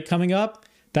is a break coming up.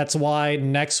 That's why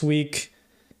next week's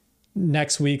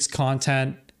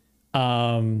content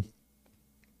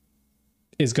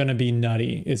is going to be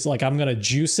nutty. It's like I'm going to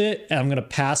juice it and I'm going to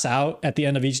pass out at the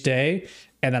end of each day.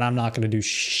 And then I'm not going to do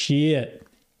shit.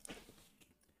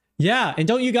 Yeah. And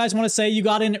don't you guys want to say you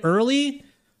got in early?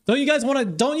 Don't you guys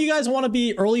want to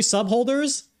be early sub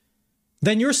holders?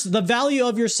 Then the value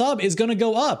of your sub is going to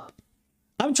go up.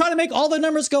 I'm trying to make all the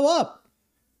numbers go up.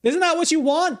 Isn't that what you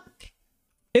want?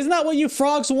 Isn't that what you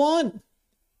frogs want?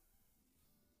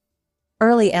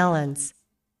 Early Allens.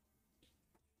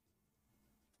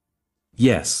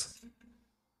 Yes.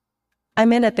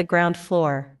 I'm in at the ground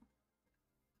floor.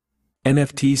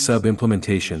 NFT sub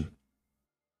implementation.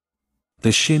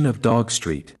 The Shin of Dog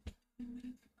Street.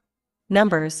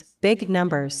 Numbers, big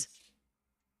numbers.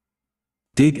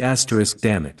 Dig asterisk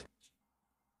damn it.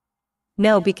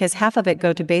 No, because half of it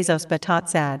go to Bezos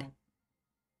Batatsad.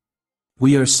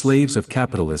 We are slaves of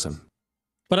capitalism.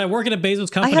 But I work at a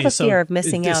Bezos company, I have a so fear of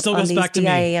missing out still on goes these back to me.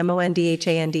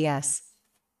 DIAMONDHANDS.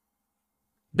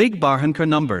 Big Barhanker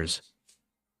numbers.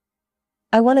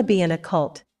 I want to be in a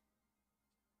cult.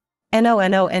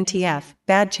 NONONTF,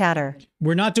 bad chatter.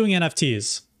 We're not doing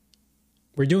NFTs.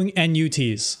 We're doing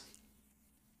NUTs.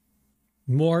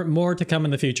 More to come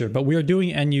in the future, but we are doing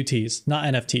NUTs, not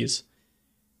NFTs.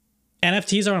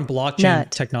 NFTs are on blockchain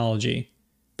technology,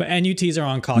 but NUTs are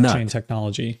on blockchain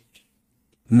technology.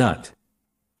 Nut.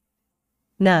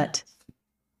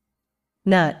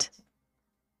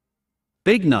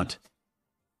 Big nut.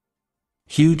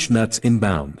 Huge nuts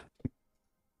inbound.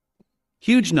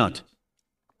 Huge nut.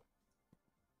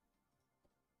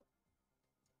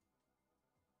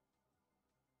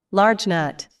 Large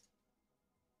nut.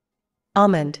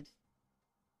 Almond.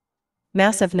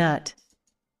 Massive nut.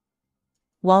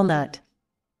 Walnut.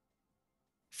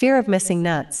 Fear of missing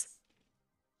nuts.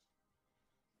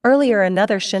 Earlier,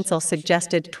 another Shinsel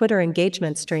suggested Twitter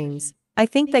engagement streams. I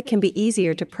think that can be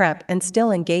easier to prep and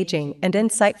still engaging and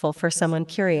insightful for someone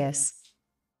curious.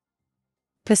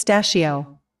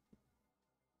 Pistachio.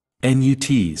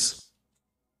 NUTs.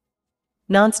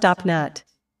 Nonstop nut.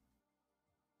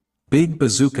 Big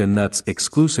bazooka nuts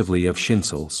exclusively of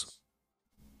Shinsels.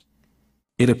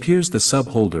 It appears the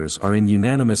subholders are in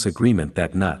unanimous agreement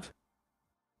that nut.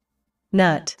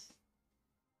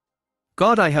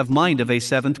 God, I have mind of a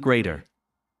 7th grader.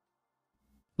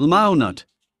 Lmao nut.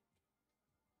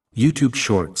 YouTube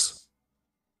Shorts.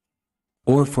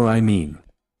 Or for I mean.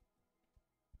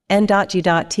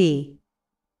 N.G.T.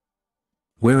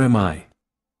 Where am I?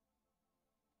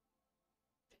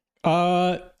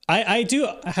 I do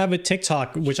have a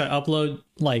TikTok which I upload.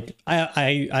 Like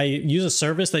I use a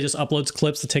service that just uploads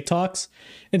clips to TikToks,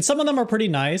 and some of them are pretty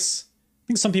nice. I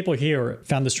think some people here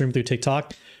found the stream through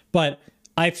TikTok, but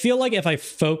I feel like if I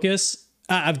focus,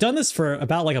 I've done this for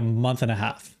about like a month and a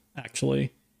half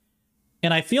actually,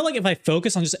 and I feel like if I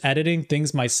focus on just editing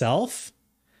things myself,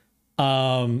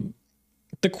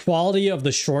 the quality of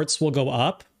the shorts will go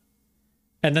up,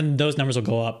 and then those numbers will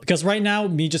go up. Because right now,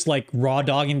 me just like raw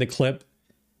dogging the clip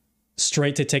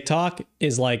straight to TikTok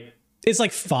is like, it's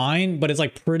like fine, but it's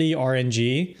like pretty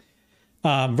RNG.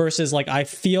 Versus like, I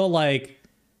feel like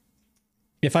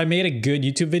if I made a good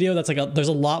YouTube video, that's like, there's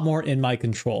a lot more in my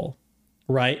control,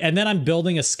 right? And then I'm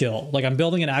building a skill. Like I'm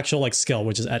building an actual like skill,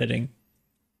 which is editing.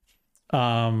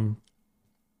 Plug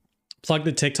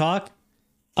the TikTok.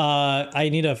 I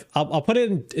need a, I'll put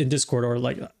it in Discord, or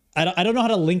like, I don't know how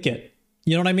to link it.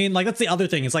 You know what I mean? Like that's the other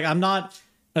thing. It's like, I'm not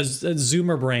a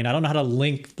Zoomer brain. I don't know how to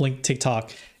link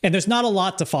TikTok, and there's not a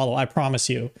lot to follow. I promise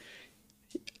you.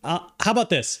 How about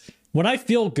this? When I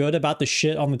feel good about the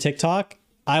shit on the TikTok,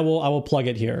 I will plug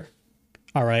it here.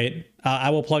 All right. I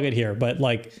will plug it here. But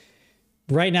like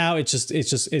right now, it's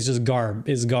just garb.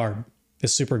 It's garb.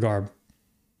 It's super garb.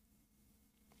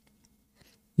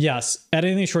 Yes,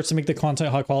 editing shorts to make the content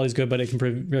high quality is good, but it can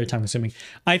be very time consuming.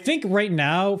 I think right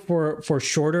now for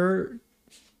shorter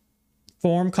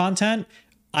form content,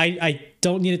 I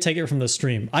don't need to take it from the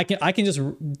stream. I can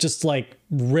just like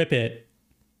rip it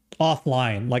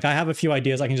offline. Like I have a few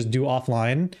ideas I can just do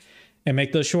offline and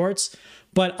make those shorts,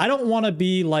 but I don't want to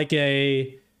be like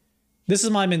this is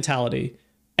my mentality.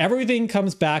 Everything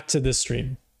comes back to this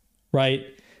stream, right?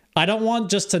 I don't want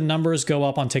just to numbers go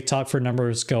up on TikTok for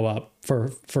numbers go up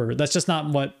for that's just not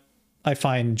what I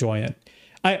find joy in.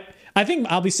 I think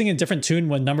I'll be singing a different tune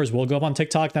when numbers will go up on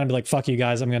TikTok. Then I'll be like, fuck you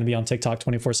guys, I'm going to be on TikTok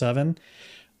 24/7.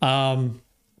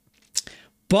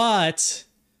 But,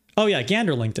 oh yeah,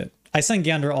 Gander linked it. I send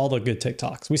Gander all the good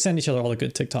TikToks. We send each other all the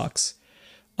good TikToks.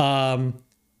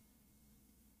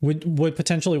 Would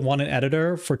potentially want an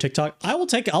editor for TikTok. I'll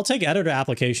take editor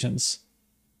applications.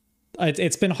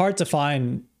 It's been hard to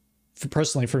find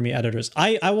personally for me editors.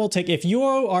 I will take, if you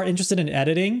are interested in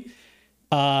editing,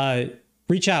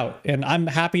 reach out and I'm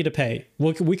happy to pay.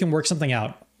 We can work something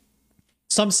out.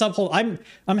 Some subholder,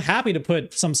 I'm happy to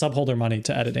put some subholder money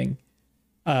to editing.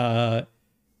 I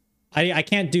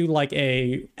can't do like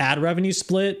a ad revenue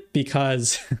split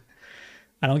because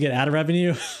I don't get ad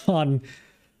revenue on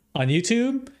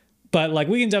YouTube, but like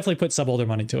we can definitely put subholder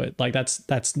money to it. Like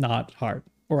that's not hard.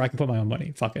 Or I can put my own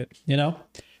money. Fuck it, you know?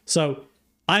 So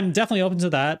I'm definitely open to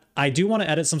that. I do want to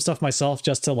edit some stuff myself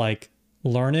just to like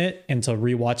learn it and to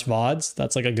rewatch VODs.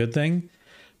 That's like a good thing.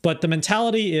 But the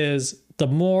mentality is the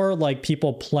more like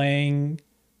people playing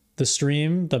the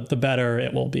stream, the better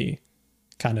it will be,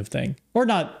 kind of thing. Or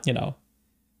not, you know.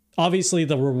 Obviously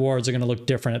the rewards are going to look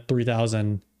different at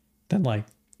 3,000 than like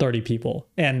 30 people.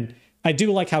 And I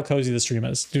do like how cozy the stream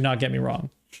is. Do not get me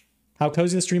wrong. How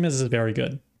cozy the stream is very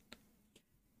good.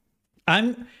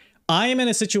 I am in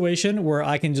a situation where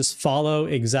I can just follow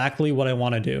exactly what I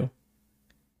want to do.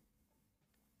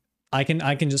 I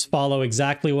can just follow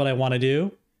exactly what I want to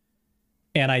do,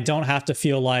 and I don't have to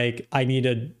feel like I need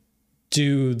to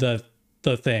do the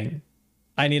thing.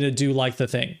 I need to do like the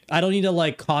thing. I don't need to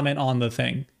like comment on the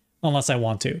thing unless I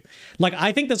want to. Like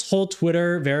I think this whole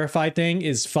Twitter verified thing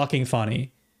is fucking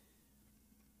funny.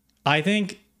 I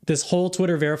think this whole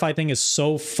Twitter verified thing is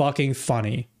so fucking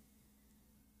funny.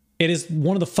 It is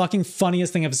one of the fucking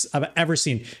funniest things I've ever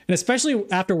seen. And especially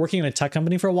after working in a tech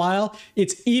company for a while,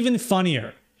 it's even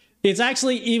funnier. It's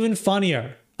actually even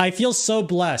funnier. I feel so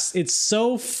blessed. It's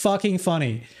so fucking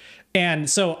funny. And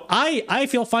so I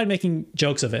feel fine making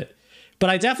jokes of it.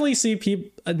 But I definitely see people,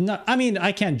 I mean,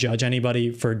 I can't judge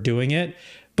anybody for doing it,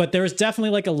 but there's definitely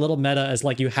like a little meta as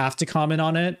like you have to comment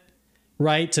on it,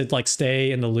 right? To like stay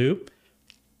in the loop.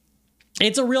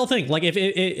 It's a real thing. Like if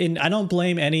I don't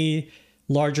blame any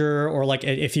larger, or like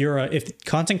if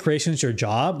content creation is your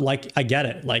job, like I get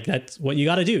it, like that's what you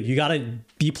got to do. You got to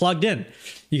be plugged in.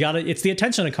 It's the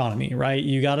attention economy, right?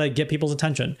 You got to get people's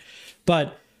attention.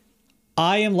 But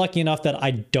I am lucky enough that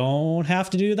I don't have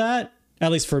to do that.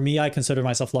 At least for me, I consider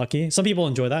myself lucky. Some people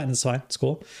enjoy that and it's fine, it's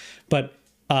cool. But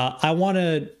I want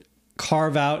to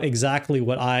carve out exactly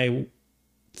what I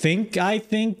think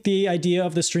the idea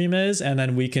of the stream is, and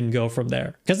then we can go from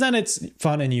there, because then it's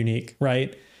fun and unique,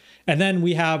 right? And then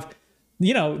we have,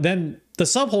 you know, then the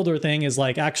subholder thing is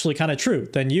like actually kind of true.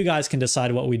 Then you guys can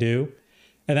decide what we do,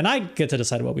 and then I get to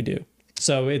decide what we do.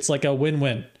 So it's like a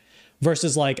win-win.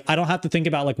 versus like, I don't have to think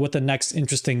about like what the next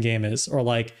interesting game is, or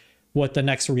like what the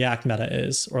next React meta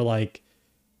is, or like,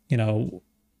 you know,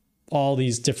 all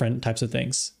these different types of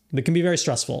things that can be very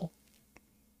stressful.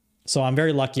 So I'm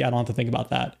very lucky I don't have to think about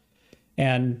that.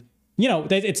 And, you know,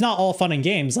 it's not all fun and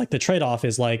games. Like the trade-off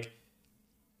is like,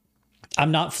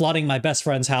 I'm not flooding my best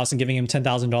friend's house and giving him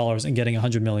 $10,000 and getting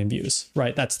 100 million views,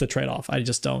 right? That's the trade-off. I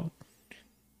just don't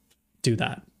do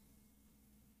that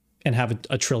and have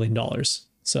 $1 trillion.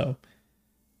 So,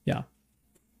 yeah.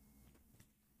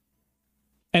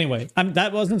 Anyway,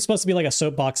 that wasn't supposed to be like a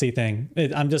soapboxy thing.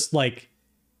 I'm just like,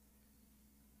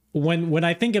 when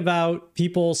I think about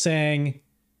people saying,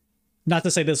 not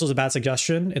to say this was a bad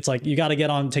suggestion, it's like, you got to get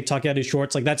on TikTok, you got to do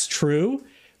shorts. Like, that's true.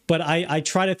 But I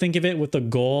try to think of it with the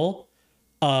goal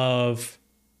of,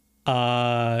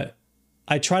 like,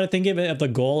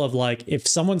 if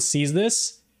someone sees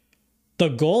this, the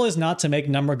goal is not to make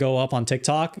number go up on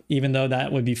TikTok, even though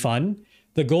that would be fun.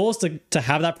 The goal is to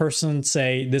have that person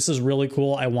say, this is really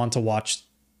cool, I want to watch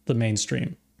the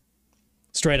mainstream.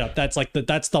 Straight up. That's like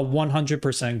that's the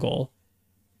 100% goal.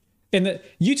 And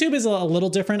YouTube is a little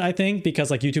different, I think,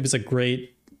 because like YouTube is a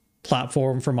great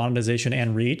platform for monetization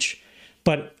and reach.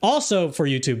 But also for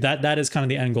YouTube, that is kind of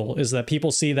the end goal, is that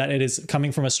people see that it is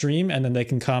coming from a stream and then they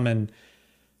can come and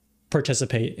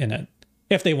participate in it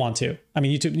if they want to. I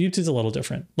mean, YouTube's a little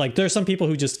different. Like there's some people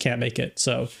who just can't make it.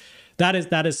 So that's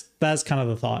kind of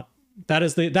the thought.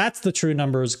 That's the true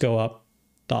numbers go up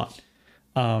thought.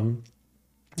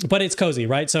 But it's cozy,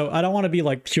 right? So I don't want to be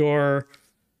like pure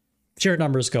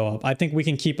numbers go up. I think we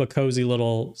can keep a cozy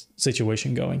little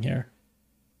situation going here.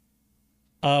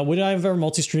 Would I ever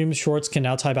multi-stream? Shorts can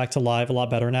now tie back to live a lot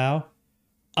better now.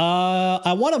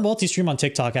 I want to multi-stream on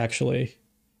TikTok, actually.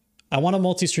 I want to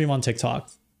multi-stream on TikTok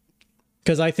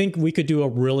because I think we could do a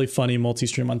really funny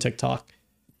multi-stream on TikTok.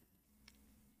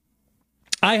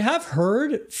 I've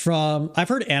heard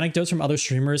anecdotes from other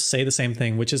streamers say the same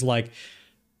thing, which is like,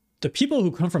 the people who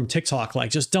come from TikTok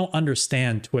like just don't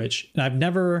understand Twitch. And I've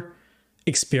never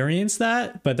experienced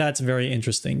that, but that's very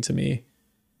interesting to me.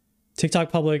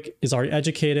 TikTok public is already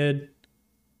educated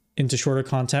into shorter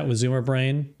content with Zoomer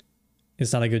brain.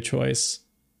 It's not a good choice.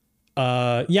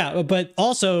 Yeah, but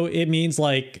also it means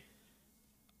like,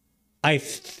 I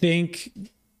think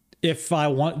if I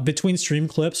want between stream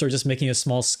clips or just making a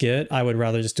small skit, I would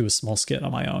rather just do a small skit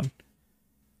on my own.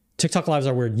 TikTok lives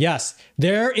are weird. Yes,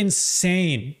 they're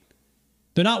insane.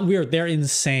 They're not weird, they're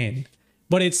insane.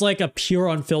 But it's like a pure,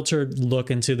 unfiltered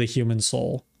look into the human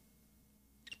soul.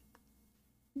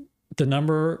 The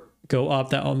number go up,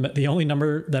 the only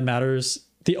number that matters,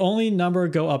 the only number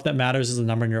go up that matters is the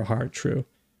number in your heart. True.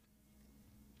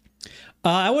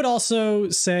 I would also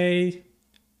say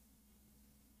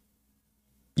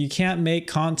you can't make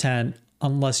content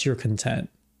unless you're content.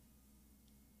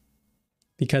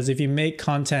 Because if you make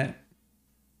content,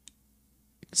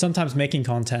 sometimes making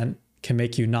content can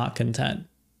make you not content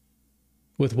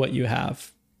with what you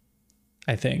have,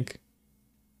 I think.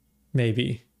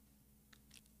 Maybe.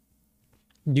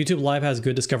 YouTube Live has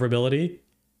good discoverability.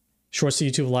 Shorts to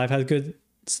YouTube Live has good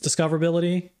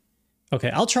discoverability.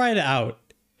 Okay, I'll try it out.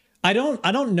 I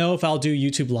don't know if I'll do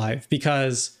YouTube Live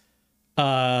because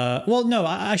well, no,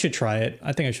 I should try it.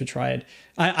 I think I should try it.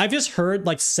 I've just heard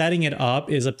like setting it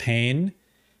up is a pain.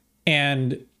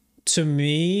 And to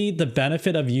me, the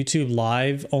benefit of YouTube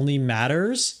Live only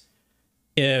matters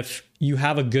if you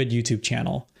have a good YouTube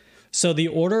channel. So the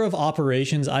order of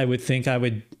operations I would think I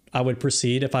would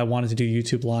proceed if I wanted to do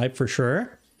YouTube Live for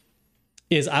sure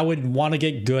is I would want to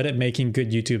get good at making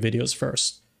good YouTube videos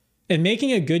first. And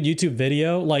making a good YouTube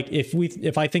video, like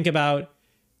if I think about,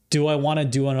 do I want to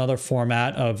do another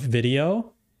format of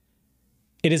video?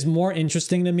 It is more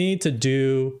interesting to me to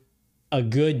do a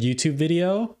good YouTube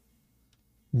video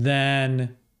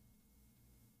than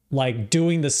like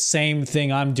doing the same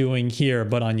thing I'm doing here,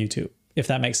 but on YouTube, if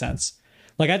that makes sense.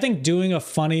 Like, I think doing a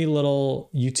funny little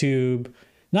YouTube,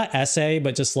 not essay,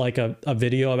 but just like a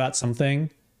video about something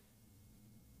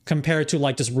compared to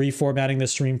like just reformatting the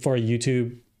stream for a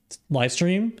YouTube live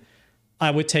stream,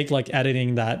 I would take like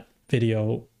editing that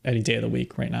video any day of the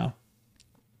week right now.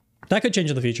 That could change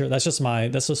in the future. That's just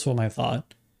what my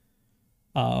thought.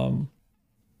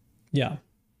 Yeah,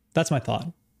 that's my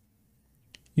thought.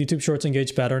 YouTube Shorts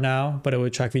engage better now, but it would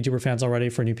attract VTuber fans already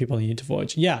for new people in YouTube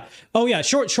Voyage. Yeah. Oh yeah,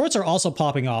 shorts are also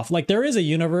popping off. Like there is a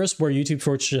universe where YouTube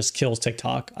Shorts just kills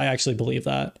TikTok. I actually believe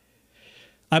that.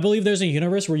 I believe there's a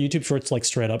universe where YouTube Shorts like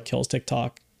straight up kills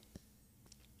TikTok.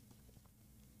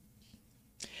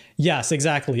 Yes,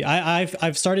 exactly.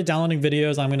 I've started downloading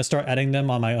videos. I'm going to start editing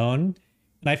them on my own.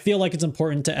 And I feel like it's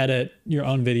important to edit your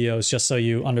own videos just so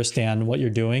you understand what you're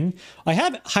doing. I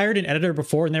have hired an editor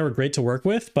before and they were great to work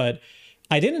with, but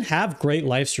I didn't have great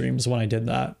live streams when I did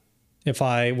that, if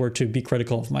I were to be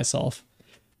critical of myself.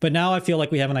 But now I feel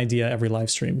like we have an idea every live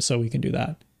stream, so we can do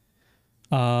that.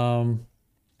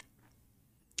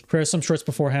 Prepare some shorts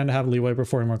beforehand to have leeway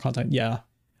before more content. Yeah.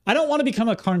 I don't want to become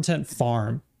a content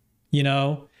farm, you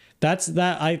know? That's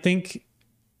that, I think,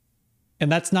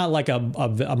 and that's not like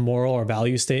a moral or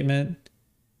value statement.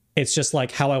 It's just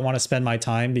like how I want to spend my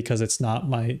time, because it's not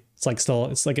my, it's like still,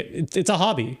 it's like, it's a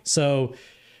hobby. So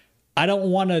I don't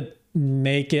want to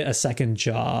make it a second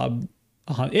job.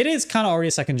 It is kind of already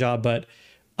a second job, but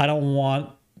I don't want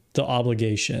the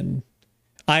obligation.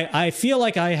 I feel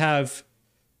like I have,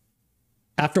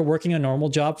 after working a normal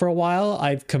job for a while,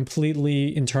 I've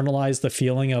completely internalized the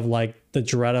feeling of like the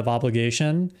dread of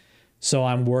obligation. So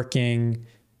I'm working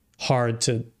hard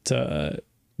to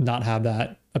not have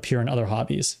that appear in other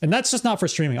hobbies. And that's just not for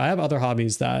streaming. I have other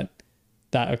hobbies that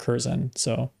occurs in.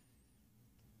 So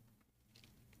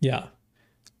yeah.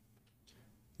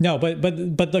 No, but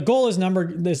the goal is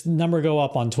this number go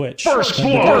up on Twitch. First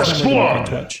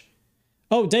blood.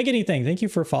 Oh, dig anything. Thank you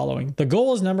for following. The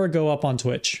goal is number go up on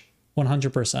Twitch.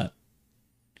 100%.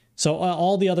 So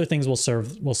all the other things will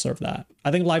serve that.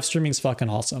 I think live streaming is fucking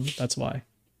awesome. That's why.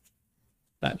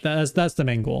 That's the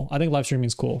main goal. I think live streaming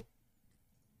is cool.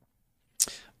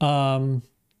 And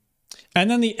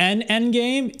then the end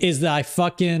game is that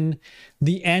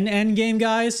the end game,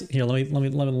 guys. Here, let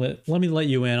me let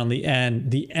you in on the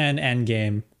end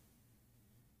game.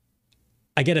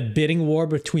 I get a bidding war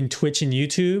between Twitch and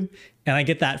YouTube, and I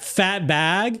get that fat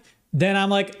bag. Then I'm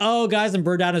like, oh guys, I'm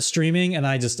burned out of streaming, and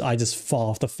I just fall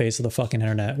off the face of the fucking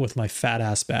internet with my fat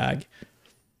ass bag.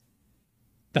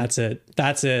 That's it.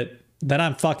 Then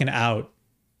I'm fucking out.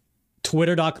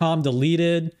 Twitter.com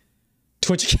deleted.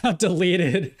 Twitch account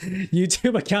deleted.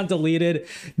 YouTube account deleted.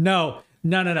 No.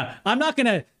 I'm not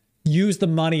gonna use the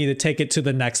money to take it to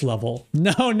the next level.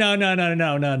 No.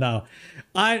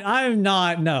 I'm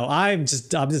not. No, I'm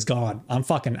just gone. I'm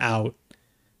fucking out.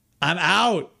 I'm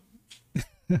out.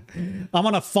 I'm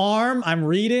on a farm. I'm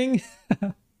reading.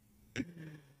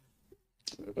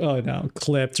 Oh no.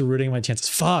 Clipped. Rooting my chances.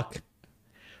 Fuck.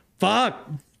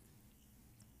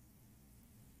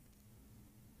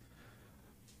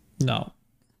 No.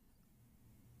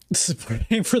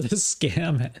 Supporting for this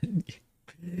scam.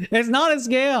 It's not a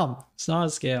scam.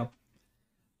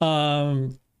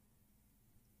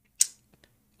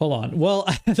 Hold on. Well,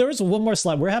 there was one more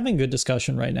slide. We're having a good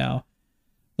discussion right now.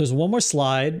 There's one more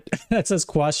slide that says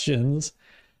questions,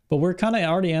 but we're kind of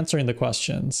already answering the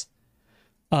questions.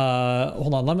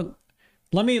 Hold on.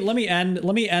 Let me end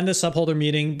the subholder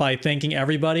meeting by thanking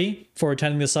everybody for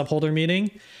attending the subholder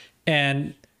meeting.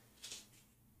 And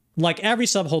like every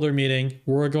subholder meeting,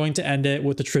 we're going to end it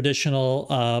with the traditional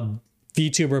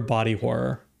VTuber body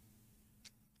horror.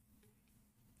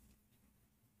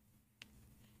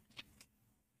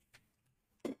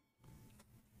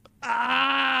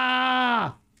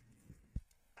 Ah!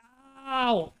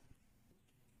 Ow!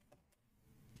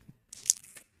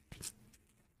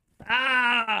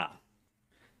 Ah!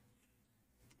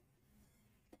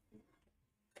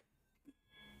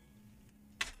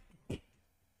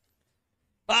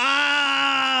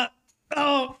 Ah!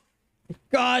 Oh,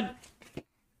 God.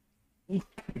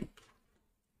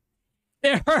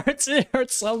 It hurts. It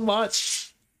hurts so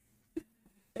much.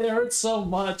 It hurts so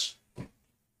much.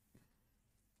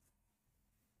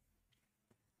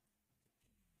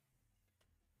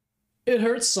 It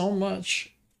hurts so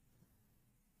much.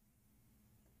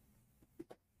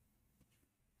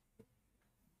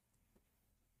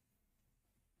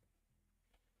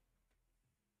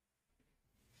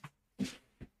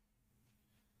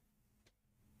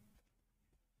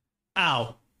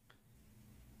 Ow.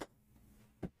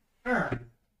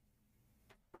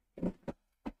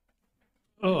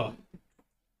 Ugh.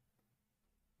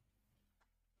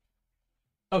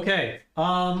 Okay.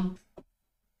 Am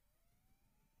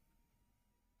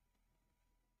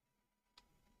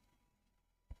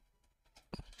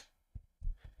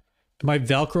I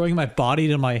Velcroing my body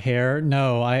to my hair?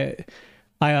 No, I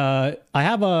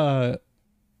have a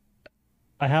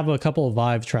couple of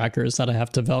Vive trackers that I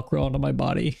have to Velcro onto my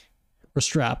body or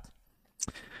strap.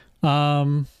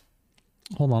 Hold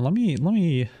on, let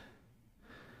me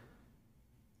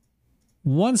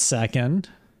 1 second.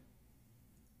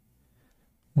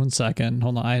 1 second.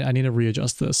 Hold on, I need to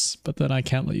readjust this, but then I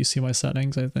can't let you see my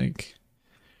settings, I think.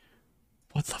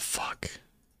 What the fuck?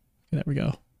 There we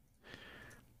go.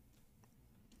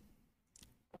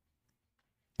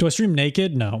 Do I stream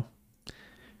naked? No.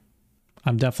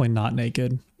 I'm definitely not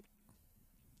naked.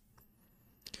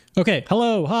 Okay,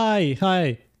 hello,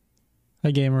 hi,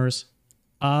 gamers.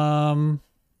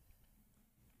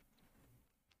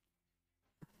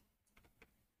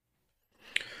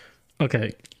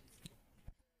 Okay.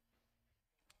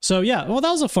 So yeah, well,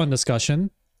 that was a fun discussion.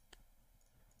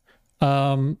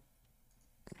 I'm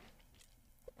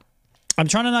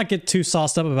trying to not get too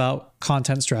sauced up about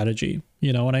content strategy,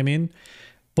 you know what I mean?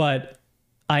 But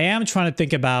I am trying to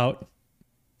think about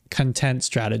content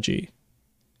strategy.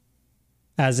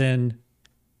 As in,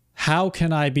 how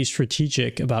can I be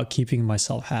strategic about keeping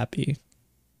myself happy?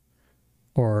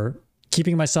 Or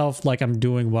keeping myself like I'm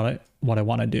doing what I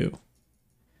want to do.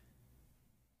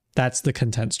 That's the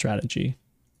content strategy.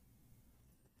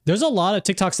 There's a lot of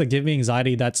TikToks that give me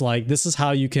anxiety that's like, this is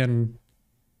how you can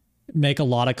make a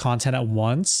lot of content at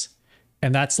once.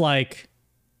 And that's like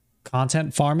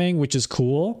content farming, which is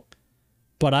cool.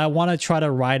 But I want to try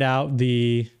to ride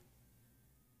the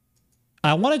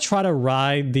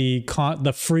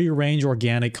free range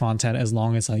organic content as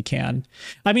long as I can.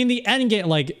 I mean, the end game,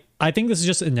 like, I think this is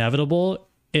just inevitable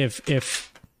if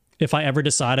I ever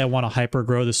decide I want to hyper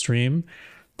grow the stream,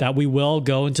 that we will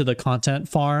go into the content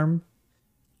farm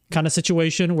kind of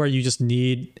situation where you just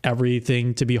need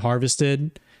everything to be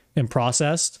harvested and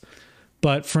processed.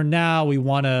 But for now, we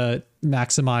want to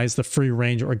maximize the free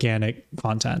range organic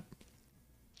content.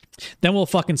 Then we'll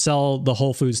fucking sell the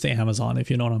Whole Foods to Amazon,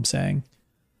 if you know what I'm saying.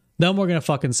 Then we're going to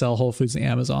fucking sell Whole Foods to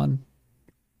Amazon.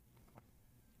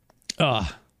 Ugh.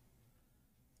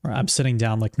 All right, I'm sitting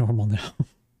down like normal now.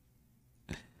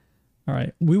 All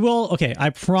right, we will. Okay, I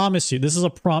promise you, this is a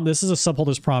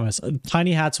subholder's promise.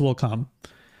 Tiny hats will come.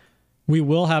 We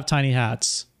will have tiny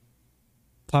hats.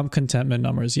 Pump contentment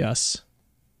numbers, yes.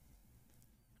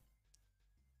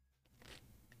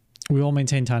 We will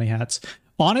maintain tiny hats.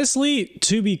 Honestly,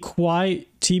 to be quite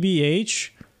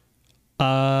TBH,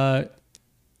 I've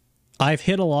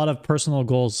hit a lot of personal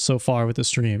goals so far with the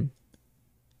stream.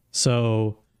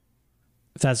 So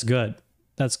that's good.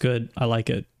 That's good. I like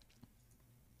it.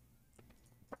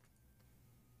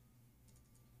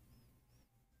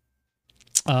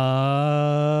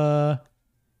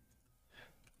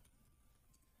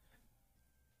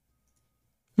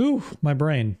 Ooh, my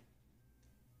brain.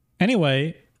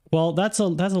 Anyway, well, that's a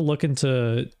look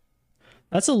into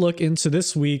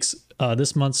this week's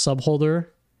this month's subholder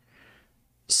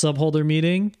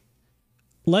meeting.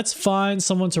 Let's find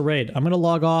someone to raid. I'm gonna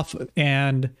log off,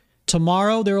 and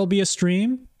tomorrow there will be a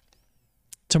stream.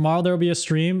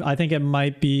 I think it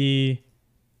might be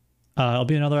it'll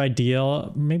be another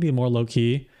idea, maybe more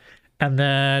low-key, and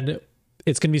then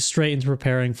it's gonna be straight into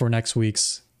preparing for next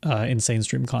week's insane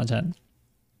stream content.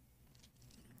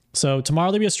 So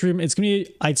tomorrow there'll be a stream. It's gonna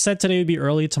be, I said today would be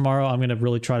early. Tomorrow I'm gonna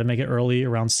really try to make it early,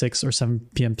 around 6 or 7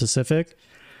 p.m. Pacific.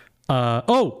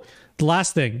 Oh, the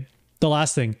last thing.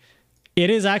 It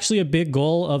is actually a big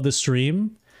goal of the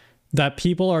stream that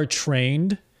people are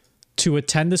trained to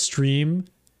attend the stream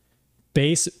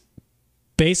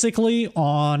basically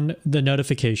on the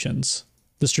notifications,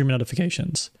 the stream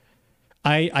notifications.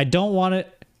 I don't want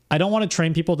to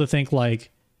train people to think like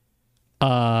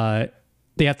they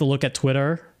have to look at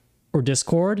Twitter or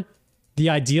Discord. The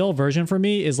ideal version for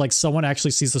me is like someone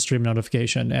actually sees the stream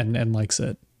notification and likes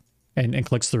it and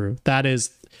clicks through. That is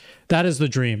the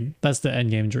dream. That's the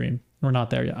end game dream. We're not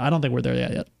there yet. I don't think we're there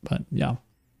yet, but yeah.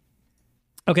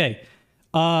 Okay.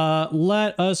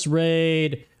 Let us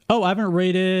raid. Oh, I haven't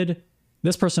raided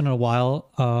this person in a while.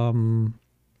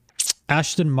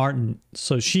 Ashton Martin.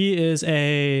 So she is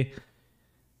a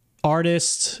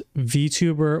artist,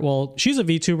 VTuber. Well, she's a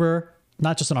VTuber,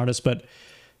 not just an artist, but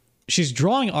she's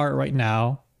drawing art right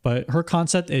now. But her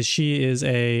concept is she is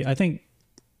a, I think,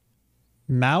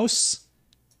 mouse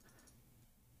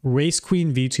race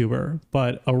queen VTuber,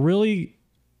 but a really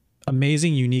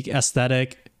amazing, unique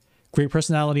aesthetic, great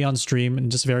personality on stream,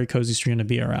 and just very cozy stream to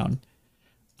be around.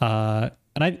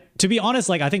 And to be honest,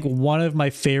 like I think one of my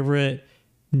favorite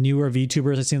newer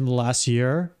VTubers I've seen in the last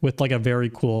year, with like a very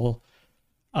cool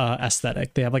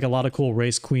aesthetic. They have like a lot of cool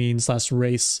race queen /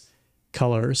 race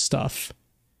color stuff.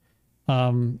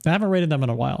 I haven't rated them in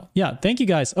a while. Yeah, thank you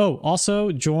guys. Oh,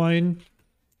 also join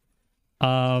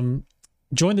the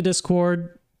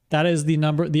Discord. That is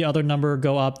the other number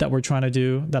go up that we're trying to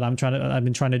do, that I've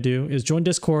been trying to do, is join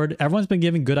Discord. Everyone's been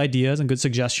giving good ideas and good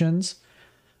suggestions.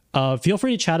 Feel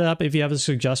free to chat it up if you have a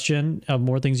suggestion of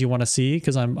more things you want to see,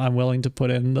 because I'm willing to put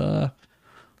in the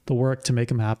work to make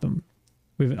them happen.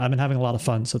 I've been having a lot of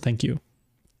fun, so thank you.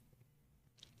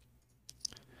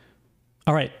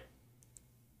 All right.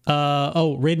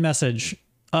 Oh, raid message.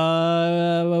 What?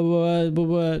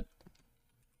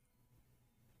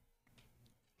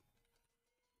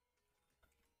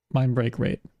 Mind break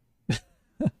rate.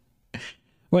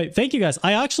 Wait, thank you guys.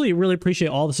 I actually really appreciate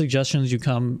all the suggestions you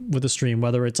come with the stream,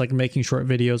 whether it's like making short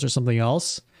videos or something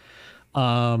else.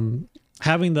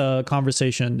 Having the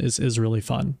conversation is really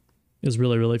fun. Is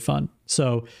really, really fun.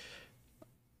 So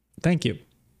thank you.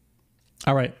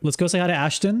 All right, let's go say hi to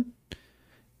Ashton.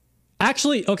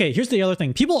 Actually, okay, here's the other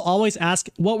thing. People always ask,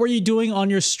 what were you doing on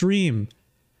your stream?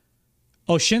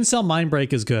 Oh, Shincell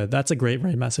Mindbreak is good. That's a great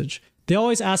message. They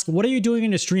always ask, what are you doing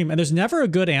in your stream? And there's never a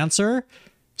good answer.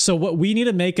 So what we need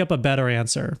to make up a better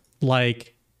answer.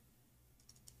 Like,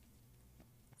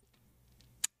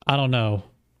 I don't know.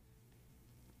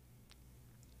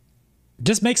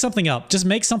 Just make something up. Just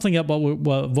make something up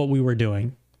what we were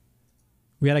doing.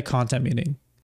 We had a content meeting.